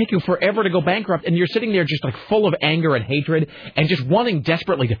would just take you forever to go bankrupt, and you're sitting there just like full of anger and hatred, and just wanting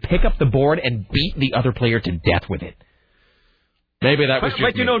desperately to pick up the board and beat the other player to death with it. Maybe that was just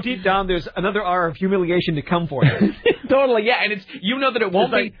But you know, deep down, there's another hour of humiliation to come for you. Totally, yeah, and you know that it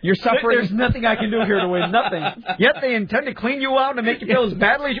won't be. You're suffering. There's nothing I can do here to win, nothing. Yet they intend to clean you out and make you feel as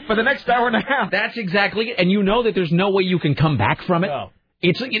badly for the next hour and a half. That's exactly it, and you know that there's no way you can come back from it. No.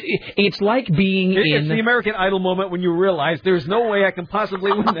 It's like being It's the American Idol moment when you realize there's no way I can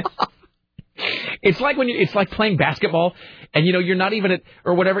possibly win this. It's like playing basketball, and you know you're not even at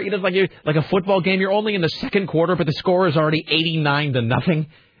or whatever. It's like a football game. You're only in the second quarter, but the score is already 89-0,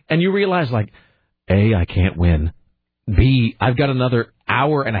 and you realize like, A, I can't win. B, I've got another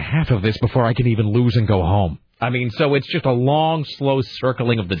hour and a half of this before I can even lose and go home. I mean, so it's just a long, slow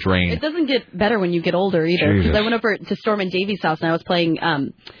circling of the drain. It doesn't get better when you get older either. Because I went over to Storm and Davy's house, and I was playing.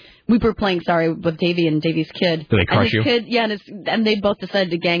 We were playing, with Davy and Davy's kid. Did they crush you? Kid, yeah, and they both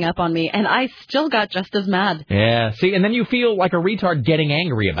decided to gang up on me, and I still got just as mad. Yeah, see, and then you feel like a retard getting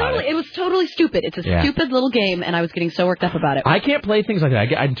angry about it. It was totally stupid. It's a stupid little game, and I was getting so worked up about it. I can't play things like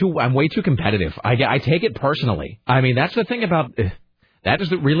that. I'm way too competitive. I take it personally. I mean, that's the thing about... That is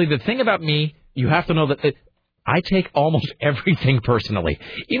really the thing about me. You have to know that... I take almost everything personally.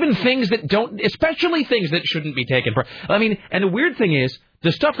 Even things that don't, especially things that shouldn't be taken. I mean, and the weird thing is,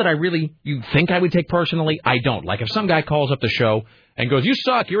 the stuff that you think I would take personally, I don't. Like if some guy calls up the show and goes, "You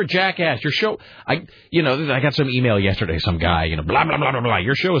suck, you're a jackass, your show," I got some email yesterday, some guy, blah, blah, blah, blah, blah,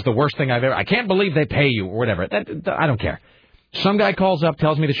 your show is the worst thing I've ever, I can't believe they pay you, or whatever. I don't care. Some guy calls up,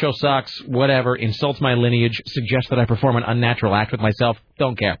 tells me the show sucks, whatever, insults my lineage, suggests that I perform an unnatural act with myself,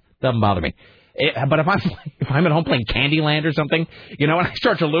 don't care. Doesn't bother me. But if I'm at home playing Candyland or something, and I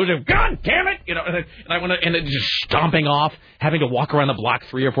start to lose it, God damn it, and I want to, and it's just stomping off, having to walk around the block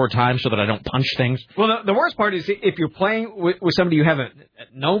 3 or 4 times so that I don't punch things. Well, the worst part is if you're playing with somebody you haven't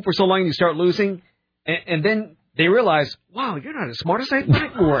known for so long, you start losing, and then they realize, wow, you're not as smart as I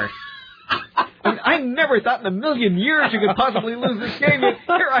thought you were. I mean, I never thought in a million years you could possibly lose this game, and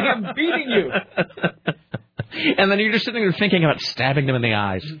here I am beating you. And then you're just sitting there thinking about stabbing them in the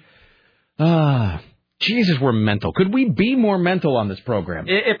eyes. Jesus, we're mental. Could we be more mental on this program?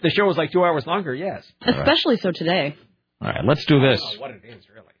 If the show was like 2 hours longer, yes. Especially so today. All right, let's do this. I don't know what it is,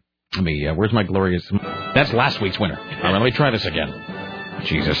 really. Let me, where's my glorious... That's last week's winner. All right, let me try this again.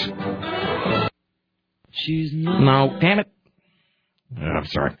 Jesus. She's not... No, damn it. I'm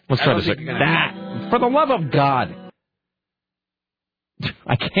sorry. Let's try this again. For the love of God.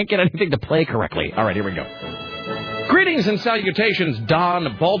 I can't get anything to play correctly. All right, here we go. Greetings and salutations,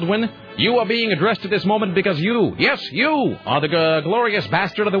 Don Baldwin. You are being addressed at this moment because you, yes, you, are the glorious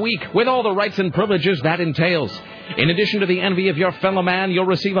bastard of the week, with all the rights and privileges that entails. In addition to the envy of your fellow man, you'll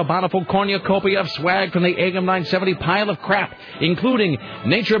receive a bountiful cornucopia of swag from the AM 970 pile of crap, including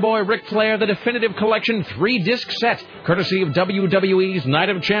Nature Boy Ric Flair, the Definitive Collection 3-disc set, courtesy of WWE's Night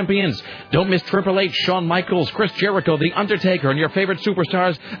of Champions. Don't miss Triple H, Shawn Michaels, Chris Jericho, The Undertaker, and your favorite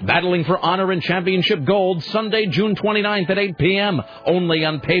superstars battling for honor and championship gold Sunday, June 29th at 8 p.m., only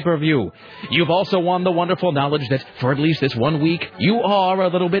on pay-per-view. You've also won the wonderful knowledge that for at least this 1 week, you are a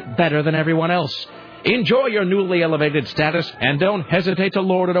little bit better than everyone else. Enjoy your newly elevated status, and don't hesitate to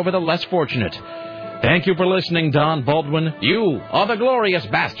lord it over the less fortunate. Thank you for listening, Don Baldwin. You are the glorious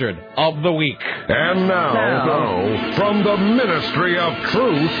bastard of the week. And now, from the Ministry of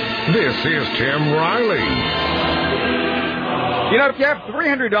Truth, this is Tim Riley. If you have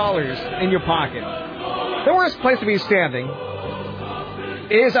 $300 in your pocket, the worst place to be standing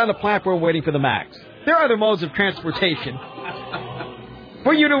is on the platform waiting for the MAX. There are other modes of transportation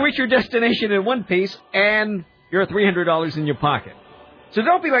for you to reach your destination in one piece, and you're $300 in your pocket. So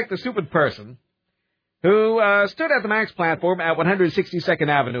don't be like the stupid person who stood at the MAX platform at 162nd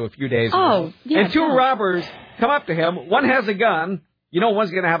Avenue a few days ago. And two robbers come up to him. One has a gun.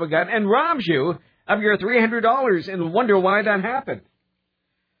 One's going to have a gun, and robs you of your $300 and wonder why that happened.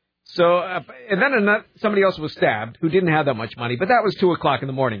 So, and then somebody else was stabbed who didn't have that much money, but that was 2 o'clock in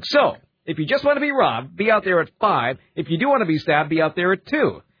the morning. So, if you just want to be robbed, be out there at 5. If you do want to be stabbed, be out there at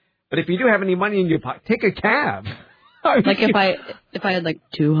 2. But if you do have any money in your pocket, take a cab. Like if I had like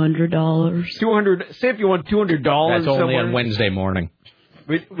 $200. Say if you want $200. That's only on Wednesday morning.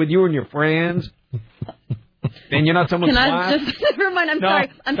 With you and your friends. And you're not someone's Can class. I just... Never mind, I'm sorry.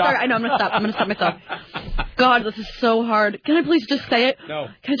 I know, I'm going to stop. I'm going to stop myself. God, this is so hard. Can I please just say it? No.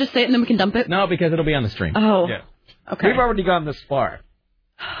 Can I just say it and then we can dump it? No, because it'll be on the stream. Oh. Yeah. Okay. We've already gone this far.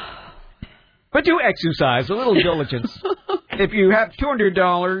 But do exercise, a little diligence. If you have $200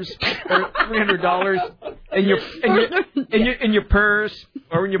 or $300 in your purse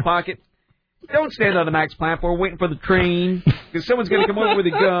or in your pocket, don't stand on the Max platform waiting for the train, because someone's going to come over with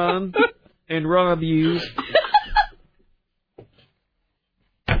a gun and rob you.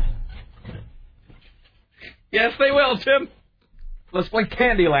 Yes, they will, Tim. Let's play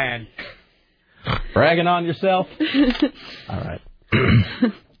Candyland. Bragging on yourself? All right.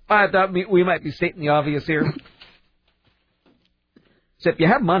 I thought we might be stating the obvious here. So if you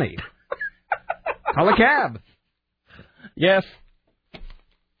have money, call a cab. Yes.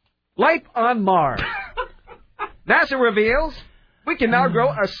 Life on Mars. NASA reveals we can now grow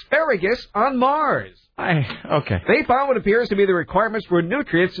asparagus on Mars. Okay. They found what appears to be the requirements for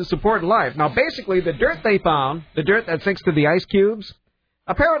nutrients to support life. Now, basically, the dirt they found, the dirt that's next to the ice cubes,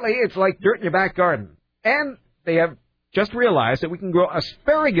 apparently it's like dirt in your back garden. And they have just realized that we can grow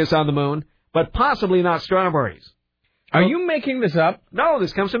asparagus on the moon, but possibly not strawberries. Are you making this up? No,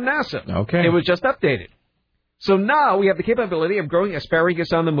 this comes from NASA. Okay. It was just updated. So now we have the capability of growing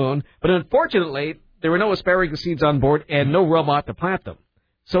asparagus on the moon, but unfortunately, there were no asparagus seeds on board and no robot to plant them.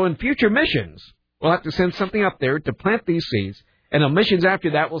 So in future missions, we'll have to send something up there to plant these seeds, and on missions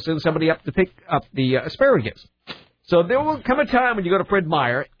after that, we'll send somebody up to pick up the asparagus. So there will come a time when you go to Fred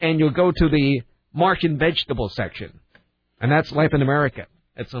Meyer, and you'll go to the Martian vegetable section. And that's Life in America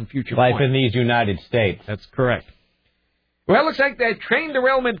at some future Life point. in these United States. That's correct. Well, it looks like that train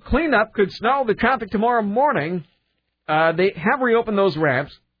derailment cleanup could snarl the traffic tomorrow morning. They have reopened those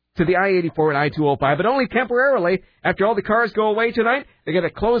ramps to the I-84 and I-205, but only temporarily. After all the cars go away tonight, they're going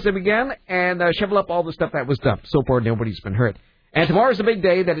to close them again and shovel up all the stuff that was dumped. So far, nobody's been hurt. And tomorrow's the big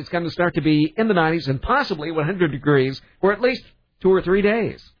day that it's going to start to be in the 90s and possibly 100 degrees for at least 2 or 3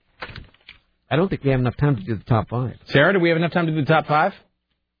 days. I don't think we have enough time to do the top 5. Sarah, do we have enough time to do the top 5?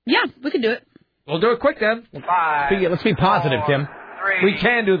 Yeah, we can do it. We'll do it quick then. 5. Let's be positive, 4, Tim. 3, We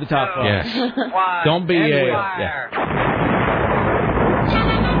can do the top 5. Yes. 1. Don't be...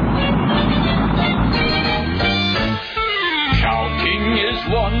 Counting is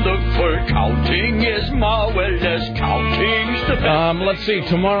wonderful. Counting is marvelous. Counting's the best. Let's see.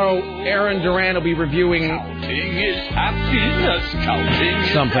 Tomorrow, Aaron Duran will be reviewing... Counting is happiness. Counting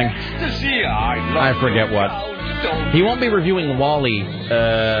is something. ecstasy. I forget what. He won't be reviewing Wall-E.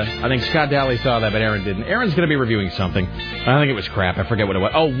 I think Scott Daly saw that, but Aaron didn't. Aaron's going to be reviewing something. I think it was crap. I forget what it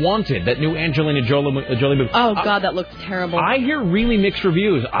was. Oh, Wanted, that new Angelina Jolie movie. Oh, God, that looks terrible. I hear really mixed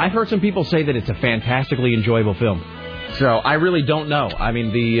reviews. I've heard some people say that it's a fantastically enjoyable film. So I really don't know. I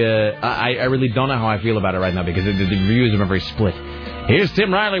mean, I really don't know how I feel about it right now because the reviews are very split. Here's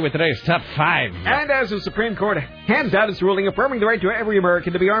Tim Riley with today's Top 5. And as the Supreme Court hands out its ruling affirming the right to every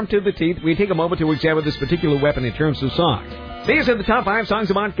American to be armed to the teeth, we take a moment to examine this particular weapon in terms of song. These are the top 5 songs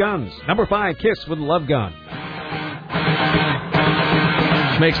about guns. Number 5, Kiss with Love Gun.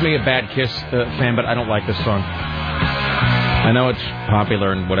 Makes me a bad Kiss fan, but I don't like this song. I know it's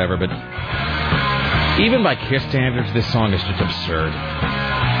popular and whatever, but even by Kiss standards, this song is just absurd.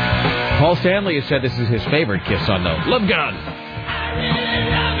 Paul Stanley has said this is his favorite Kiss song, though. Love Gun.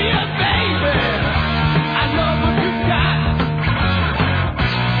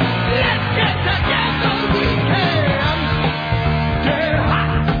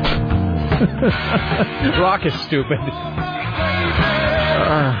 Rock is stupid.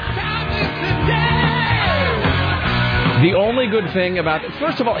 The only good thing about it,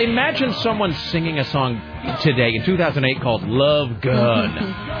 first of all, imagine someone singing a song today in 2008 called Love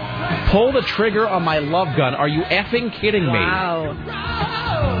Gun. Pull the trigger on my love gun. Are you effing kidding me? Wow.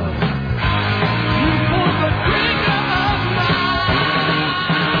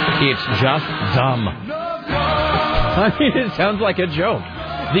 It's just dumb. I mean, it sounds like a joke.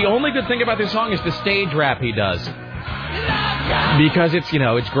 The only good thing about this song is the stage rap he does. Because it's,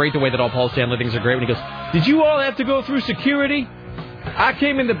 it's great the way that all Paul Stanley things are great when he goes, did you all have to go through security? I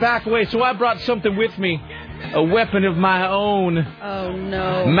came in the back way, so I brought something with me. A weapon of my own. Oh,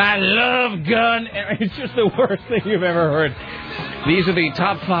 no. My love gun. It's just the worst thing you've ever heard. These are the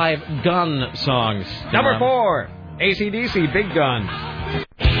top 5 gun songs. Number 4, AC/DC, Big Gun.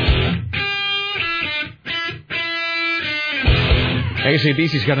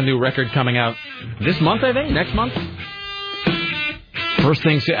 AC/DC's got a new record coming out this month, I think. Next month. First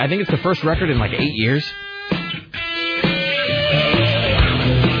thing, I think it's the first record in like 8 years.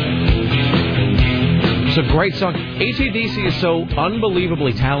 It's a great song. AC/DC is so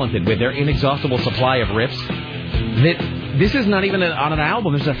unbelievably talented with their inexhaustible supply of riffs that this is not even on an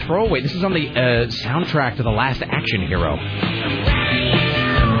album. This is a throwaway. This is on the soundtrack to The Last Action Hero.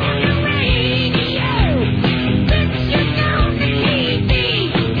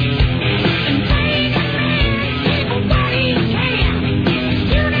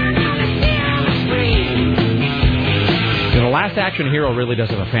 The Last Action Hero really does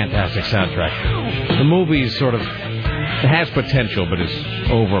have a fantastic soundtrack. The movie is sort of, it has potential, but is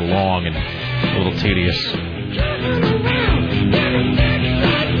overlong and a little tedious.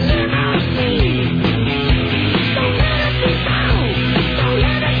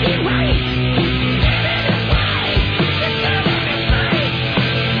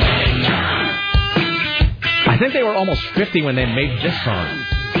 I think they were almost 50 when they made this song.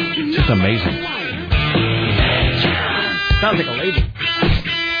 It's just amazing. Sounds like a lady.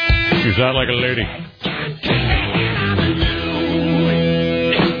 You sound like a lady.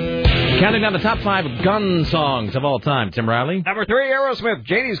 Counting down the top 5 gun songs of all time, Tim Riley. Number 3, Aerosmith,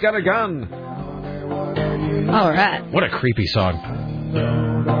 Janie's Got a Gun. All right. What a creepy song.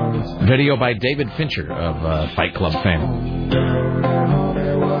 Video by David Fincher of Fight Club fame.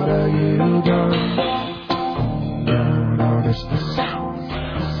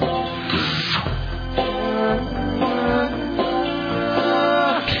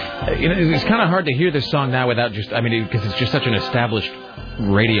 You know, it's kind of hard to hear this song now without just, because it's just such an established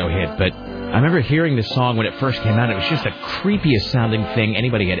radio hit, but I remember hearing this song when it first came out. It was just the creepiest sounding thing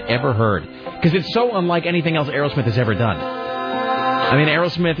anybody had ever heard, because it's so unlike anything else Aerosmith has ever done. I mean,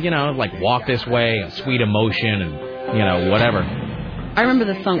 Aerosmith, like Walk This Way, Sweet Emotion, and, whatever. I remember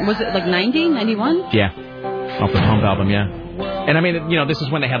this song. Was it like 90, 91? Yeah. Off the Pump album, yeah. And I mean, this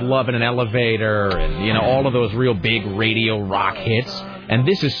is when they had Love in an Elevator and, all of those real big radio rock hits. And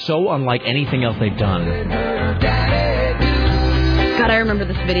this is so unlike anything else they've done. God, I remember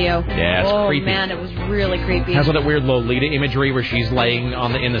this video. Yeah, it's creepy. Oh, man, it was really creepy. It has all that weird Lolita imagery where she's laying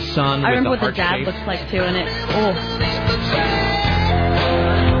in the sun. I remember with what the dad looks like, too, and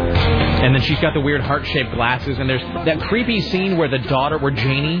And then she's got the weird heart-shaped glasses, and there's that creepy scene where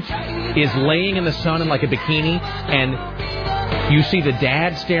Janie is laying in the sun in like a bikini, and you see the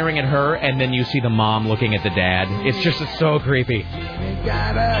dad staring at her, and then you see the mom looking at the dad. It's so creepy.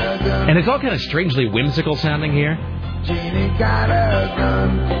 And it's all kind of strangely whimsical sounding here.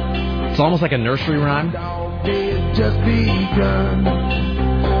 It's almost like a nursery rhyme. Yeah.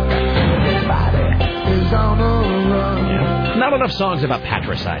 Not enough songs about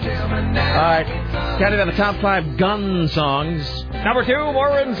patricide. All right. Counting down the top 5 gun songs. Number 2,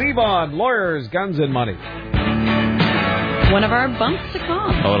 Warren Zevon, Lawyers, Guns, and Money. One of our bumps to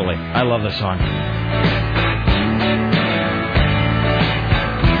come. Totally. I love this song.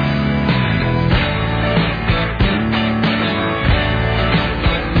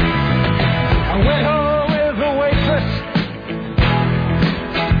 I went home with a waitress,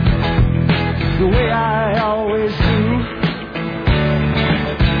 the way I always do.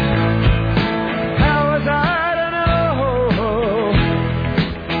 How was I to know?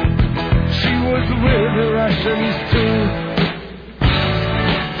 She was with the Russians too.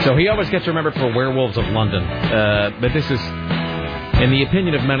 So he always gets remembered for Werewolves of London. But this is, in the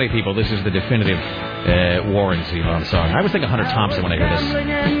opinion of many people, this is the definitive Warren Zevon song. I always think of Hunter Thompson when I hear this.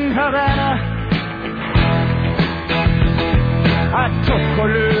 I took a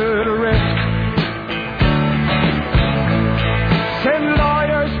little risk. Send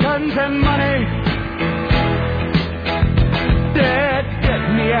lawyers, guns, and money. Dad, get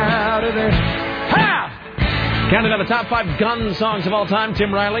me out of this. Ha! Counting down the top 5 gun songs of all time,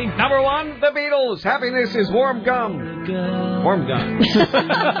 Tim Riley. Number 1, The Beatles, Happiness is Warm Gum. Warm Gum.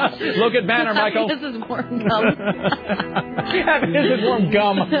 Look at Banner, Michael. Happiness is warm gum. Happiness is warm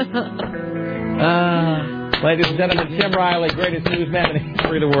gum. Ladies and gentlemen, Tim Riley, greatest newsman in the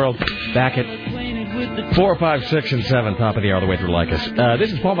history of the world. Back at 4, 5, 6, and 7, top of the hour, all the way through Like Us.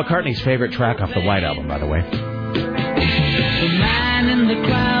 This is Paul McCartney's favorite track off the White Album, by the way. The man in the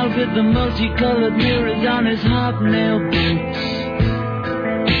crowd with the multicolored mirrors on his hobnail boots.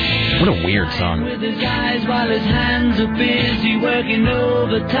 What a weird song. With his eyes while his hands are busy working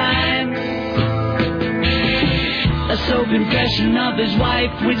overtime. A soap impression of his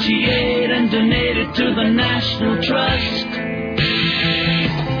wife, which he ate and donated to the National Trust.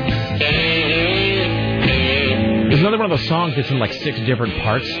 There's another one of those songs that's in like 6 different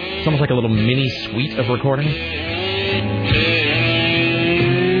parts. It's almost like a little mini suite of recording.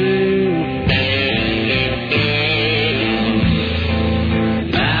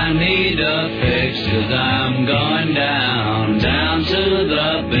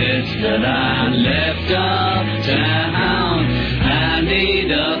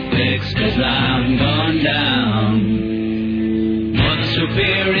 need a fix, 'cause I'm gone down. Mother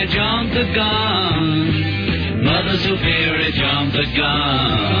Superior, jump the gun. Mother Superior, jump the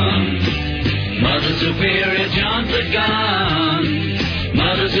gun. Mother Superior, jump the gun.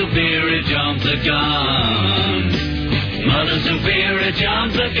 Mother Superior, jump the gun. Mother Superior,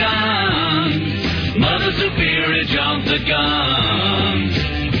 jump the gun. Mother Superior, jump the gun.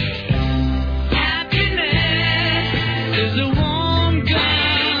 Happiness is a warm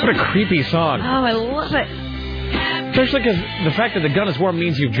gun. What a creepy song. Oh, I love it. Especially because the fact that the gun is warm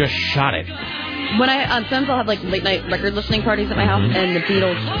means you've just shot it. When sometimes I'll have like late night record listening parties at my house, and the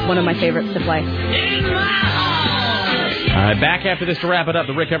Beatles, one of my favorites to play. All right, back after this to wrap it up.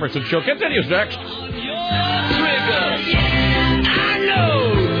 The Rick Emerson Show continues next. I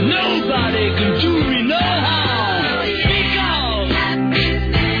know nobody can do me no harm.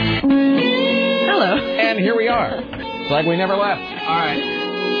 Hello. And here we are. It's like we never left. All right.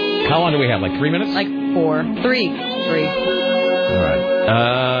 How long do we have? Like 3 minutes? Like 4. 3. All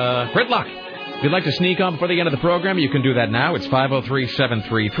right. Gridlock. If you'd like to sneak on before the end of the program, you can do that now. It's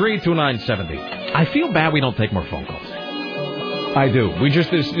 503-733-2970. I feel bad we don't take more phone calls. I do.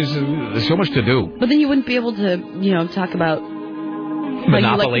 There's so much to do. But then you wouldn't be able to, talk about how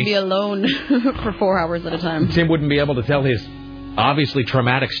you like to be alone for 4 hours at a time. Tim wouldn't be able to tell his obviously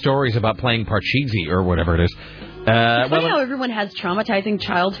traumatic stories about playing Parcheesi or whatever it is. It's funny how everyone has traumatizing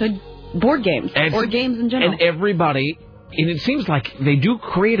childhood board games or games in general. And everybody, and it seems like they do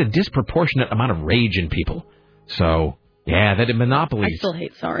create a disproportionate amount of rage in people. So, yeah, that Monopoly. I still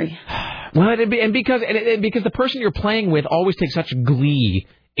hate Sorry. Well, because the person you're playing with always takes such glee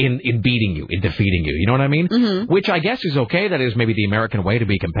in beating you, in defeating you. You know what I mean? Mm-hmm. Which I guess is okay. That is maybe the American way to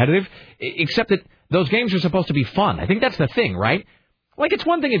be competitive. Except that those games are supposed to be fun. I think that's the thing, right? Like, it's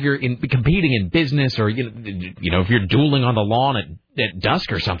one thing if you're competing in business or, if you're dueling on the lawn at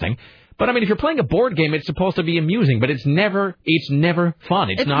dusk or something. But, I mean, if you're playing a board game, it's supposed to be amusing, but it's never fun.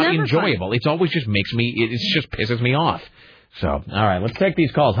 It's not enjoyable. Fun. It's always just it just pisses me off. So, all right, let's take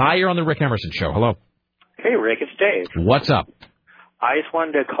these calls. Hi, you're on the Rick Emerson Show. Hello. Hey, Rick, it's Dave. What's up? I just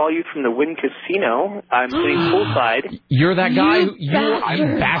wanted to call you from the Wynn Casino. I'm sitting poolside. You're that guy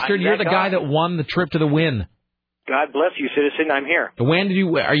bastard. You're the guy that won the trip to the Wynn. God bless you, citizen. I'm here. When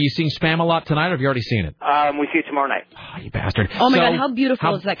are you seeing Spam-A-Lot tonight, or have you already seen it? We see it tomorrow night. Oh, you bastard. Oh, my God, how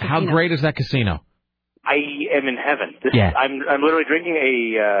beautiful is that casino? How great is that casino? I am in heaven. Yeah. I'm literally drinking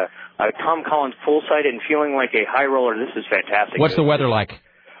a Tom Collins poolside and feeling like a high roller. This is fantastic. What's the weather like?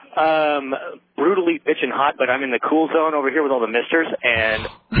 Brutally bitchin' hot, but I'm in the cool zone over here with all the misters, and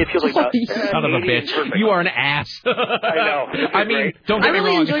it feels like son of a bitch. Perfect. You are an ass. I know. I mean, don't get me wrong. I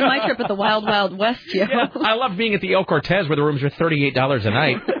really enjoyed my trip at the Wild Wild West, Yeah, I love being at the El Cortez where the rooms are $38 a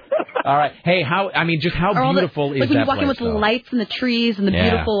night. All right. Hey, how beautiful is that place? Like when you walk in with the lights and the trees and the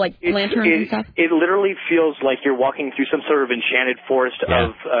beautiful lanterns and stuff. It literally feels like you're walking through some sort of enchanted forest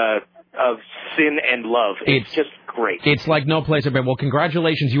of sin and love. It's just great. It's like no place I've been. Well,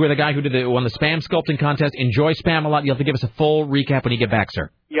 congratulations. You were the guy who won the Spam Sculpting Contest. Enjoy Spam-A-Lot. You'll have to give us a full recap when you get back, sir.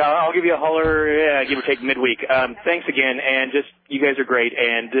 Yeah, I'll give you a holler, give or take midweek. Thanks again, and you guys are great,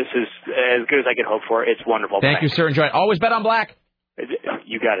 and this is as good as I could hope for. It's wonderful. Thank you, sir. Enjoy it. Always bet on black.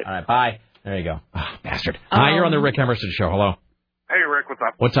 You got it. All right, bye. There you go. Oh, bastard. Hi, you're on the Rick Emerson Show. Hello. Hey, Rick, what's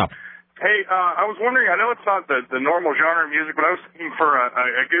up? What's up? Hey, I was wondering, I know it's not the normal genre of music, but I was thinking for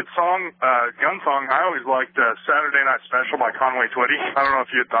a good song, gun song, I always liked Saturday Night Special by Conway Twitty. I don't know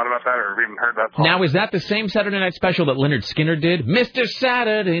if you had thought about that or even heard that song. Now, is that the same Saturday Night Special that Leonard Skinner did? Mr.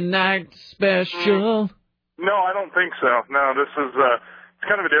 Saturday Night Special. No, I don't think so. No, this is it's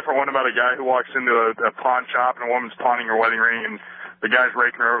kind of a different one about a guy who walks into a pawn shop and a woman's pawning her wedding ring, and the guy's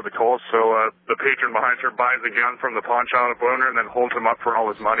raking her over the coals, so the patron behind her buys a gun from the pawn shop owner and then holds him up for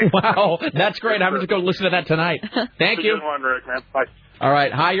all his money. Wow, that's great. I'm just going to listen to that tonight. Thank you. Good one, Rick, man. Bye. All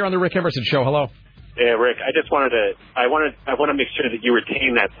right. Hi, you're on the Rick Emerson Show. Hello. Yeah, Rick, I want to make sure that you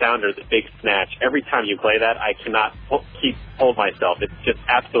retain that sounder, the big snatch. Every time you play that, I cannot hold myself. It's just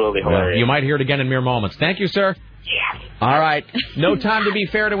absolutely hilarious. You might hear it again in mere moments. Thank you, sir. Yeah. All right. No time to be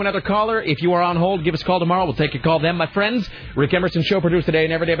fair to another caller. If you are on hold, give us a call tomorrow. We'll take your call then, my friends. Rick Emerson Show produced today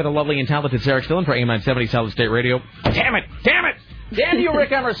and every day by the lovely and talented Sarah Stillen for AM 970 Solid State Radio. Damn it! Damn you,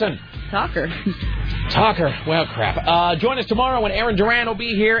 Rick Emerson! Talker. Well, crap. Join us tomorrow when Aaron Duran will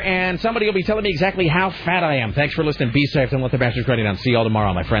be here, and somebody will be telling me exactly how fat I am. Thanks for listening. Be safe. Don't let the bastards run you down. See you all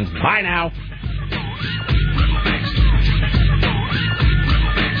tomorrow, my friends. Bye now.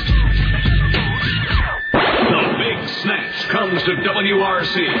 The Big Snatch comes to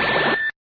WRC.